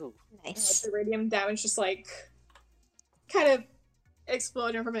 Ooh. Nice. The radiant damage just like kind of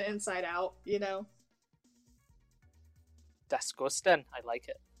exploding from the inside out, you know. That's Gusten. I like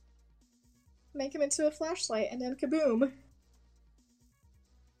it. Make him into a flashlight, and then kaboom.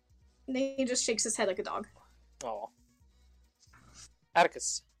 And then he just shakes his head like a dog. Oh.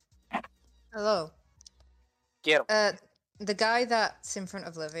 Atticus. Hello. Get him. The guy that's in front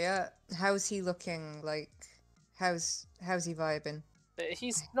of Livia, how's he looking? Like, how's he vibing?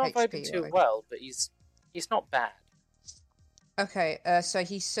 He's not HP vibing too wise. well, but he's not bad. Okay, so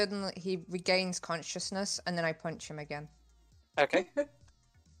he regains consciousness, and then I punch him again. Okay.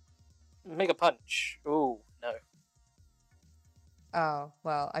 Mega punch. Ooh, no. Oh,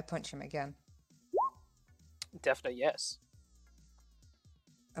 well, I punch him again. Definitely yes.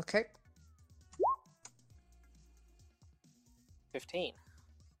 Okay. 15.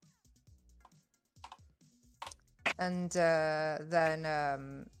 And then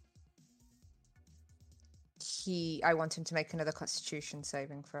I want him to make another Constitution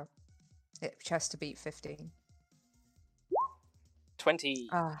saving throw. It has to beat 15. 20.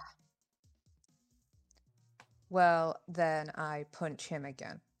 Well, then I punch him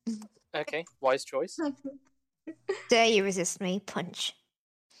again. Okay, wise choice. Dare you resist me? Punch.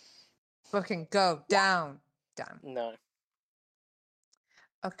 Fucking go down. Damn. No.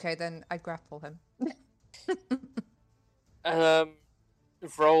 Okay, then I grapple him.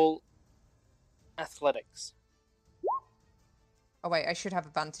 Roll athletics. Oh wait, I should have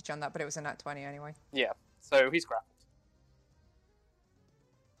advantage on that, but it was a nat 20 anyway. Yeah, so he's grappled.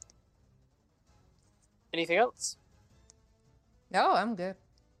 Anything else? No, I'm good.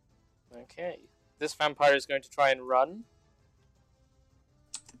 Okay. This vampire is going to try and run.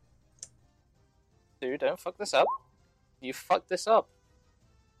 Dude, don't fuck this up. You fucked this up.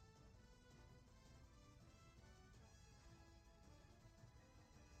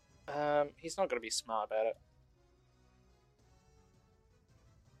 He's not going to be smart about it.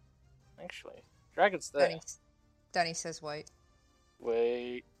 Actually, dragon's there. Danny says wait.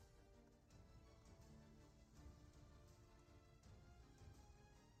 Wait.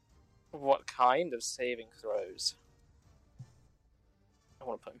 What kind of saving throws? I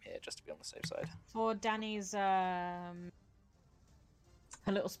want to put him here just to be on the safe side. For Danny's, her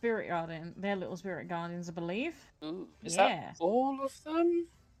little spirit guardian, their little spirit guardians, I believe. Ooh, is Yeah. that all of them?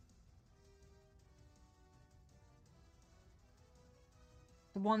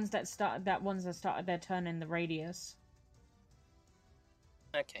 The ones that started their turn in the radius.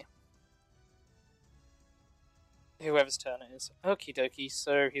 Okay. Whoever's turn it is. Okie dokie,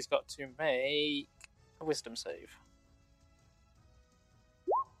 so he's got to make a wisdom save.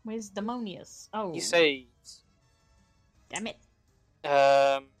 Where's Demonius? Oh. He saves. Damn it.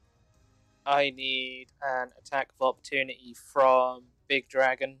 I need an attack of opportunity from Big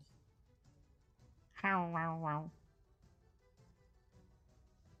Dragon. Wow.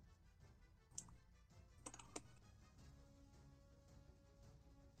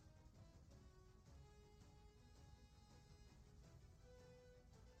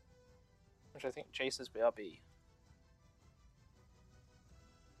 Which I think Jace's BRB.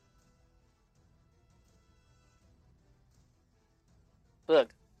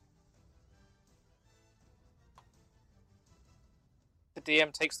 Bug. The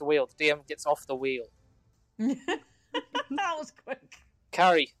DM takes the wheel. The DM gets off the wheel. That was quick.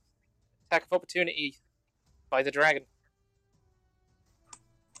 Carry. Attack of opportunity by the dragon.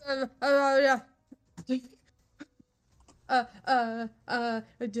 Yeah.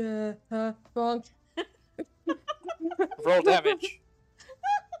 Bonk. Roll damage.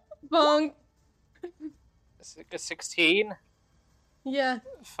 Bonk. A 16. Yeah.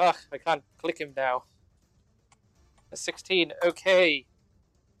 Fuck, I can't click him now. A 16, okay.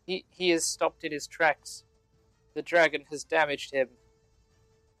 He is stopped in his tracks. The dragon has damaged him.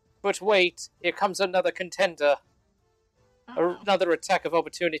 But wait, here comes another contender. Another attack of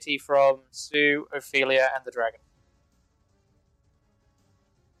opportunity from Sue, Ophelia, and the dragon.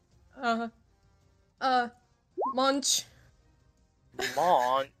 Munch.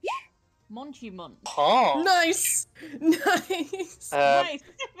 Munch. Munchy Munch. Oh. Nice! Nice! Nice attack!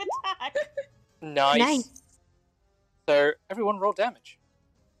 Nice. So, everyone roll damage.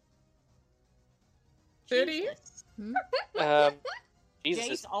 30? Jesus.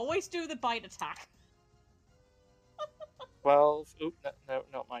 Jace, always do the bite attack. 12. Oop, no,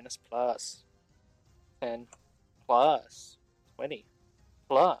 not minus. Plus. 10. Plus. 20.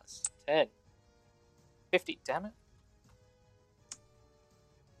 Plus. 10. 50. Damn it.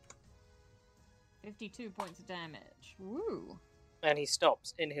 52 points of damage. Woo. And he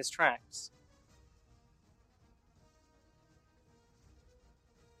stops in his tracks.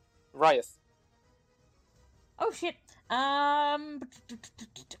 Ryeth. Oh shit. Oh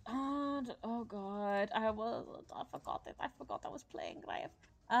god. I forgot that. I forgot I was playing Riot.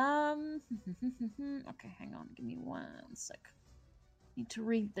 Okay, hang on. Give me 1 sec. Need to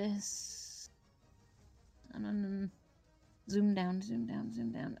read this. Zoom down.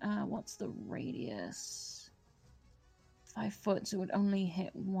 What's the radius? 5 foot, so it would only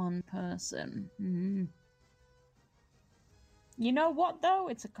hit one person. You know what, though?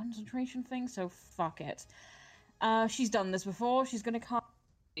 It's a concentration thing, so fuck it. She's done this before. She's gonna cast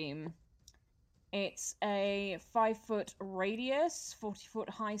beam. It's a 5 foot radius, 40 foot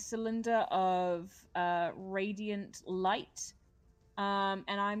high cylinder of radiant light. And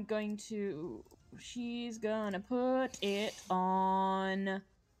I'm going to... She's gonna put it on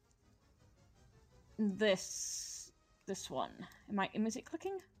this one. Is it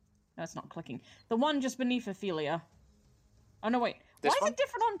clicking? No, it's not clicking. The one just beneath Ophelia. Oh no, wait. Why is it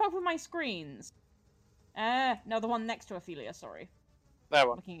different on both of my screens? No, the one next to Ophelia, sorry. That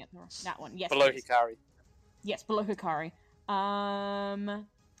one. Looking at that one. Yes. Below please. Hikari. Yes, below Hikari.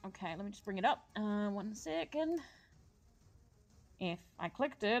 Okay, let me just bring it up. 1 second. If I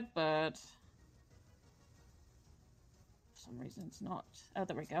clicked it, but for some reason it's not. Oh,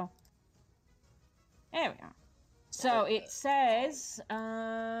 there we go. There we are. So it says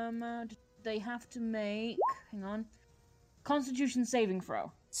they have to make, hang on, Constitution saving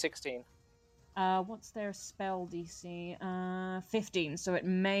throw. 16. What's their spell DC? 15. So it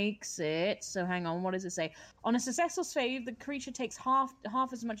makes it. So hang on, what does it say? On a successful save, the creature takes half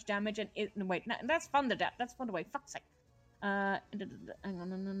as much damage, and wait, no, that's Thunder Depth. That's Thunder Wave. Fuck's sake. Hang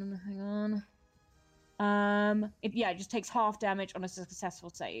on. It just takes half damage on a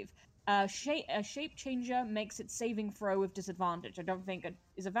successful save. A shape changer makes its saving throw with disadvantage. I don't think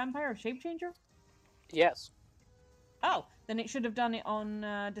is a vampire a shape changer? Yes. Oh, then it should have done it on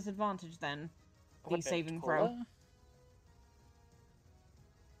disadvantage then. The saving throw.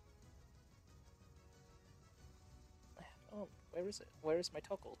 Oh, where is it? Where is my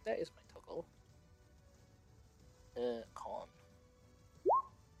toggle? There is my toggle. Con.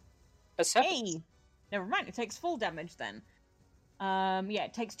 A 7. Hey! Never mind, it takes full damage then.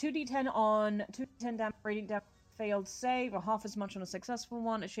 It takes 2d10 on 2d10 damage, radiant damage, failed save, or half as much on a successful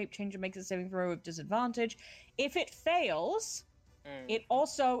one. A shape changer makes a saving throw with disadvantage. If it fails, it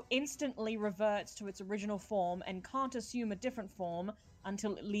also instantly reverts to its original form and can't assume a different form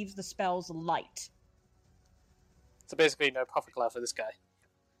until it leaves the spell's light. So basically, no Puffleclaw for this guy.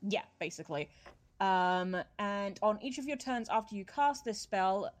 Yeah, basically. And on each of your turns after you cast this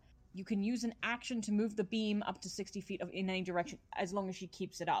spell, you can use an action to move the beam up to 60 feet in any direction, as long as she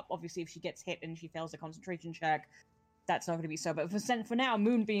keeps it up. Obviously, if she gets hit and she fails a concentration check, that's not going to be so. But for now,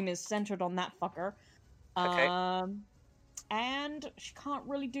 Moonbeam is centered on that fucker. Okay. And she can't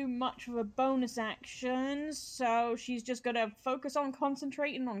really do much of a bonus action, so she's just going to focus on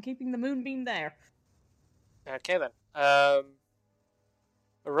concentrating on keeping the Moonbeam there. Okay, then.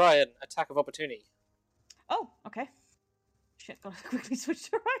 Orion, attack of opportunity. Oh, okay. Shit, gotta quickly switch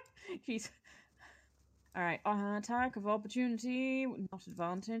to right. Jeez. Alright, attack of opportunity. Not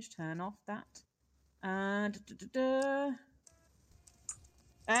advantage. Turn off that. No,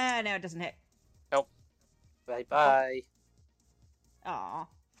 it doesn't hit. Nope. Bye-bye. Aw,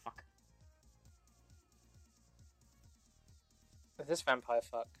 fuck. This vampire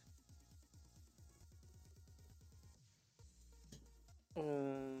fuck.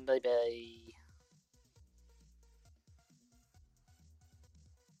 Bye-bye.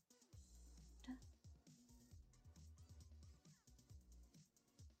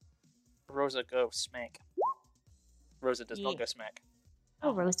 Rosa, go smack. Rosa does not go smack.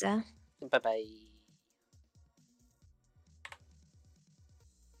 Oh, Rosa. Bye-bye.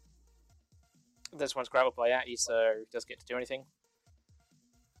 This one's grappled by Atty, so he doesn't get to do anything.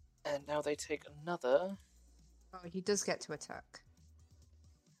 And now they take another... Oh, he does get to attack.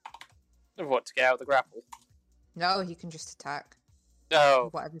 What, to get out of the grapple? No, he can just attack. Oh.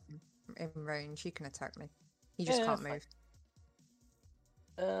 Whatever in range, he can attack me. He just can't move.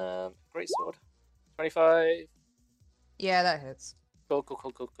 Great sword. 25. Yeah, that hits.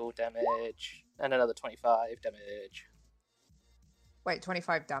 Cool. Damage. And another 25 damage. Wait,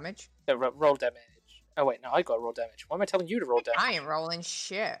 25 damage? Roll damage. Oh, wait, no, I got to roll damage. Why am I telling you to roll damage? I ain't rolling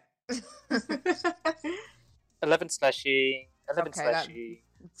shit. 11 slashing. 11 Okay, slashing.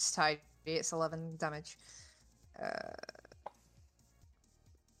 It's tidy. It's 11 damage.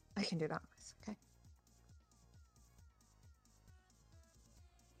 I can do that. It's okay.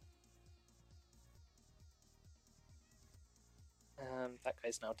 That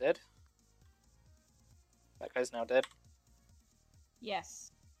guy's now dead. That guy's now dead.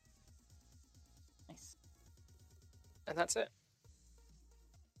 Yes. Nice. And that's it.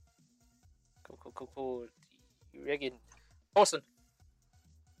 Cool. Regan. Awesome.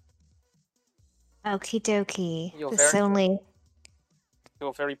 Okie dokie. You're This very- only.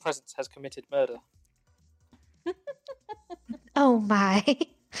 Your very presence has committed murder. Oh my.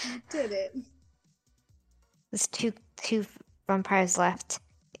 Did it? There's two vampires left.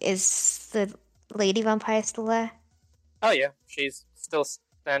 Is the lady vampire still there? Oh yeah, she's still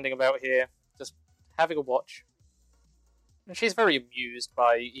standing about here, just having a watch. And she's very amused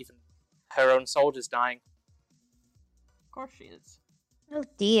by even her own soldiers dying. Of course she is. Oh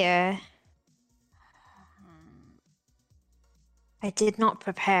dear. I did not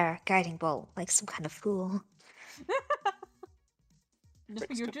prepare guiding bolt like some kind of fool.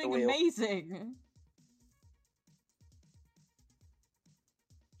 You're doing amazing.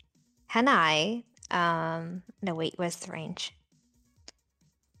 Can I? No, wait, where's the range?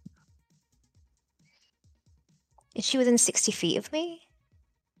 Is she within 60 feet of me?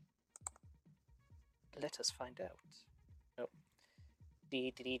 Let us find out. Oh.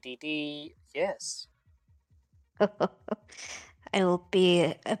 Yes. I will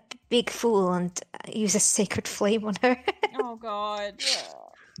be a big fool and use a sacred flame on her. Oh god.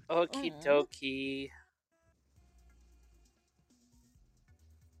 Okie dokie.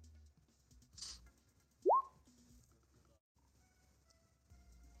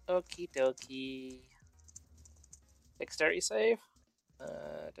 Okie dokie. Dexterity save?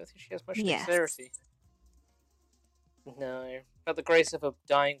 Don't think she has much Yes. dexterity. No. But the grace of a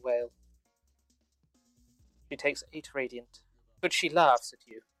dying whale. She takes 8 radiant. But she laughs at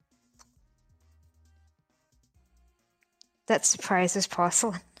you. That surprises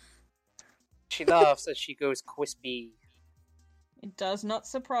Porcelain. She laughs as she goes crispy. It does not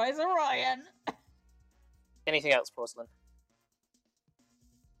surprise Orion. Anything else, Porcelain?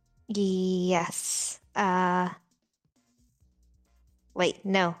 Yes. Wait,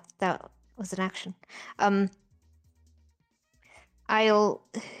 no, that was an action. I'll.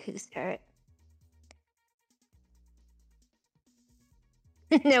 Who's turret?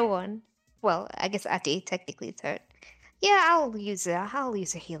 No one. Well, I guess Atty technically turret. Yeah, I'll use a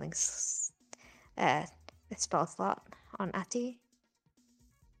healing spell slot on Atty.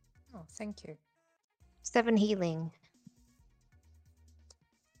 Oh, thank you. 7 healing.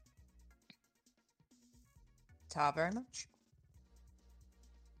 Tar very much.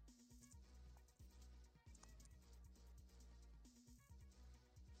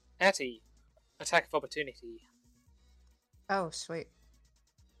 Atty, attack of opportunity. Oh, sweet.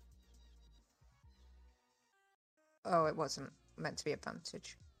 Oh, it wasn't meant to be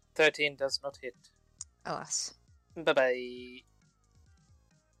advantage. 13 does not hit. Alas. Bye-bye.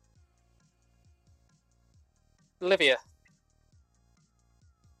 Olivia.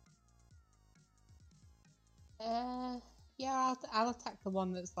 Yeah, I'll attack the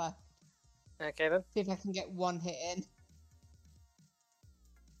one that's left. Okay then. See if I can get one hit in.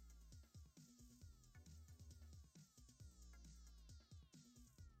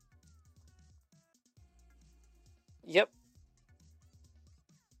 Yep.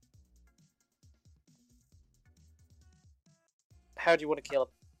 How do you want to kill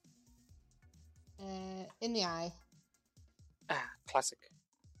him? In the eye. Ah, classic.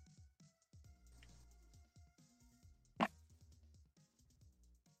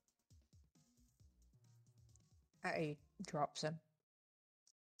 Atty drops him.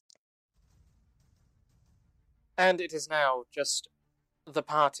 And it is now just the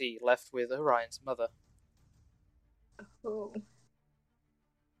party left with Orion's mother. Oh.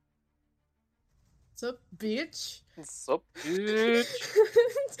 What's up, bitch? What's up, bitch?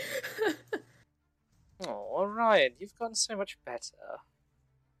 Orion, you've gotten so much better.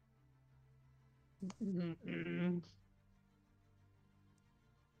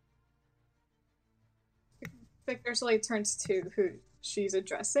 Victor slowly turns to who she's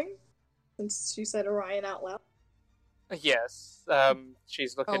addressing, since she said Orion out loud. Yes,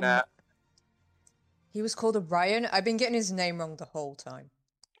 she's looking at... He was called Orion? I've been getting his name wrong the whole time.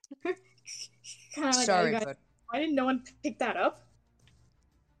 Kind of like, Sorry, bud. why didn't no one pick that up?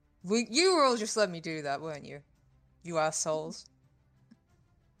 You were all just letting me do that, weren't you? You assholes.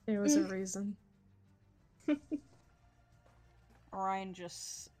 There was a reason. Orion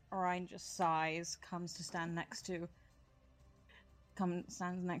just sighs, stands next to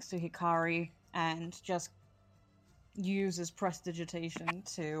Hikari, and just uses prestidigitation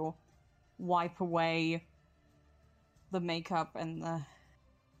to wipe away the makeup and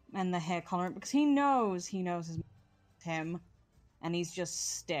the hair colorant, because he knows him, and he's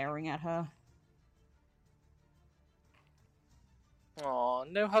just staring at her. Aw,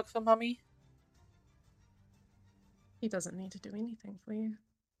 no hug for Mummy? He doesn't need to do anything for you.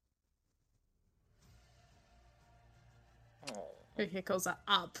 Her hickles are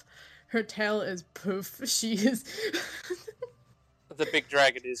up. Her tail is poof. She is... The big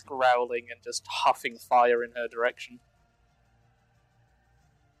dragon is growling and just huffing fire in her direction.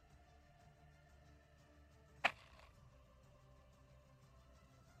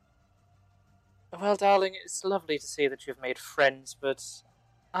 Well, darling, it's lovely to see that you've made friends, but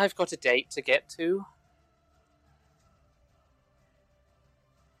I've got a date to get to.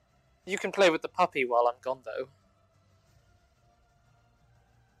 You can play with the puppy while I'm gone, though.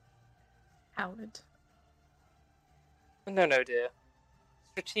 Howard. No, dear.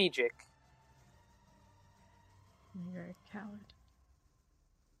 Strategic. You're a coward.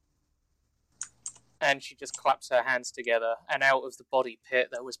 And she just claps her hands together, and out of the body pit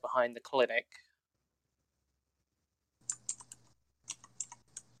that was behind the clinic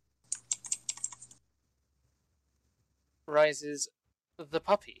rises the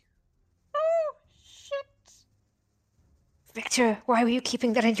puppy. Oh, shit! Victor, why were you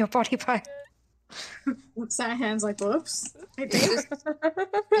keeping that in your body bag? Looks at hands like, whoops.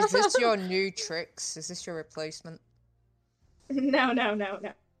 Is this your new Trix? Is this your replacement? No.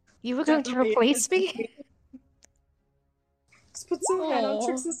 You were going to replace me? Just put some head on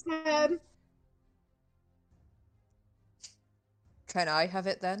Trix's head. Can I have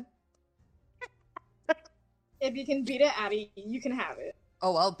it then? If you can beat it, Addie, you can have it.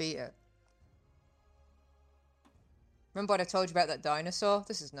 Oh, I'll beat it. Remember what I told you about that dinosaur?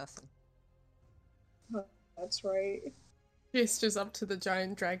 This is nothing. That's right. Gestures up to the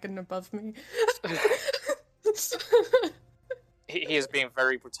giant dragon above me. He is being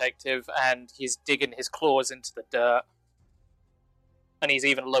very protective, and he's digging his claws into the dirt. And he's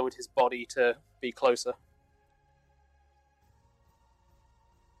even lowered his body to be closer.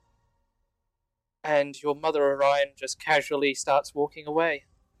 And your mother, Orion, just casually starts walking away.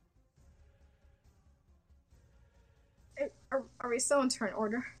 Are we still in turn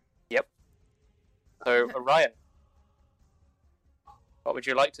order? Yep. So, Orion, what would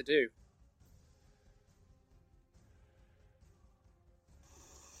you like to do?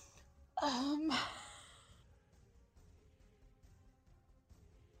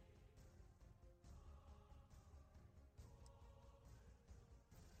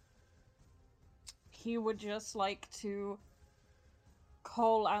 He would just like to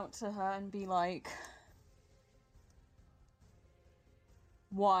call out to her and be like,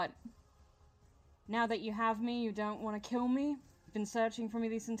 "What? Now that you have me, you don't want to kill me? You've been searching for me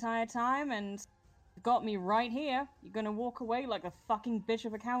this entire time and got me right here. You're gonna walk away like a fucking bitch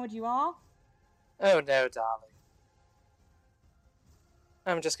of a coward you are?" Oh no, darling.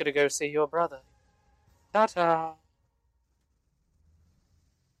 I'm just gonna go see your brother. Ta-ta!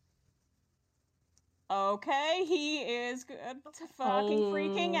 Okay, he is fucking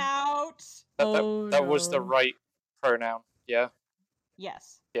freaking out. That was the right pronoun, yeah?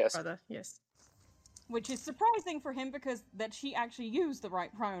 Yes. Yes. Brother, yes. Which is surprising for him because that she actually used the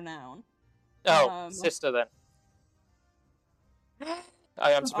right pronoun. Oh, sister then.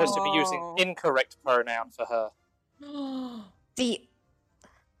 I am supposed to be using incorrect pronoun for her.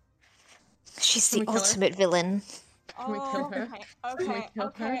 She's the ultimate villain. Can we kill her?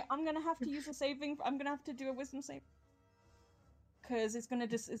 Okay. I'm gonna have to use a saving. I'm gonna have to do a wisdom save because this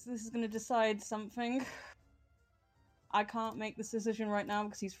is gonna decide something. I can't make this decision right now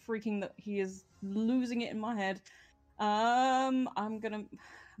because he's freaking. He is losing it in my head. I'm gonna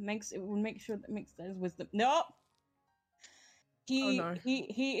make sure that makes his wisdom. Nope. He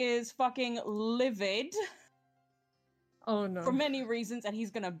is fucking livid. Oh no. For many reasons, and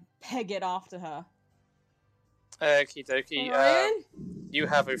he's gonna peg it after her. Okie dokie. Orion? You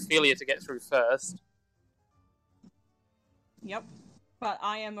have Ophelia to get through first. Yep. But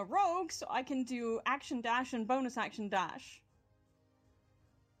I am a rogue, so I can do action dash and bonus action dash.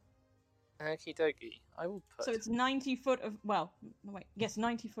 Okie dokie. I will put... So it's 90 foot of... Well, no, wait. Yes,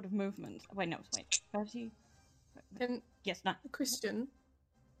 90 foot of movement. Wait, no, wait. 30... Yes, no. Question.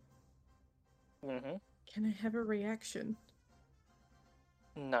 Mm-hmm. Can I have a reaction?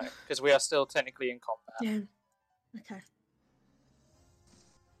 No, because we are still technically in combat. Damn. Okay.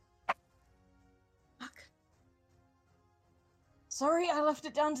 Sorry, I left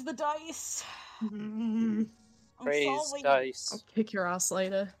it down to the dice. I'm Praise sorry. dice. I'll kick your ass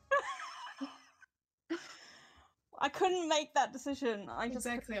later. I couldn't make that decision.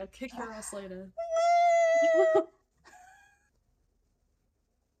 Exactly, I'll kick your ass later.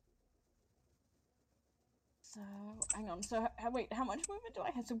 So, hang on. So, wait, how much movement do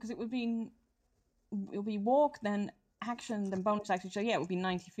I have? So, because it'll be walk, then action, then bonus action. So, yeah, it would be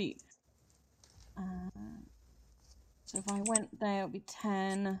 90 feet. So, if I went there, it would be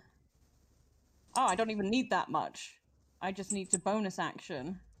 10. Oh, I don't even need that much. I just need to bonus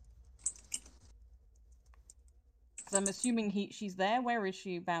action. Because I'm assuming she's there. Where is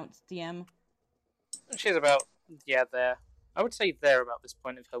she about, DM? She's about, there. I would say there about this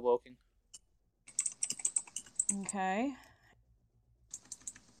point of her walking. Okay.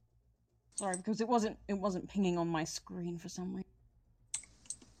 Sorry, because it wasn't pinging on my screen for some reason.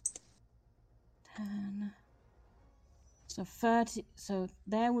 10. So 30. So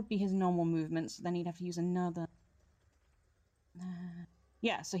there would be his normal movement. So then he'd have to use another.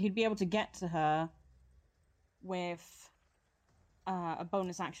 Yeah. So he'd be able to get to her with a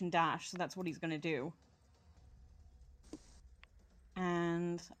bonus action dash. So that's what he's going to do.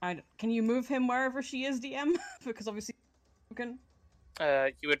 And can you move him wherever she is, DM? Because obviously you can.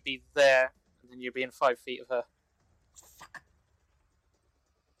 You would be there, and then you'd be in 5 feet of her. Fuck.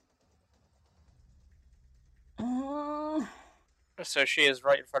 So she is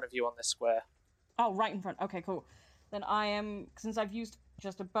right in front of you on this square. Oh, right in front. Okay, cool. Then I am, since I've used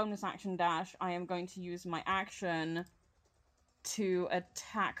just a bonus action dash, I am going to use my action to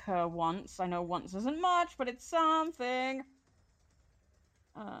attack her once. I know once isn't much, but it's something.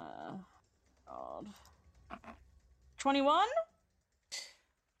 God. 21?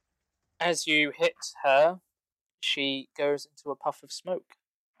 As you hit her, she goes into a puff of smoke.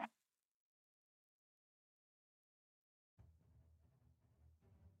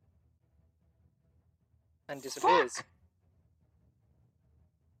 And disappears. Fuck!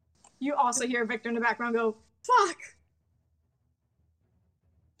 You also hear Victor in the background go, fuck!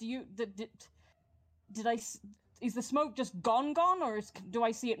 Do you... Did I... Is the smoke just gone, or do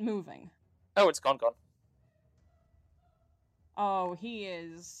I see it moving? Oh, it's gone. Oh, he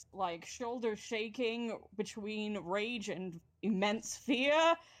is, like, shoulder shaking between rage and immense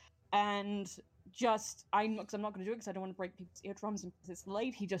fear, and just, because I'm not going to do it because I don't want to break people's eardrums, and because it's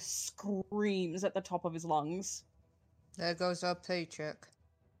late, he just screams at the top of his lungs. There goes our paycheck.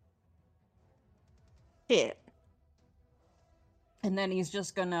 Shit. And then he's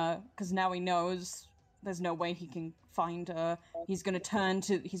just gonna, because now he knows there's no way he can find her. He's gonna turn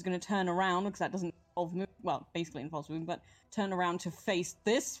around, because that doesn't involve movement. Well, basically involves movement, but turn around to face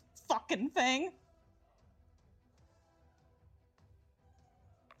this fucking thing.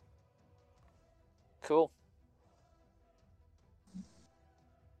 Cool.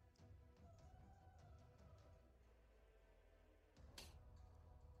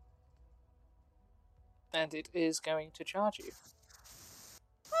 And it is going to charge you. Okay,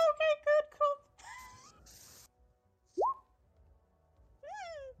 good, cool.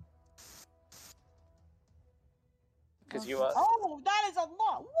 Because you are Oh, that is a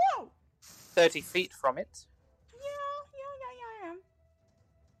lot! Whoa! 30 feet from it. Yeah, I am.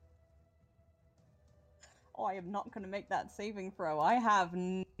 Oh, I am not going to make that saving throw. I have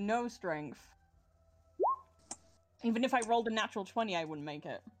no strength. Even if I rolled a natural 20, I wouldn't make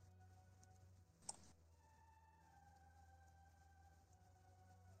it.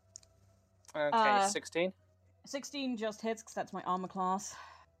 Okay, 16. 16 just hits, because that's my armor class.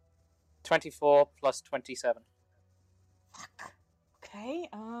 24 plus 27. Fuck. Okay,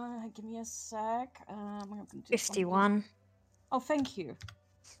 give me a sec. I'm gonna do 51. Oh, thank you.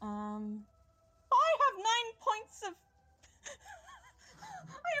 I have 9 points of...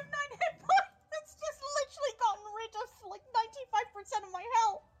 I have 9 hit points! It's just literally gotten rid of, like, 95% of my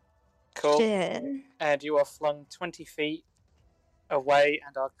health! Cool. Shit. And you are flung 20 feet away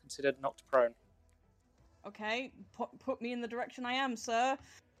and are considered knocked prone. Okay, put me in the direction I am, sir.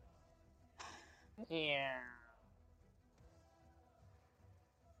 Yeah.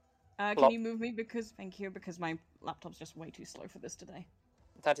 Can Plop. you move me thank you, because my laptop's just way too slow for this today.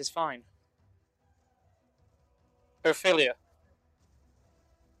 That is fine. Ophelia,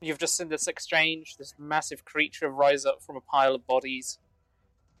 you've just seen this exchange, this massive creature rise up from a pile of bodies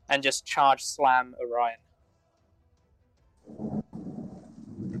and just charge slam Orion.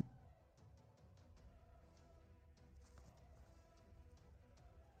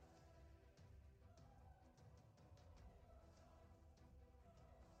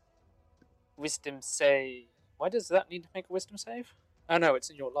 Wisdom save. Why does that need to make a wisdom save? Oh no, it's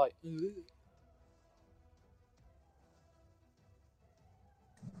in your light.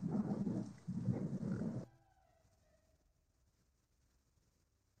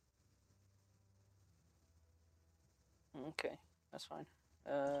 Okay, that's fine.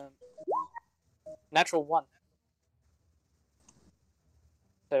 Natural 1.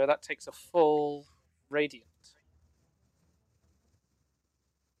 So that takes a full radiant.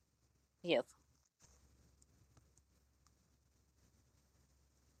 Yes.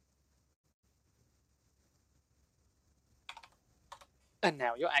 And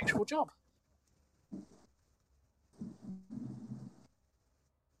now your actual job.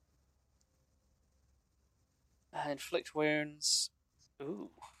 Inflict wounds.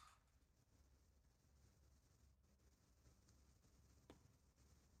 Ooh.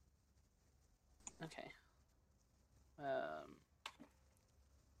 Okay.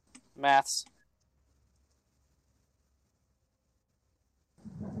 Maths.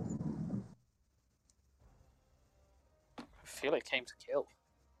 I feel it came to kill.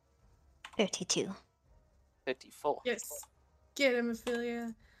 32. 54. Yes. Get him,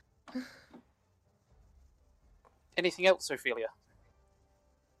 Ophelia. Anything else, Ophelia?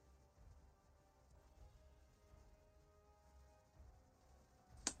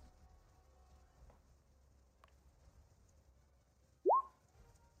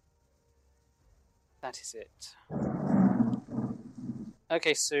 That is it.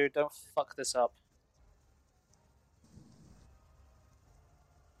 Okay, Sue, don't fuck this up.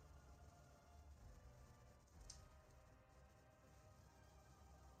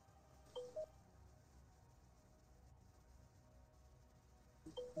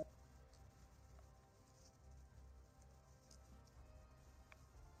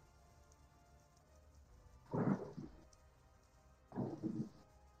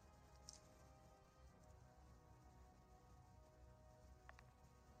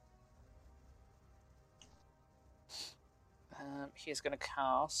 He is going to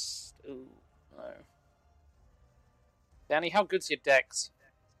cast... Ooh, no. Danny, how good's your dex?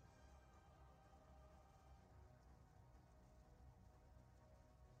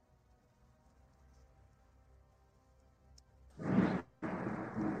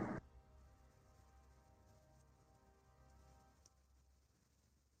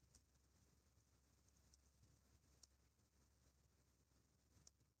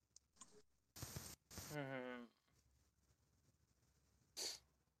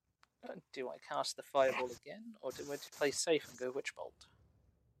 Do I cast the fireball again, or do I play safe and go Witch Bolt?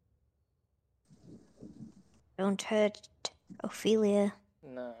 Don't hurt Ophelia.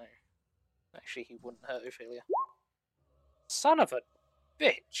 No. Actually, he wouldn't hurt Ophelia. Son of a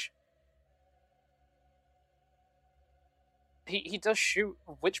bitch! He does shoot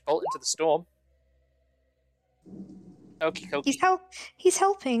a Witch Bolt into the storm. Okie dokie. He's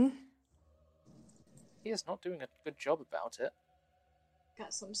helping. He is not doing a good job about it.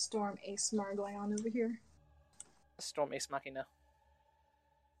 Got some Storm ASMR going on over here. Storm Ace Machina.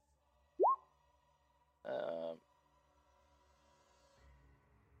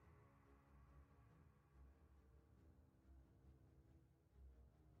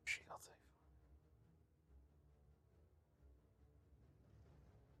 She got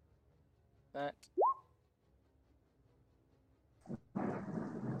that.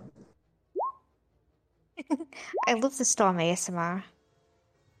 I love the Storm ASMR.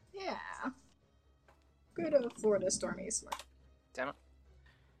 Yeah. Good afford a Storm ASMR. Damn it.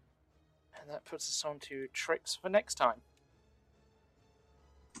 And that puts us on to tricks for next time.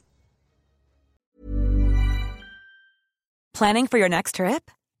 Planning for your next trip?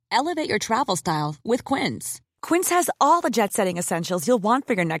 Elevate your travel style with Quince. Quince has all the jet-setting essentials you'll want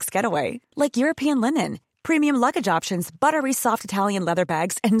for your next getaway, like European linen, premium luggage options, buttery soft Italian leather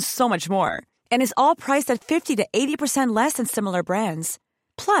bags, and so much more. And is all priced at 50 to 80% less than similar brands.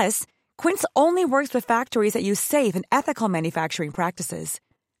 Plus, Quince only works with factories that use safe and ethical manufacturing practices.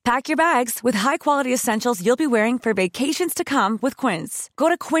 Pack your bags with high-quality essentials you'll be wearing for vacations to come with Quince. Go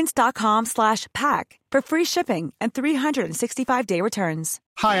to quince.com/pack for free shipping and 365-day returns.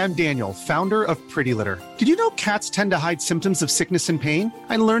 Hi, I'm Daniel, founder of Pretty Litter. Did you know cats tend to hide symptoms of sickness and pain?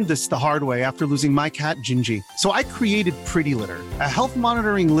 I learned this the hard way after losing my cat, Gingy. So I created Pretty Litter, a health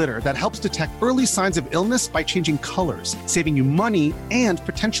monitoring litter that helps detect early signs of illness by changing colors, saving you money and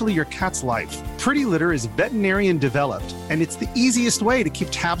potentially your cat's life. Pretty Litter is veterinarian developed, and it's the easiest way to keep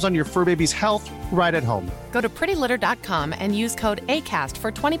tabs on your fur baby's health right at home. Go to prettylitter.com and use code ACAST for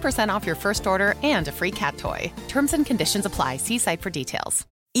 20% off your first order and a free cat toy. Terms and conditions apply. See site for details.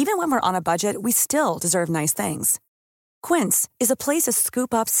 Even when we're on a budget, we still deserve nice things. Quince is a place to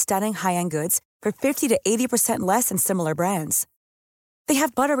scoop up stunning high-end goods for 50 to 80% less than similar brands. They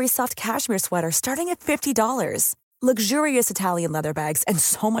have buttery soft cashmere sweaters starting at $50, luxurious Italian leather bags, and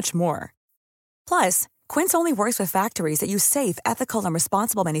so much more. Plus, Quince only works with factories that use safe, ethical, and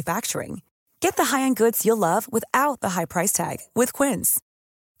responsible manufacturing. Get the high-end goods you'll love without the high price tag with Quince.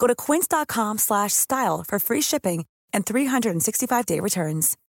 Go to quince.com/style for free shipping and 365-day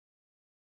returns.